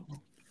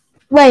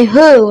Wait,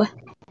 who?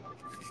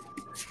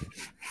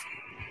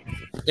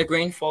 The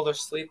green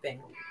folder's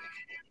sleeping.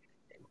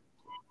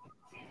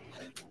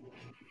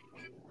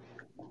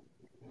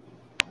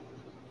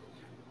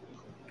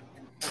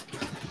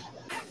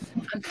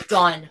 I'm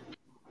done.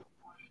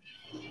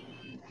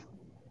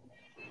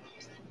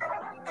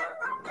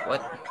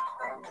 What?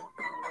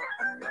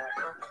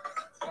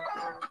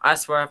 I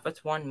swear, if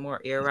it's one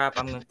more ear wrap,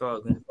 I'm gonna throw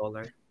a green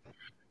folder.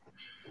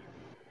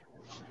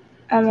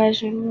 I'm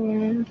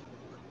assuming.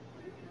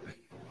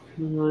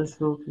 No, it's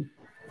okay.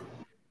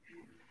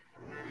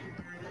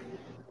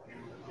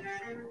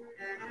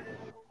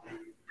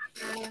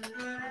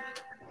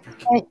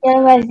 I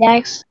get my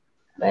next,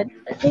 but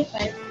I think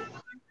I.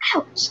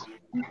 Ouch!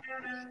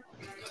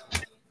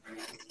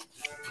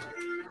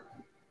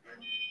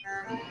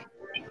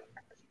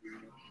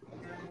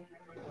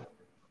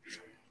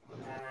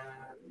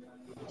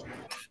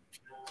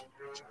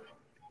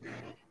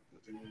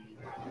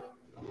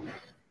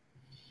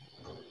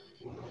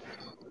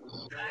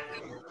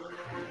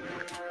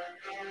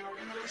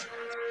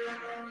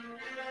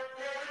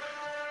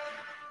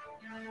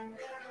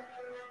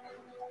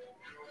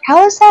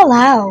 How is that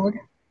loud?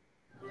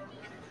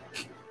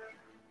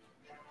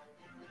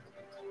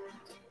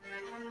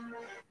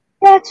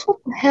 That's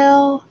what the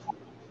hell.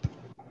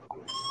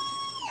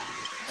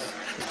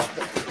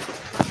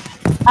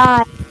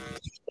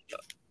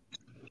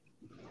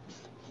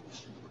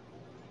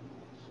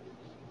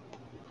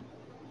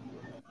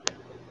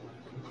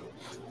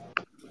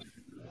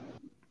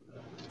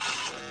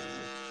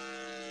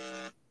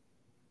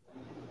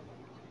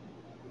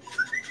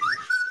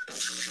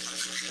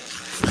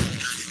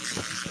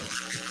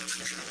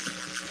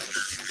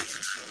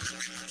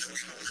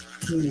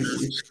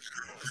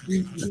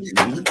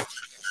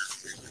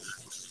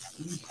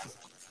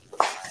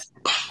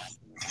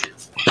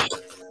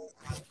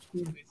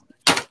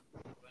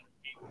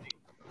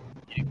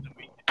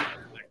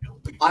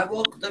 I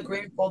woke the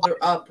green folder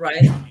up,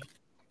 right?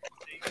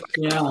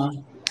 Yeah.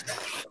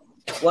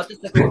 What does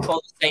the green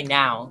folder say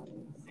now?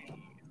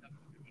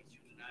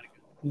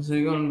 Is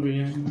it going to be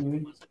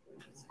anyway?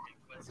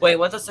 Wait,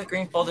 what does the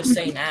green folder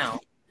say now?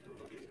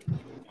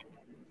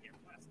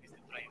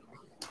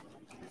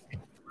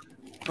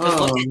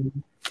 'Cause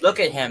look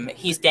at him.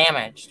 He's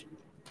damaged.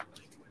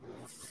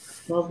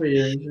 Probably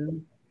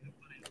Asian.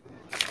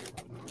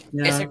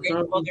 Yeah, Is the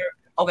green folder...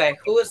 Okay,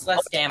 who is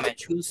less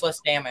damaged? Who's less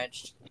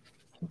damaged?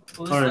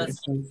 Who's Alright. less...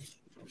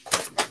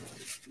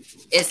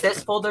 Is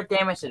this folder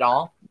damaged at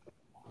all?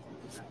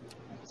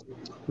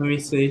 Let me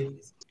see.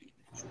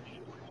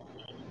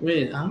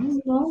 Wait, I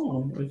don't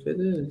know if it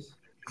is.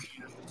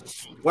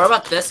 What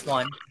about this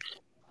one?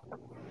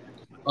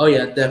 Oh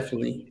yeah,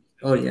 definitely.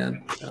 Oh yeah.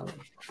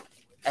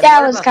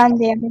 That was kind of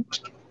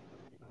damaged.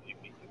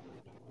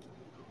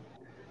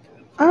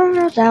 I don't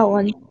know that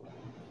one.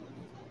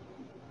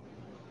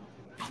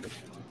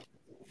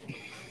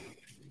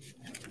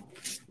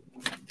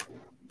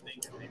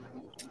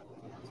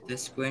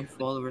 This green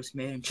folder was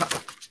made in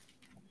China.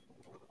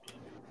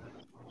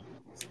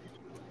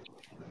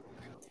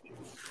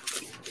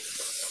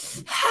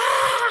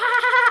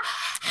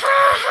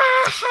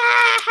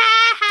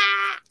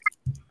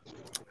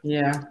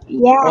 Yeah.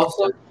 Yeah.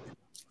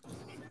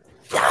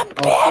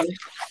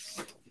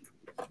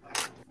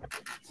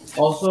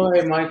 Also,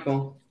 hey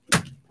Michael,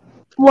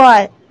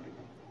 What?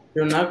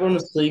 you're not going to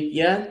sleep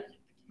yet?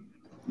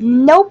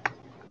 Nope.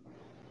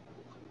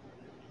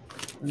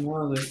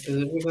 No, is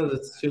it because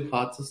it's too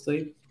hot to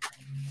sleep?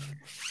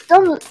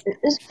 No,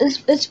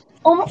 it's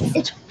almost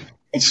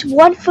it's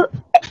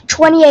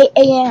 1:28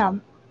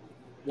 a.m.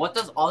 What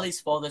does all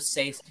these folders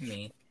say to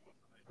me?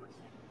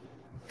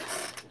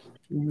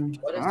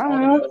 What does I all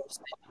don't these know. folders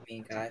say to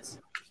me, guys?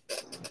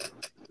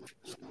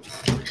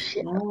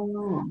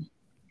 Oh,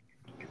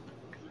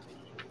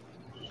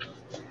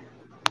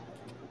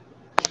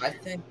 I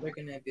think they're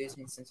gonna abuse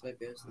me since I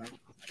abused them.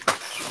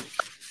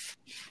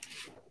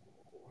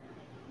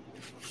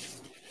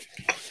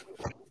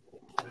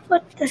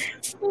 What the?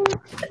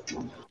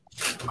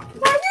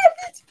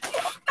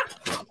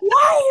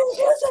 Why are you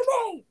using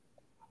me?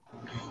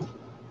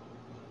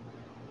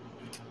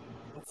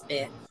 That's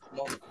it.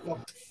 No.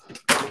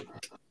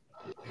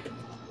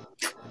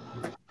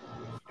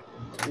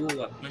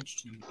 Ooh, I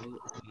punched him. Ooh,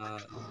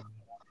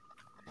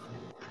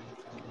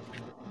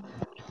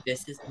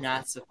 this is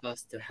not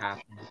supposed to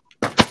happen.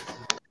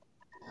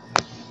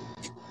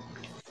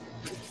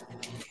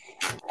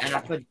 And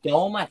I put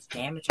so much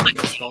damage on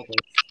these folders.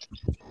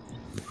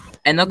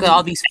 And look at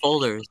all these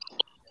folders.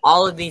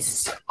 All of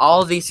these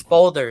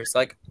folders.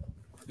 Like,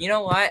 you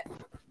know what?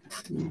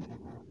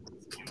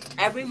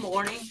 Every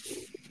morning,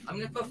 I'm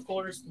gonna put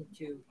folders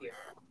into here.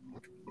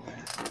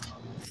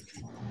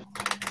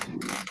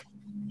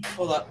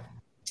 Hold up.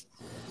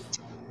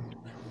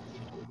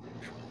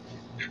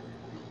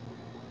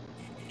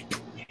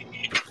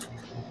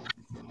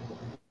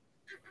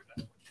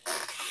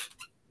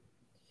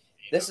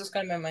 This is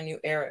gonna be my new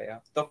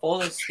area. The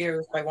folders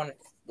here if I want to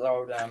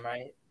throw them,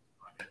 right?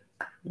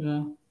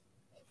 Yeah.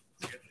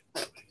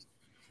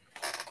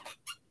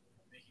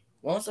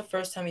 When was the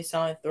first time you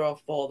saw me throw a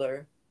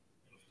folder?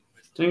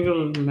 I think it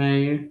was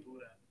May.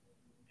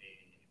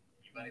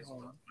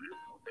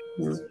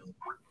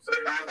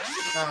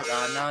 Oh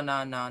god,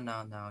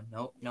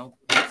 no. Nope.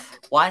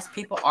 Why is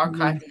people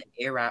archiving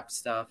the ARAP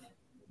stuff?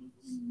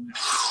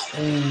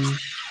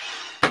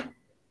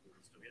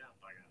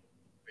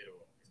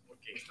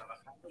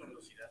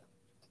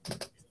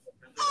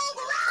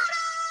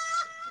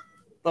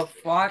 The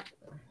fuck?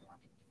 I'm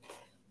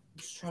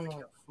just trying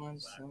to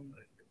find some.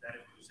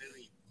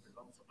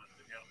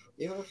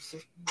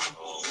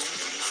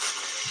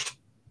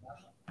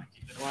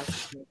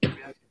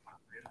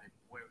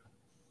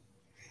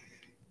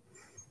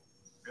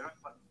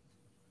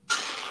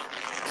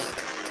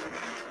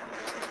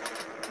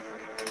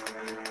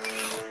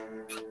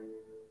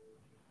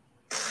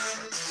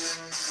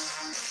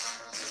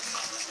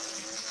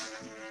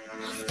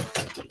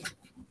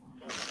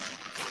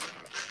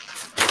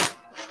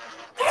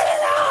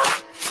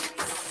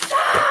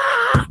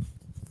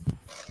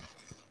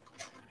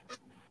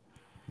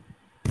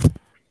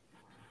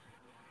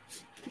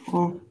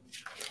 Oh.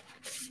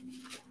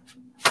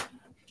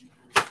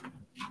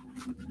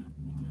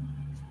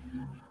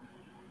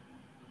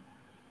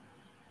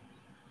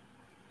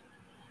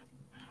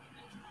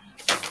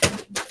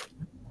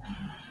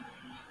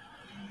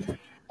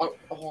 Oh,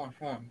 hold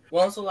on.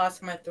 When was the last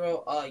time I threw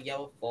a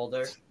yellow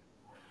folder?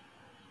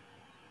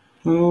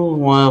 Oh,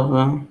 wow,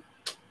 man.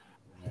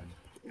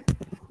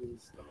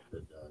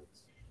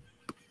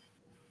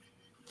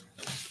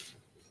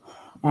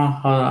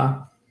 Hold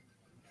on.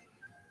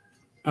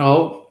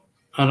 Oh,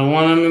 I don't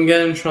want him to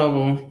get in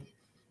trouble.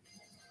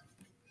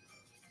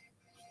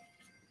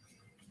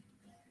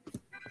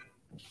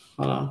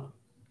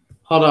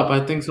 Hold up.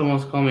 I think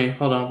someone's calling me.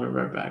 Hold on, I'll be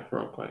right back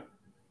real quick.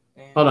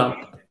 Hold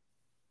up.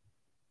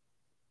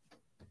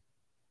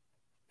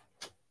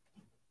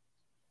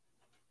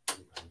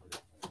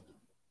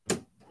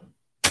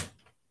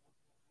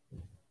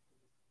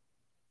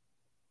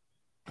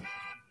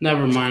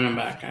 Never mind, I'm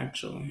back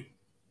actually.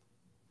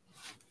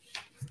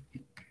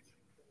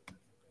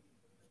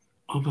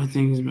 Oh, I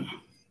think he's back.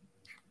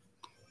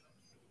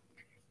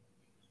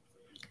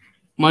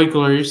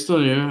 Michael, are you still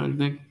here? I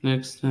think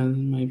next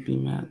time might be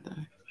Mad Dax.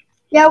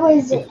 Yeah, what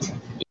is it?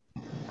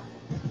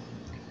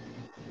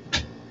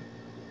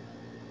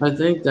 I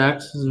think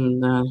Dax is in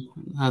that.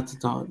 I have to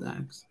talk with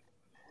Dax.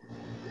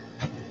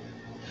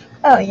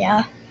 Oh,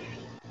 yeah.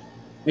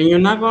 And you're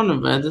not going to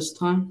bed this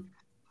time?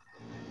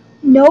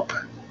 Nope.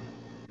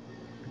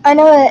 I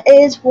know it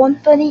is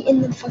 1:30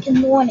 in the fucking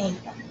morning,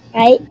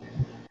 right?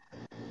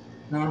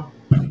 No.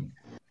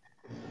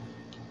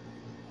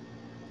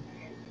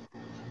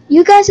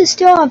 You guys are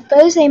still on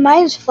Thursday,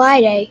 mine is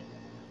Friday.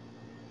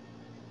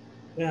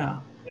 Yeah.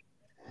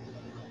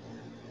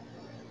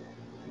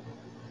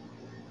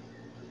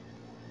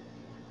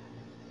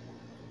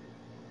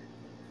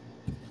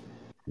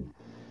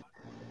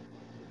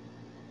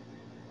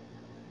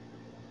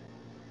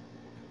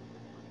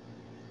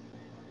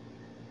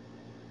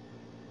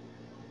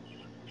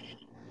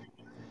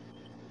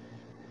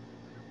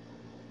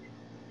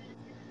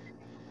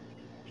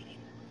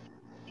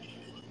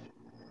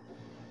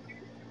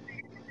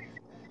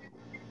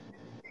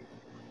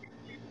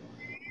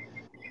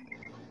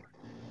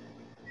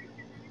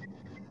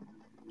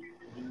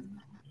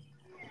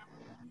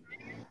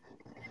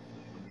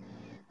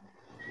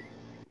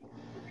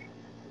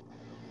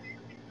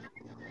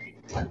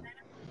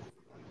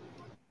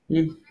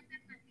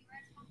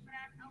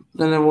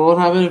 Then what would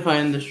happen if I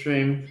end the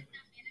stream?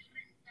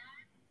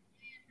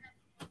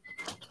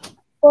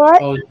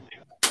 What?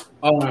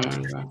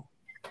 No.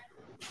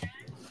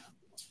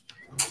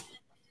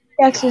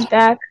 Dax is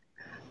back.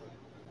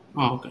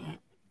 Oh, okay.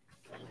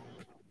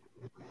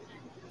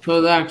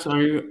 So Dax,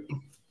 are you?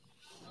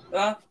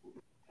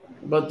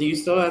 But do you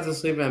still have to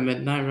sleep at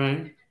midnight,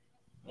 right?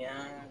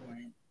 Yeah,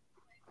 right.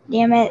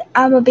 Damn it,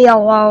 I'm gonna be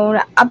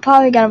alone. I'm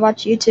probably gonna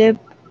watch YouTube.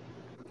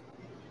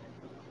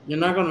 You're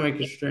not gonna make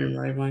a stream,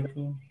 right,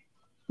 Michael?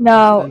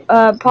 No,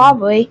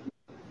 probably.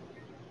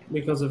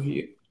 Because of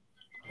you.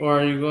 Or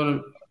are you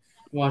gonna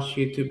watch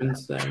YouTube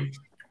instead?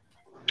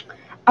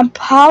 I'm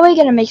probably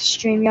gonna make a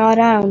stream, y'all. I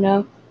don't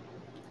know.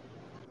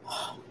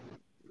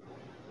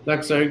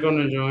 Lex, are you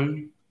gonna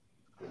join?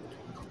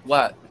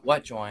 What?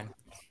 What join?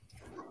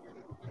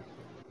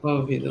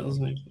 Oh, he does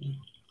like that.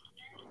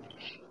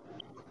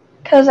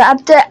 Cause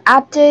after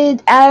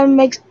Adam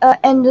makes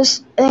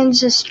ends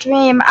the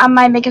stream, I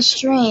might make a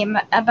stream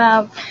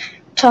about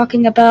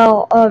talking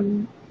about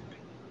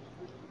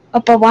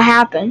what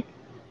happened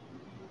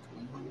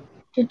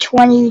to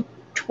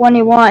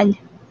 2021.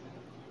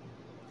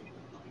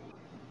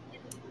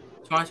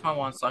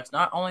 2021 sucks.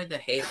 Not only the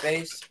hate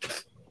base.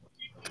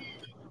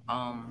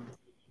 One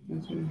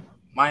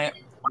of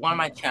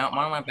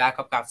my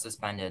backup got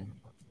suspended.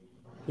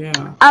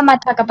 Yeah. I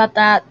might talk about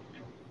that.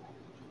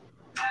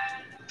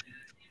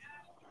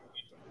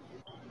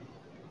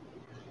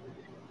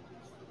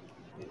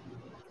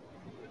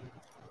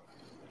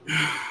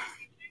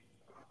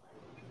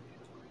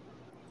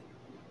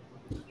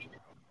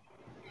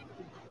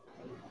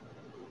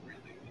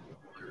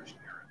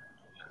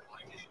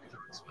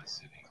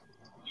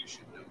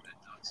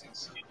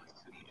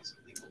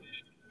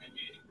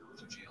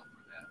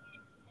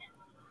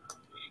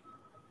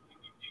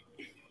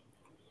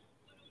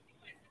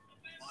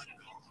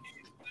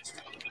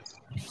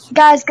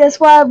 Guys, guess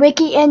what?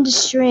 Ricky ended the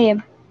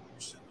stream.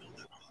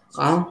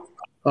 Oh?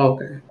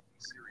 Okay.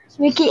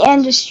 Ricky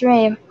ended the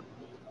stream.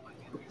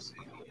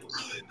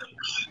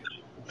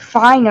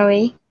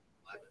 Finally.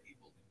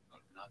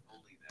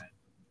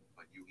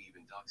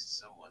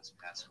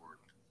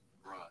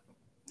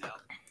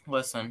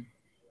 Listen.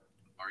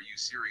 Are you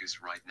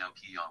serious right now,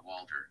 Keon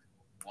Walter?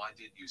 Why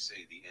did you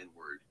say the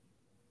N-word?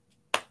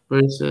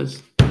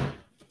 Racist.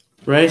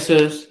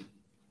 Racist.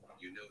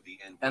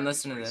 And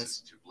listen to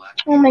this.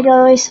 Oh my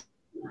gosh.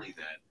 Only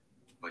that,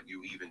 but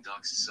you even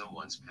doxed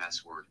someone's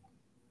password.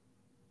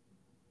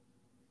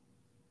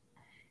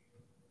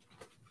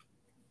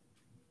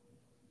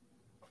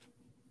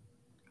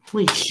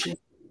 Holy shit.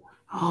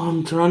 Oh,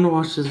 I'm trying to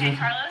watch this. Hey,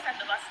 Carlos at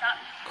the bus stop.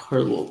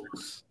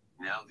 Carlos.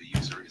 Now the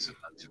user is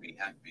about to be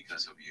hacked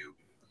because of you,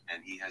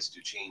 and he has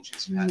to change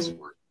his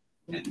password.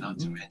 And not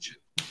to mention.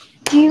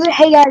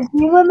 Hey guys,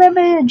 do you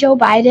remember Joe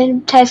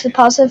Biden tested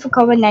positive for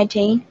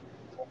COVID-19?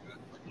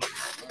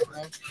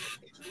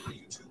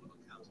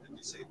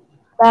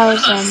 That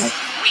was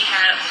We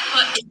have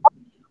put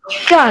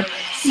God.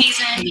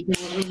 season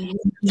today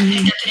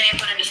I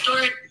put into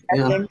storage.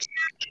 Yeah.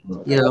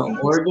 Yeah,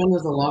 Oregon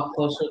is a lot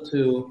closer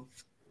to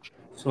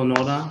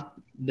Sonora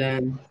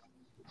than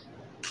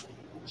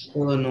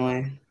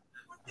Illinois.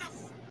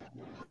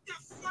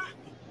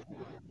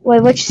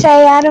 Wait, what you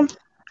say, Adam?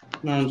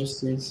 No, I'm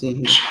just seeing. As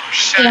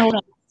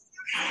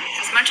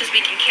much as we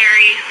can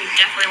carry, we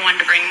definitely wanted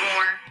to bring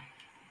more.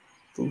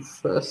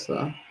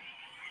 Professor.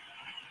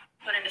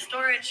 Put into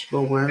storage.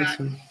 Go where? As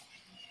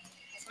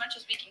much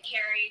as we can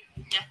carry,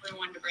 we definitely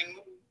wanted to bring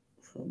more.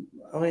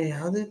 Wait,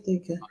 how did they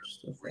get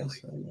Professor?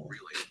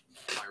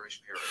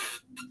 Irish parrot.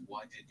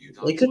 Why did you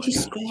They could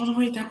just go all the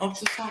way down up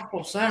to San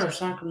Jose or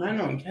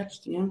Sacramento and catch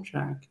the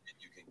Amtrak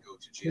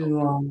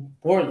to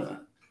Portland.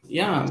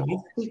 Yeah, why did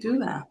we do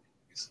that?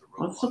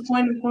 What's the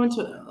point of going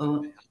to?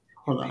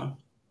 Hold on.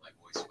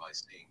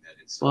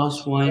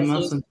 Boss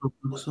Weymouth and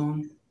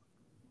Tucson.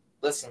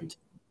 Listen.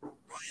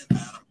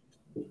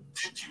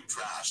 Did you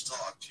trash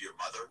talk to your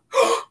mother?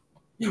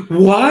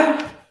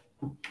 What?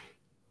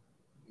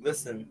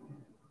 Listen.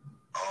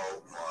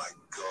 Oh my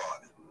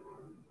God.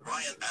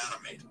 Ryan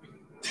Animate.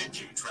 Did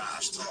you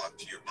trash talk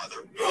to your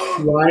mother?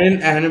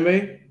 Ryan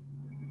Anime?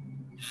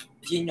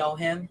 Do you know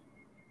him?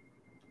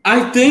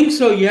 I think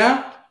so,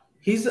 yeah.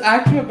 He's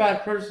actually a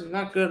bad person,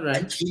 not good, right?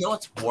 And do you know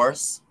what's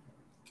worse?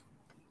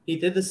 He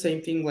did the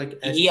same thing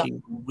like He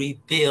SG.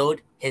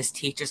 revealed his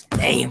teacher's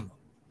name.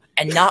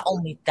 And not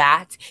only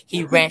that,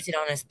 he ranted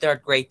on his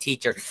third grade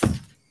teacher.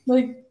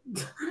 Like,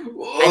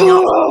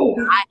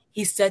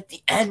 he said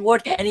the N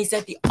word and he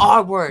said the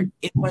R word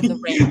in one of the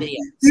rant videos.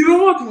 You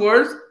know what's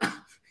worse?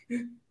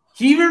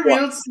 He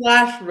revealed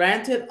 /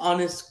 ranted on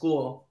his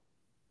school.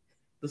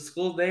 The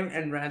school name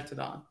and ranted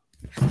on.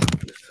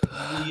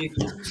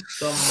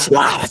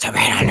 Why was I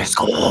rant on your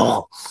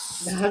school?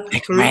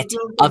 Like rant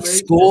of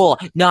school,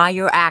 not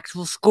your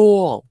actual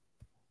school.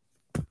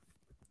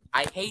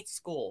 I hate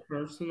school.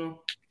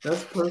 Personal.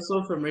 That's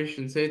personal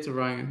information. Say it to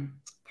Ryan.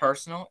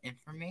 Personal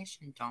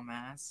information,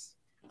 dumbass.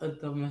 A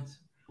dumbass.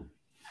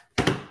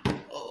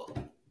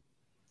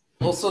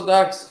 Also,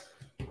 Dax.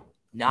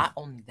 Not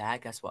only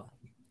that, guess what?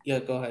 Yeah,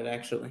 go ahead,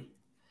 actually.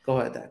 Go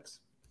ahead, Dax.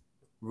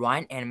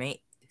 Ryan Anime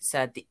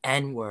said the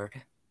N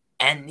word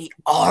and the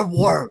R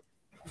word.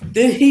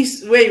 Did he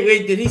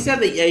wait, did he say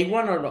the A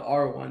one or the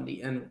R one,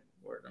 the N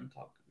word I'm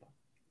talking about?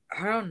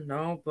 I don't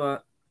know,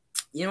 but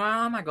you know what?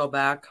 I'm gonna go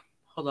back.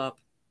 Hold up.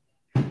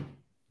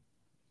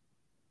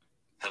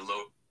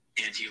 Hello,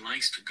 and he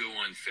likes to go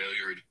on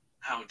failure.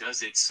 How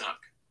does it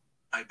suck?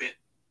 I bet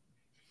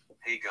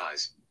Hey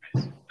guys. I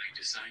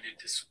decided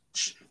to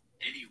switch.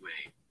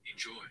 Anyway,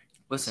 enjoy.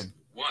 Listen.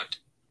 What?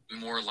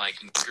 More like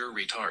pure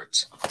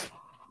retards.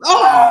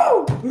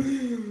 Oh!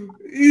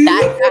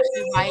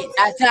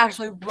 That's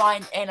actually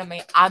Ryan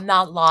anime. I'm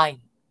not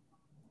lying.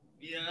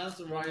 Yeah,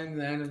 that's Ryan's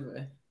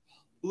anime.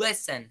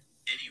 Listen.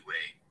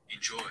 Anyway,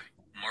 enjoy.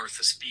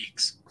 Martha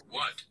speaks.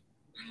 What?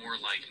 More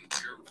like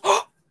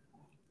pure.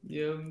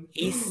 Yeah.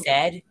 He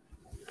said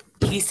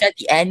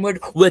the N-word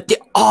with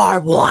the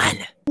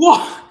R1.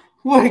 What?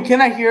 Wait, can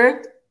I hear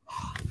it?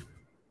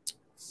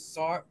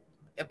 Sorry.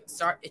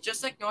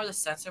 Just ignore the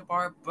censor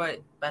bar,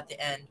 but at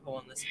the end,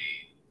 hold on, listen.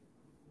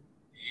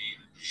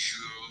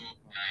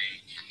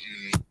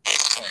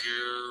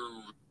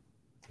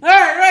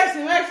 Alright,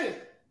 Rexy.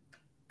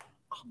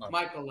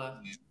 Michael left.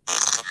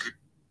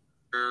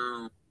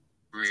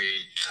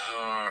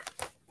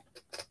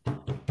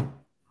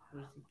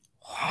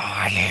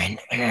 Ryan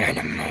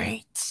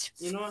animate.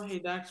 You know what? Hey,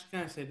 Dax,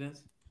 can I say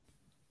this?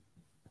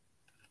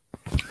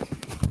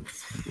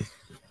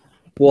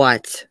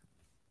 What?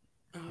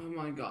 Oh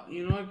my god.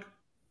 You know what?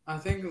 I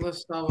think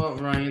let's talk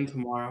about Ryan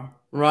tomorrow.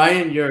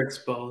 Ryan, you're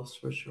exposed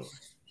for sure.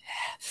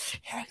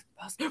 You're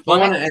exposed. I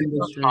want to end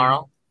the stream.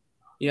 Tomorrow?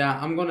 Yeah,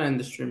 I'm going to end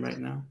the stream right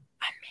now.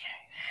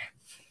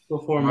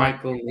 Before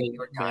Michael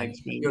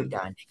begs me. You're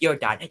done. You're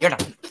done. You're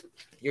done.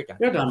 You're done.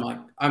 You're done, Mike.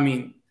 I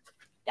mean,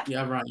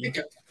 yeah, Ryan.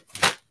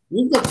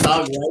 You're the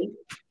dog, right?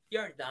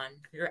 You're done.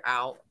 You're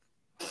out.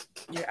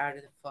 You're out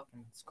of the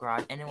fucking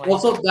squad. Anyway.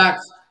 Also,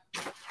 Dax.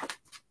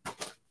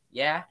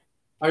 Yeah?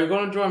 Are you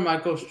going to join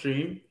Michael's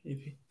stream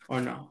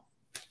or no?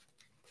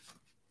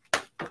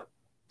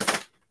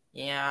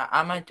 Yeah,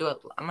 I might do it.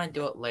 I might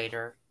do it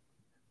later.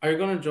 Are you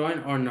going to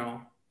join or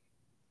no?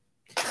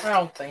 I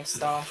don't think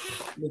so.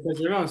 Because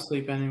you're going to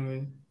sleep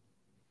anyway.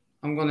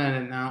 I'm going to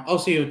end it now. I'll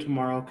see you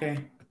tomorrow, okay?